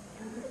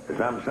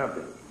 Because I'm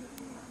something.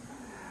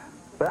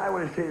 But I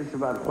want to say this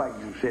about what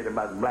you said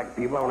about black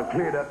people. I want to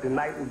clear it up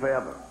tonight and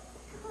forever.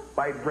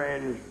 White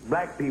friends,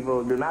 black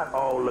people do not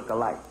all look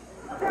alike.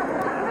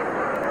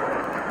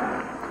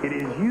 It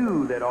is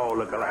you that all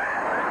look alike.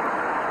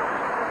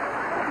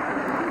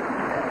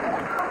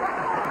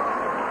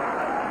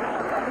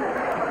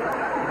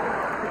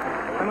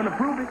 I'm going to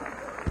prove it.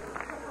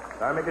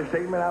 I make a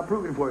statement, I'll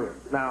prove it for you.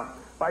 Now,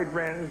 white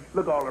friends,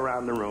 look all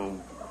around the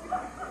room.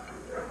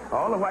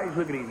 All the whites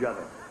look at each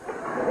other.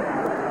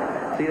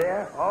 See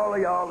there? All of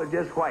y'all are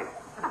just white.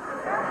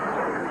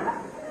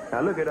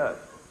 Now look at us.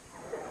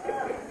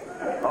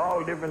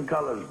 All different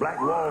colors. Black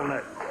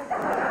walnut.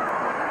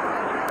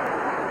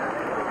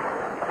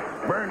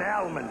 Burnt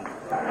almond.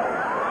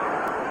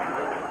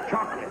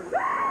 Chocolate.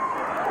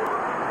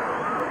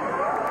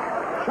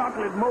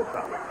 Chocolate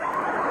mocha.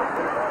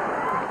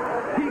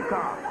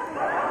 Pecan.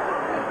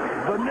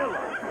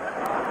 Vanilla.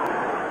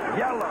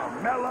 Yellow,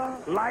 mellow,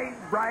 light,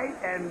 bright,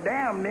 and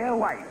damn near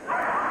white.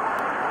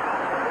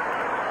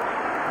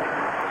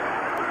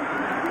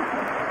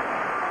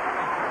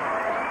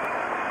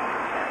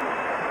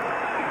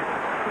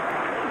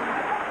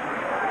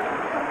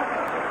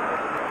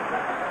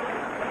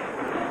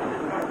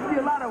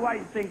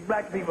 Whites think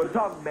black people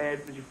talk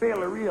bad, but you fail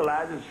to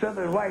realize that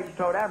Southern whites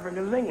taught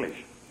Africans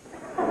English.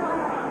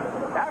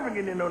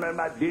 Africans didn't know nothing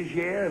about this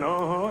here and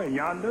and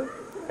yonder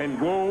and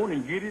go on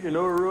and get it and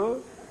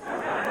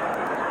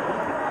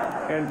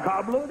and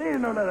cobbler. They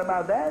didn't know nothing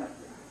about that.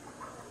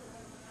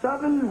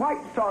 Southern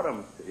whites taught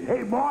them.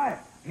 Hey, boy,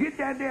 get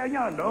that there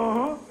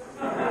yonder,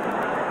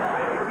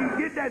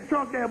 Get that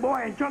trunk there,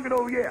 boy, and chunk it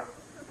over here.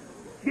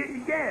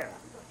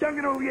 Chunk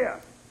it over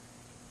here.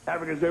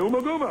 Africans say,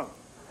 Uma.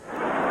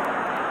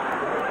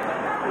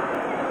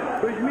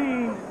 Which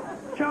means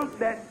chunk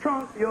that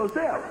trunk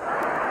yourself.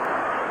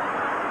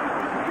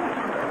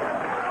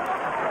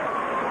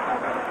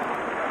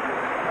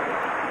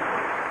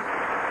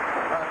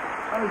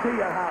 I want to tell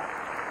you how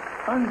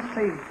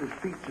unsafe the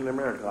streets in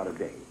America are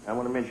today. I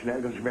want to mention that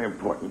because it's very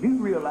important.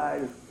 You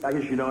realize, I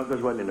guess you don't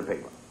because it wasn't in the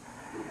paper.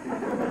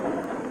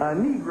 A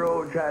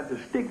Negro tried to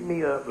stick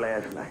me up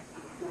last night.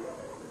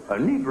 A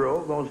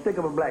Negro gonna stick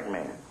up a black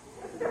man.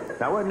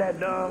 Now, wasn't that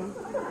dumb?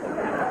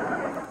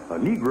 A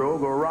Negro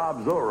gonna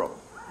rob Zorro.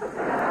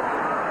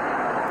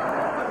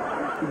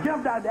 He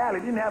jumped out the alley,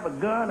 didn't have a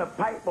gun, a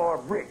pipe, or a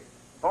brick.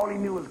 All he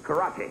knew was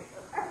karate.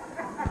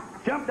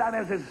 Jumped out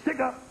there and said, stick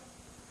up.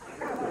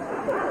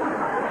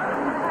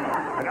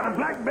 I got a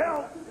black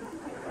belt.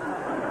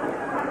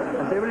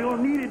 I said, well, you're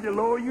gonna need it to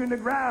lower you in the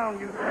ground.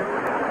 Good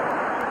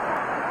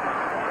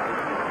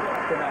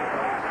night.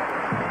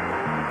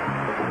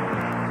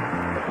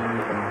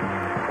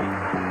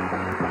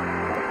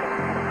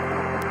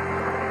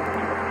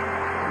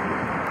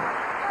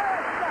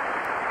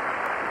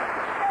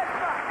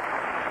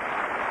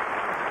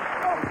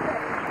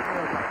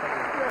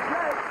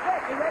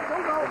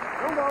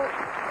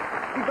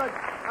 Because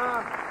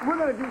we're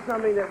going to do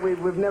something that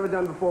we've never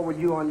done before with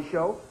you on the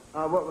show.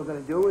 What we're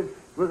going to do is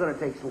we're going to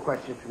take some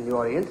questions from the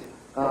audience.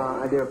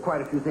 There are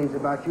quite a few things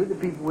about you that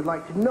people would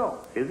like to know.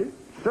 Is it?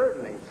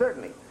 Certainly.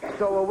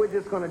 So we're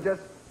just going to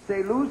just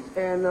stay loose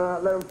and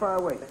let them fire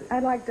away.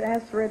 I'd like to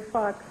ask Red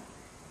Fox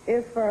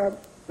if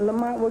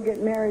Lamont will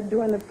get married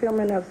during the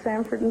filming of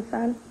Sanford and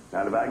Son.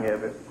 Not if I can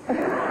have it.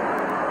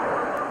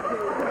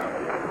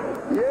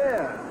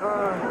 Yeah.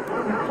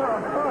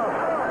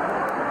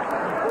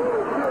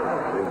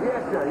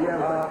 Yes, sir. Yeah.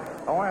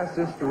 I want to ask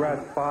this to Red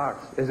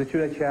Fox. Is it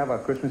true that you have a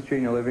Christmas tree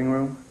in your living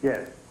room?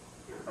 Yes.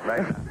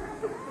 Right.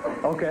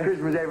 Okay.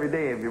 Christmas every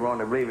day, if you want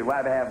to believe it.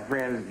 Why to have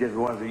friends just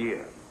once a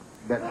year?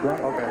 That's right.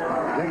 Okay.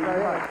 Thank you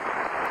very much.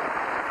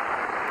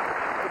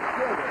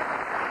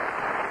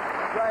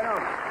 Right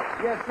on.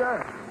 Yes,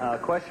 sir.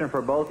 Question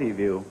for both of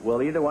you.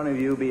 Will either one of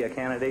you be a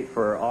candidate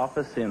for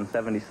office in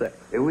 76?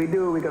 If we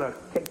do, we're going to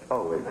kick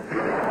forward.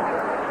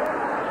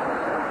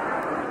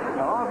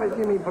 Office,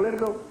 you mean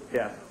political?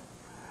 Yes.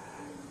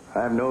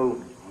 I have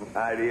no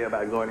idea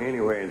about going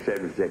anywhere in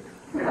 76.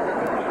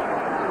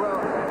 Well,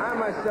 I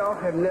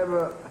myself have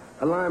never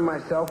aligned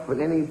myself with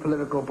any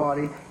political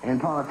party,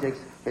 and politics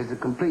is a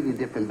completely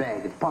different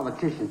bag. It's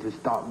politicians who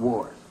start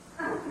wars.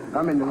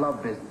 I'm in the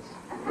love business.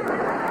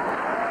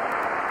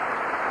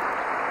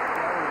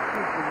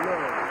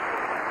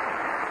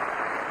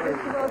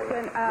 Mr.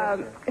 Wilson,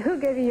 who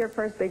gave you your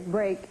first big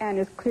break, and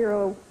is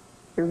Clero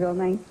your real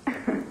name?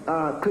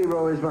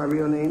 Clero is my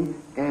real name,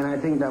 and I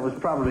think that was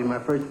probably my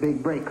first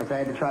big break because I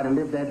had to try to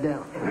live that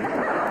down.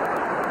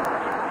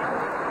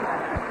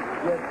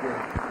 Yes, sir.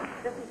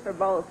 This is for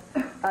both.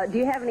 Do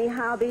you have any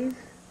hobbies?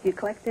 Do you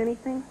collect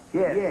anything?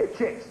 Yeah,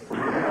 chicks.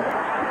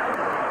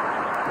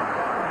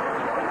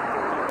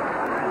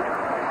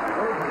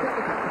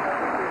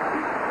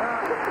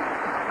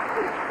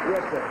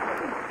 Yes, sir.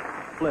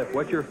 Flip,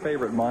 what's your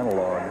favorite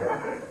monologue?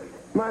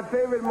 My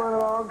favorite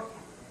monologue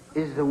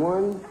is the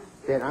one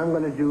that I'm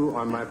going to do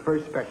on my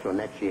first special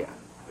next year.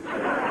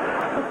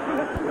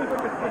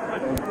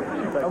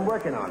 I'm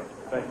working on it.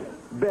 Thank you.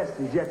 Best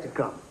is yet to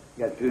come.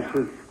 I'd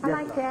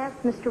like to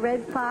ask Mr.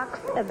 Red Fox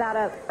about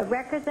a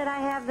record that I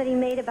have that he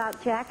made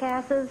about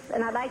jackasses,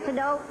 and I'd like to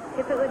know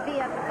if it would be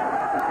a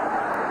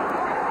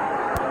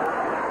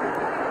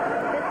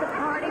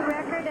party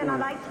record, and I'd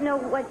like to know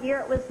what year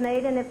it was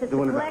made, and if it's a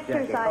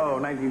collector's item. Oh,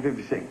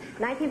 1956.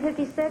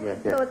 1956?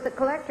 Yes. So it's a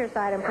collector's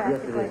item,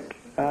 practically. Yes, it is.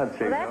 I'd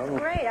say Well, that's so.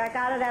 great. I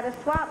got it at a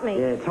swap meet.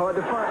 Yeah, it's hard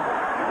to find.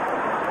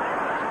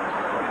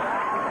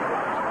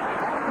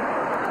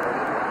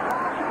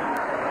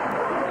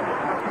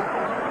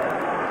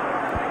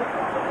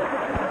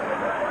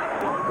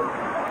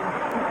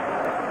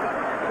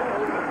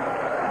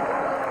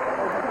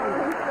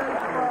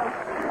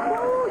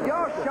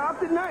 Y'all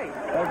sharp tonight.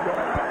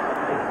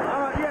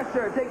 Yes,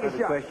 sir. Take a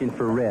shot. Question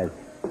for Red.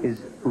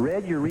 Is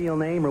Red your real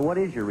name, or what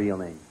is your real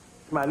name?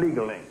 It's my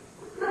legal name.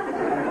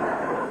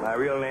 My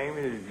real name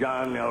is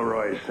John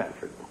Elroy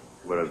Sanford,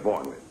 what I was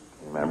born with.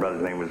 My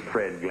brother's name was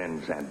Fred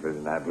Glenn Sanford,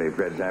 and I played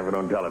Fred Sanford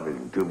on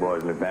television. 2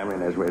 boys in the family,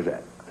 and that's where it's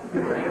at.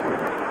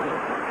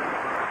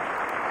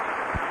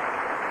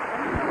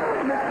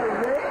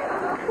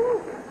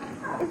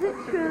 Is it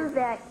true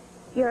that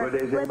you're What they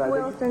say Flip about it?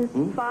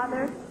 Wilson's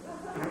father?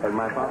 As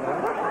my father?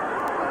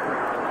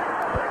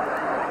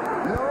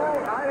 No,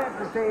 I'd have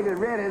to say that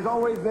Red has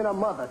always been a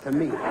mother to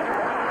me.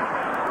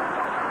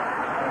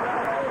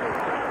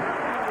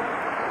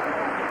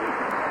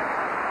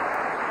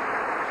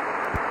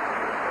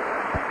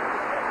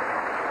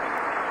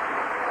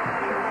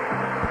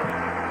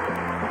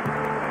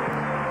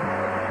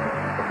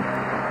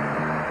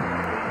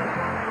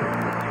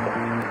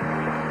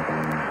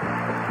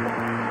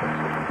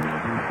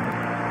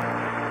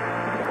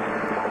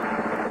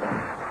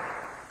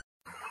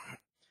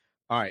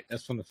 All right,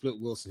 that's from the Flip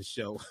Wilson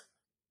Show.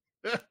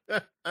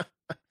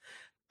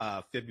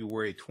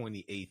 February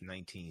 28th,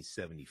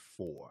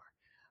 1974.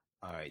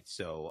 All right,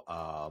 so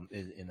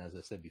and as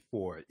I said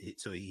before,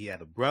 so he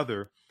had a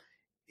brother.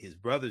 His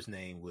brother's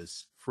name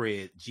was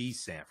Fred G.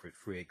 Sanford,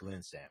 Fred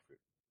Glenn Sanford.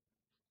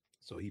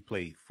 So he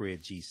played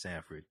Fred G.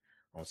 Sanford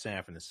on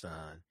Sanford and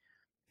Son.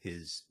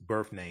 His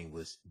birth name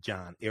was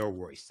John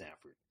Elroy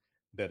Sanford,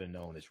 better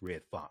known as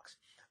Red Fox.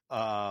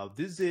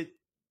 Visit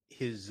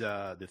his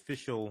the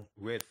official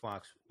Red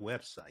Fox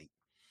website,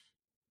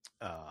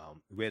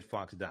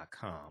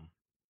 redfox.com.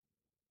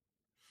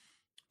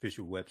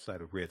 Official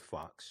website of Red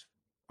Fox,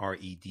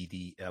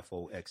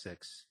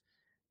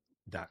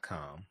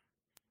 REDDFOXX.com.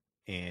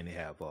 And they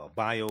have a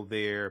bio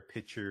there,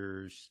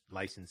 pictures,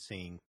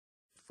 licensing,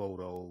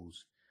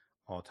 photos,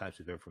 all types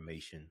of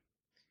information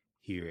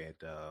here at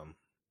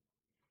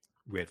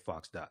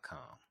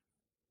redfox.com.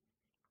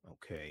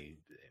 Okay,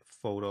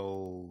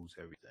 photos,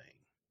 everything.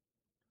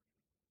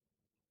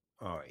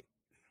 All right,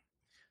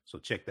 so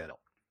check that out.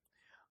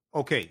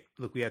 Okay,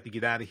 look, we have to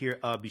get out of here.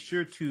 Be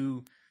sure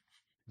to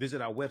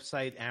visit our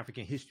website,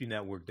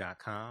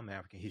 AfricanHistoryNetwork.com,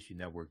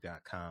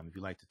 AfricanHistoryNetwork.com. If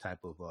you like the type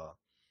of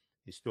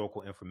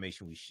historical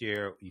information we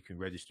share, you can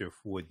register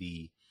for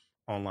the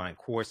online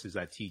courses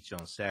I teach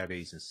on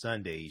Saturdays and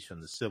Sundays, from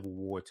the Civil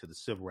War to the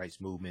Civil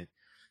Rights Movement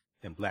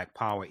and Black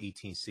Power,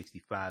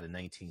 1865 to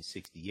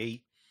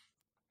 1968.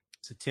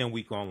 It's a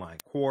 10-week online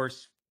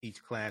course.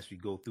 Each class we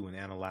go through and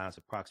analyze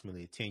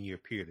approximately a 10-year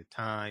period of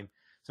time,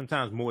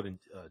 sometimes more than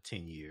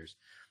 10 years.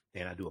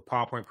 And I do a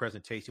PowerPoint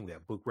presentation. We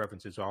have book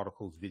references,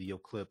 articles, video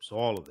clips,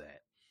 all of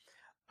that.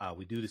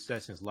 We do the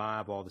sessions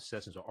live. All the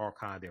sessions are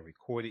archived and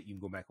recorded. You can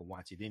go back and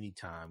watch it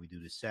anytime. We do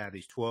this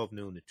Saturdays, 12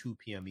 noon to 2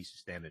 p.m. Eastern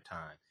Standard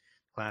Time.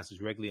 Class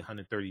is regularly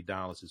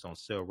 $130. It's on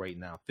sale right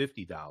now,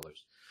 $50.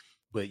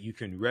 But you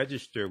can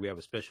register. We have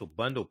a special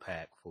bundle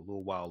pack for a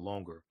little while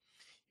longer.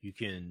 You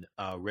can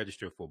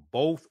register for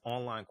both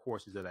online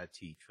courses that I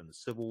teach, from the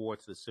Civil War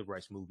to the Civil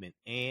Rights Movement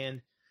and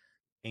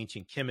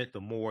Ancient Kemet,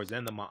 the Moors,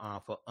 and the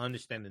Ma'afa,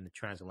 Understanding the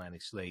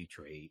Transatlantic Slave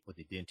Trade, what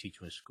they didn't teach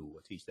you in school.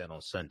 I teach that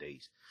on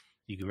Sundays.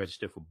 You can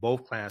register for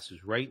both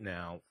classes right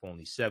now for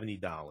only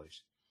 $70.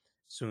 As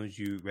soon as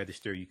you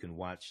register, you can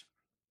watch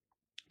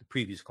the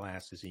previous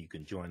classes and you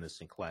can join us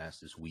in class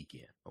this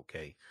weekend.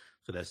 Okay.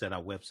 So that's at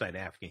our website,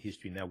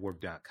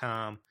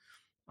 AfricanHistoryNetwork.com.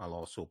 I'll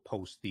also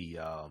post the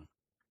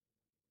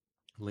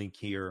link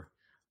here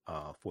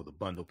for the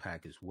bundle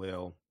pack as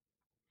well.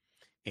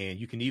 And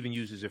you can even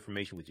use this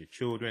information with your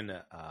children.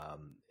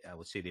 I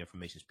would say the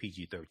information is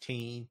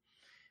PG-13.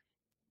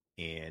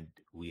 And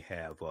we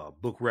have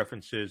book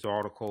references,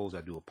 articles.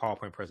 I do a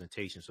PowerPoint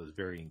presentation, so it's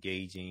very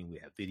engaging. We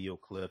have video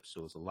clips,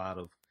 so it's a lot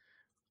of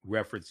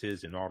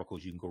references and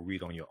articles you can go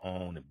read on your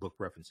own, and book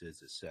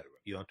references, etc.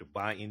 You don't have to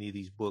buy any of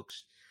these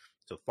books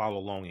to follow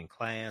along in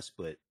class,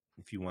 but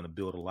if you want to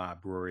build a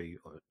library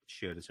or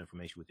share this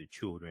information with your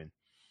children,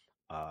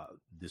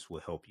 this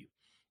will help you.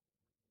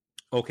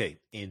 Okay,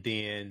 and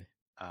then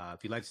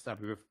if you'd like to stop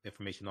your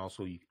information,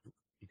 also you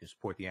can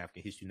support the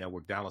African History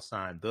Network,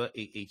 $ the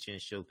AHN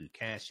Show through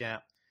Cash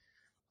App,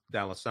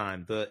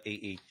 $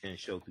 the AHN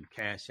Show through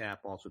Cash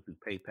App, also through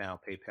PayPal,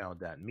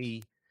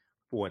 paypal.me/the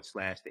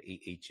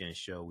AHN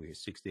Show. We're here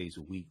 6 days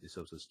a week. This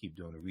helps us keep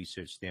doing the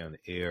research, stay on the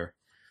air,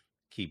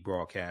 keep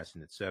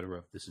broadcasting,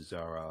 etc. This is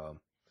our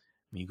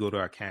when you go to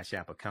our Cash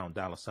App account,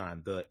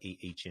 $ the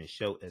AHN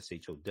Show,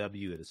 SHOW,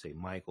 it'll say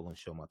Michael and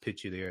show my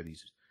picture there. The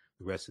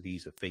rest of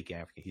these are fake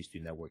African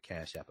History Network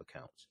Cash App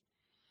accounts.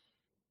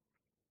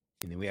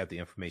 And then we have the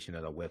information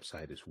at our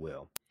website as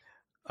well.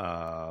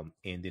 And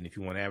then if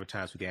you want to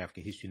advertise with the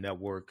African History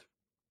Network,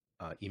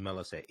 email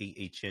us at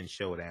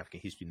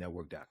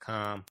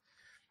ahnshow@africanhistorynetwork.com.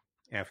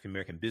 African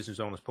American business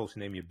owners, post the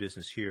name of your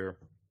business here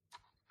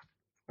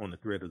on the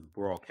thread of the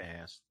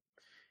broadcast.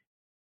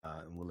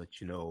 And we'll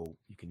let you know.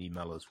 You can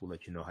email us. We'll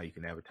let you know how you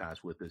can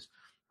advertise with us.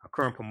 Our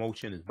current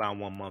promotion is buy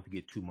 1 month,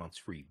 get 2 months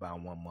free. Buy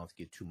 1 month,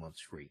 get 2 months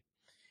free.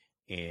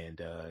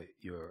 And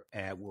your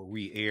ad will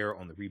re-air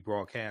on the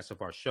rebroadcast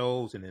of our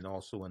shows, and then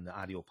also in the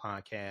audio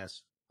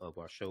podcast of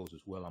our shows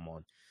as well. I'm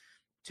on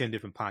 10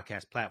 different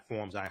podcast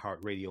platforms: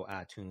 iHeartRadio,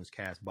 iTunes,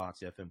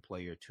 CastBox, FM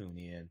Player,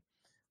 TuneIn,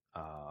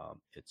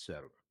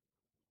 etc.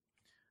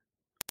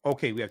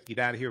 Okay, we have to get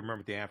out of here.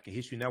 Remember, the African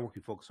History Network,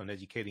 we focus on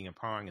educating,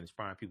 empowering, and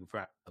inspiring people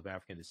of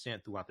African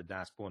descent throughout the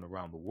diaspora and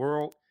around the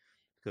world,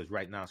 because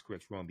right now it's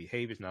corrects wrong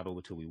behaviors. Not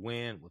over till we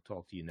win. We'll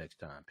talk to you next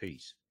time.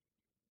 Peace.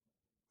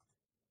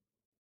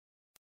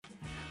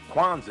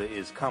 Kwanzaa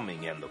is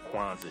coming, and the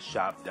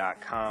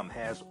KwanzaaShop.com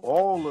has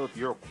all of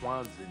your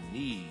Kwanzaa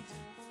needs.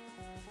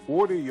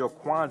 Order your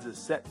Kwanzaa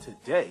set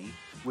today,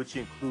 which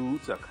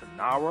includes a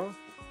kinara,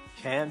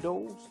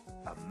 candles,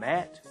 a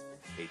mat,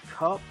 a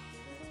cup,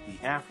 the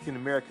African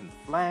American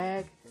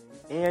flag,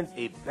 and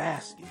a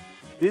basket.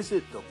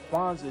 Visit the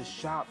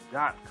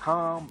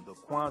KwanzaaShop.com, the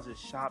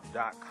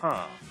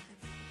KwanzaaShop.com.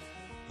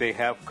 They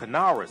have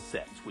kinara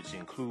sets, which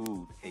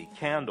include a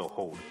candle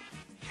holder,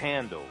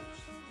 candles,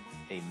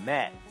 a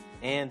mat,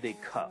 and a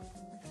cup.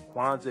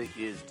 Kwanzaa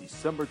is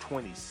December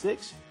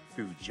 26th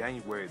through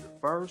January the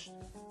 1st.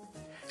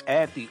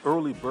 Add the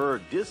early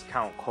bird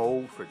discount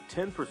code for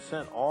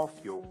 10% off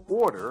your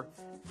order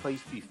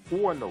placed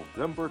before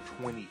November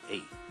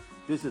 28th.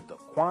 Visit the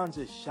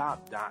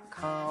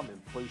KwanzaaShop.com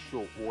and place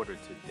your order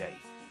today.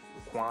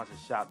 The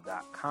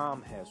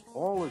KwanzaaShop.com has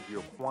all of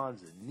your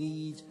Kwanzaa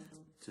needs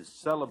to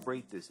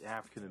celebrate this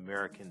African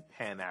American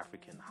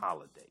Pan-African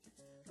holiday.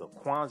 The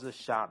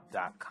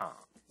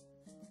KwanzaaShop.com.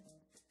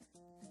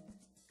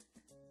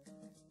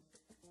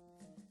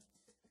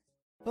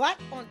 Black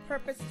on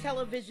Purpose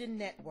Television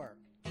Network.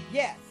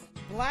 Yes,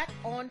 Black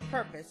on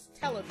Purpose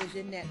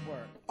Television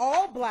Network.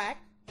 All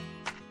black,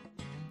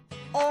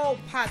 all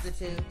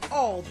positive,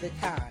 all the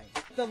time.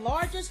 The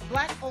largest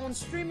black-owned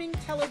streaming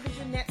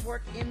television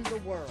network in the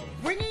world.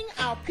 Bringing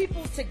our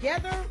people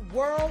together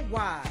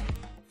worldwide.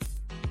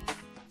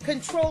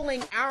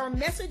 Controlling our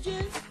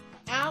messages,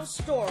 our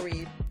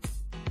stories,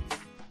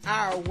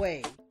 our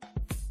way.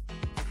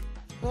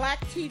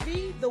 Black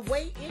TV the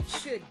way it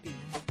should be.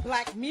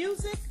 Black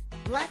music,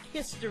 Black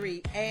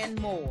history, and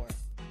more.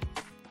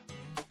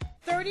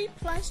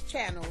 30+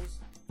 channels,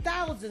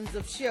 thousands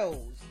of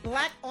shows.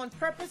 Black on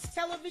Purpose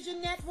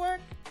Television Network.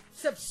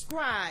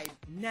 Subscribe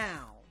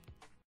now.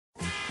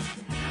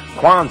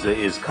 Kwanzaa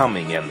is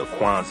coming, and the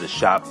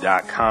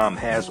KwanzaaShop.com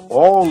has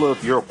all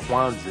of your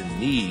Kwanzaa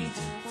needs.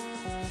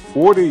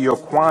 Order your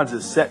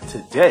Kwanzaa set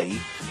today,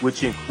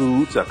 which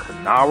includes a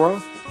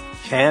kinara,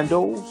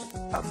 candles,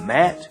 a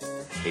mat,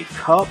 a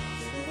cup,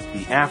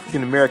 the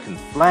African American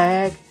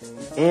flag,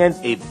 and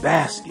a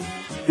basket.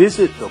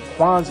 Visit the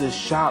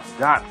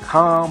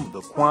KwanzaaShop.com,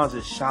 the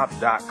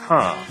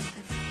KwanzaaShop.com.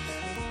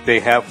 They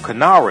have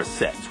kinara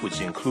sets, which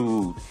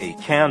include a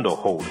candle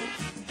holder,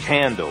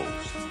 candles,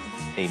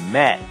 a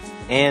mat,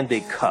 and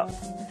a cup.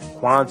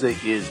 Kwanzaa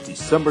is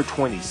December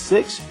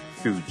 26th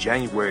through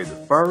January the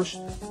 1st.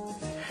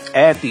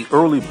 Add the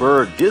early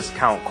bird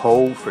discount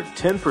code for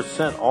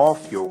 10%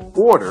 off your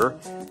order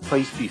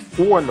placed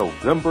before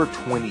November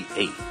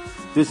 28th.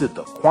 Visit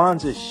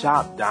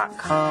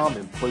thekwanzashop.com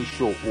and place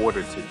your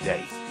order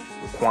today.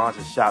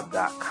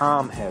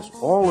 Thekwanzashop.com has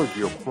all of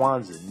your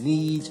Kwanzaa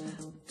needs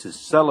to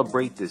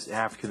celebrate this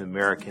African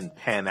American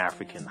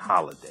Pan-African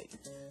holiday.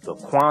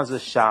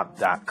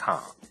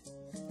 Thekwanzashop.com.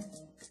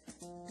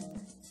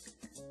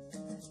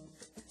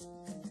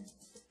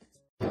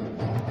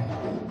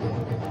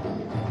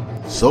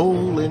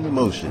 Soul in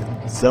Motion,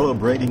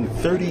 celebrating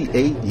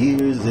 38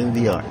 years in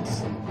the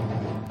arts.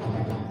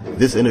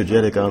 This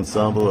energetic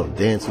ensemble of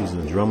dancers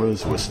and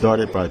drummers was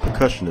started by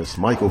percussionist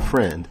Michael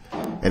Friend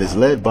and is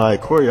led by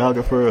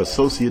choreographer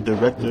Associate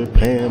Director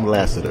Pam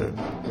Lassiter.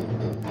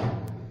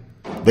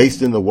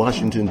 Based in the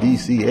Washington,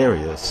 D.C.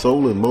 area,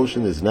 Soul in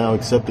Motion is now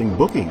accepting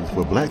bookings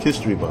for Black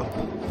History Month,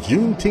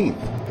 Juneteenth,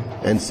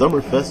 and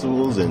summer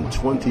festivals in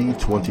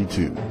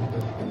 2022.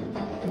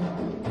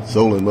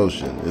 Soul in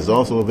Motion is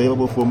also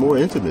available for more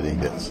intimate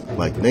events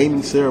like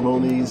naming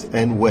ceremonies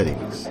and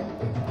weddings.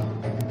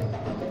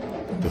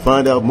 To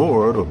find out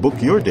more or book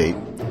your date,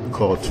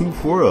 call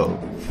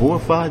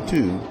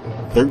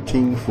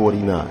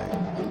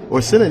 240-452-1349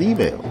 or send an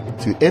email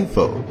to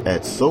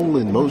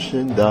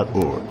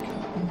info@soulinmotion.org.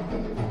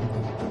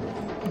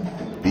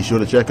 Be sure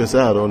to check us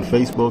out on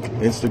Facebook,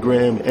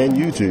 Instagram, and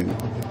YouTube.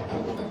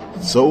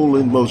 Soul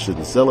in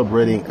Motion,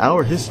 celebrating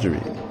our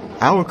history,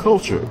 our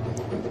culture,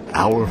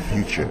 our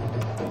future.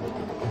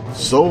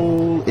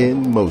 Soul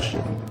in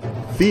Motion.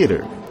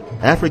 Theater,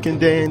 African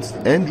dance,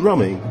 and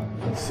drumming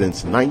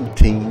since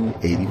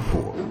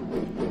 1984.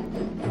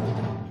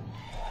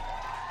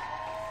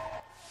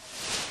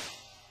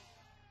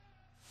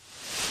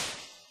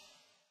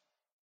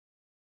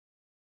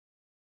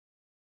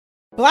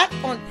 Black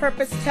on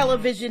Purpose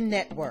Television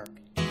Network.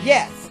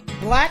 Yes,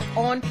 Black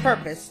on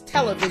Purpose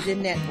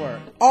Television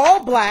Network. All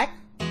black,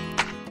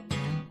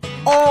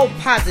 all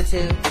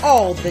positive,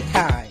 all the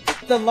time.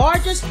 The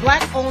largest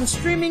black-owned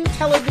streaming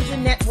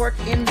television network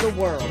in the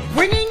world.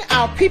 Bringing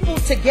our people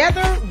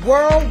together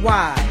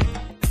worldwide.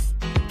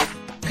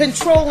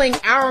 Controlling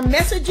our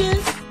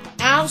messages,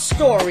 our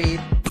stories,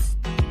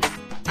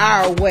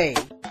 our way.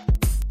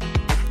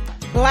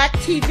 Black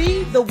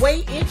TV the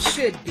way it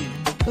should be.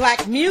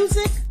 Black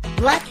music,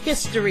 Black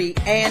history,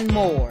 and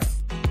more.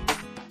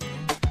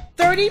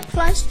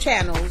 30+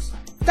 channels,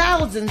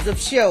 thousands of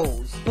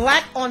shows.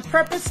 Black on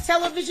Purpose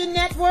Television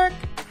Network.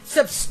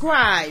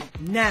 Subscribe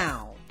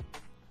now.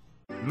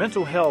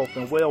 Mental health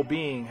and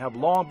well-being have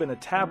long been a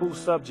taboo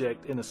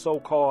subject in the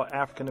so-called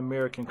African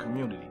American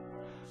community.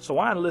 So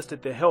I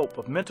enlisted the help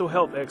of mental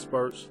health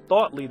experts,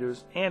 thought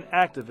leaders, and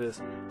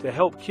activists to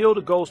help kill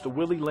the ghost of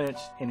Willie Lynch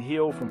and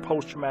heal from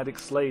post-traumatic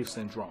slave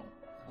syndrome.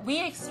 We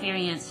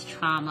experience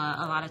trauma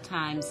a lot of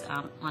times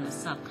on a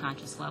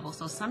subconscious level.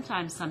 So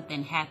sometimes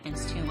something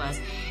happens to us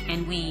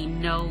and we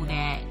know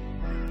that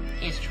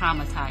it's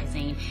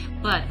traumatizing,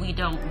 but we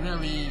don't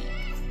really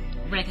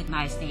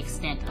recognize the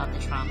extent of the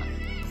trauma.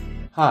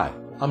 Hi,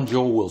 I'm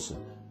Joel Wilson,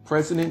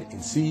 President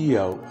and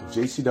CEO of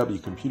JCW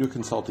Computer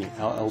Consulting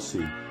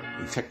LLC,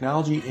 a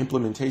technology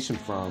implementation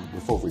firm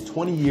with over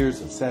 20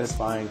 years of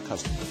satisfying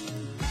customers.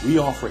 We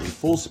offer a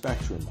full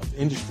spectrum of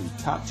industry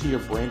top-tier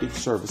branded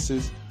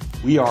services.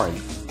 We are an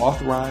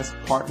authorized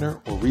partner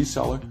or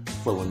reseller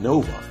for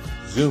Lenovo,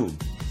 Zoom,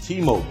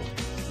 T-Mobile,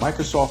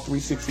 Microsoft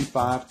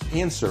 365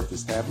 and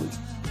Surface tablets,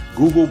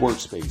 Google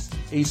Workspace,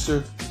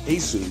 Acer,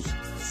 Asus,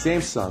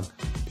 Samsung,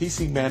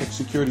 PCmatic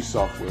security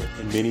software,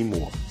 and many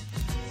more.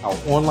 Our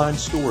online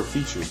store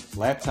features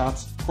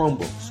laptops,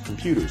 Chromebooks,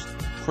 computers,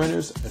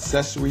 printers,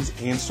 accessories,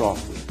 and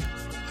software.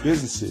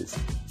 Businesses,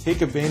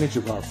 take advantage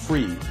of our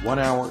free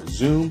 1-hour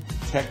Zoom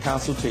tech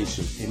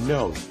consultation and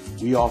know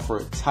we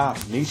offer top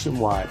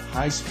nationwide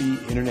high-speed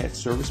internet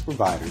service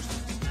providers,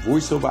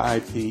 voice over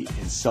IP,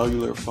 and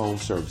cellular phone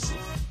services.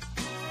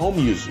 Home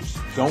users,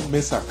 don't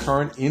miss our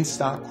current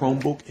in-stock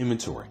Chromebook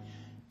inventory.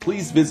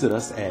 Please visit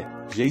us at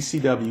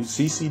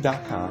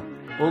jcwcc.com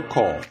or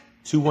call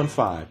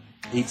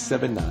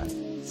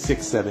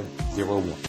 215-879-6701.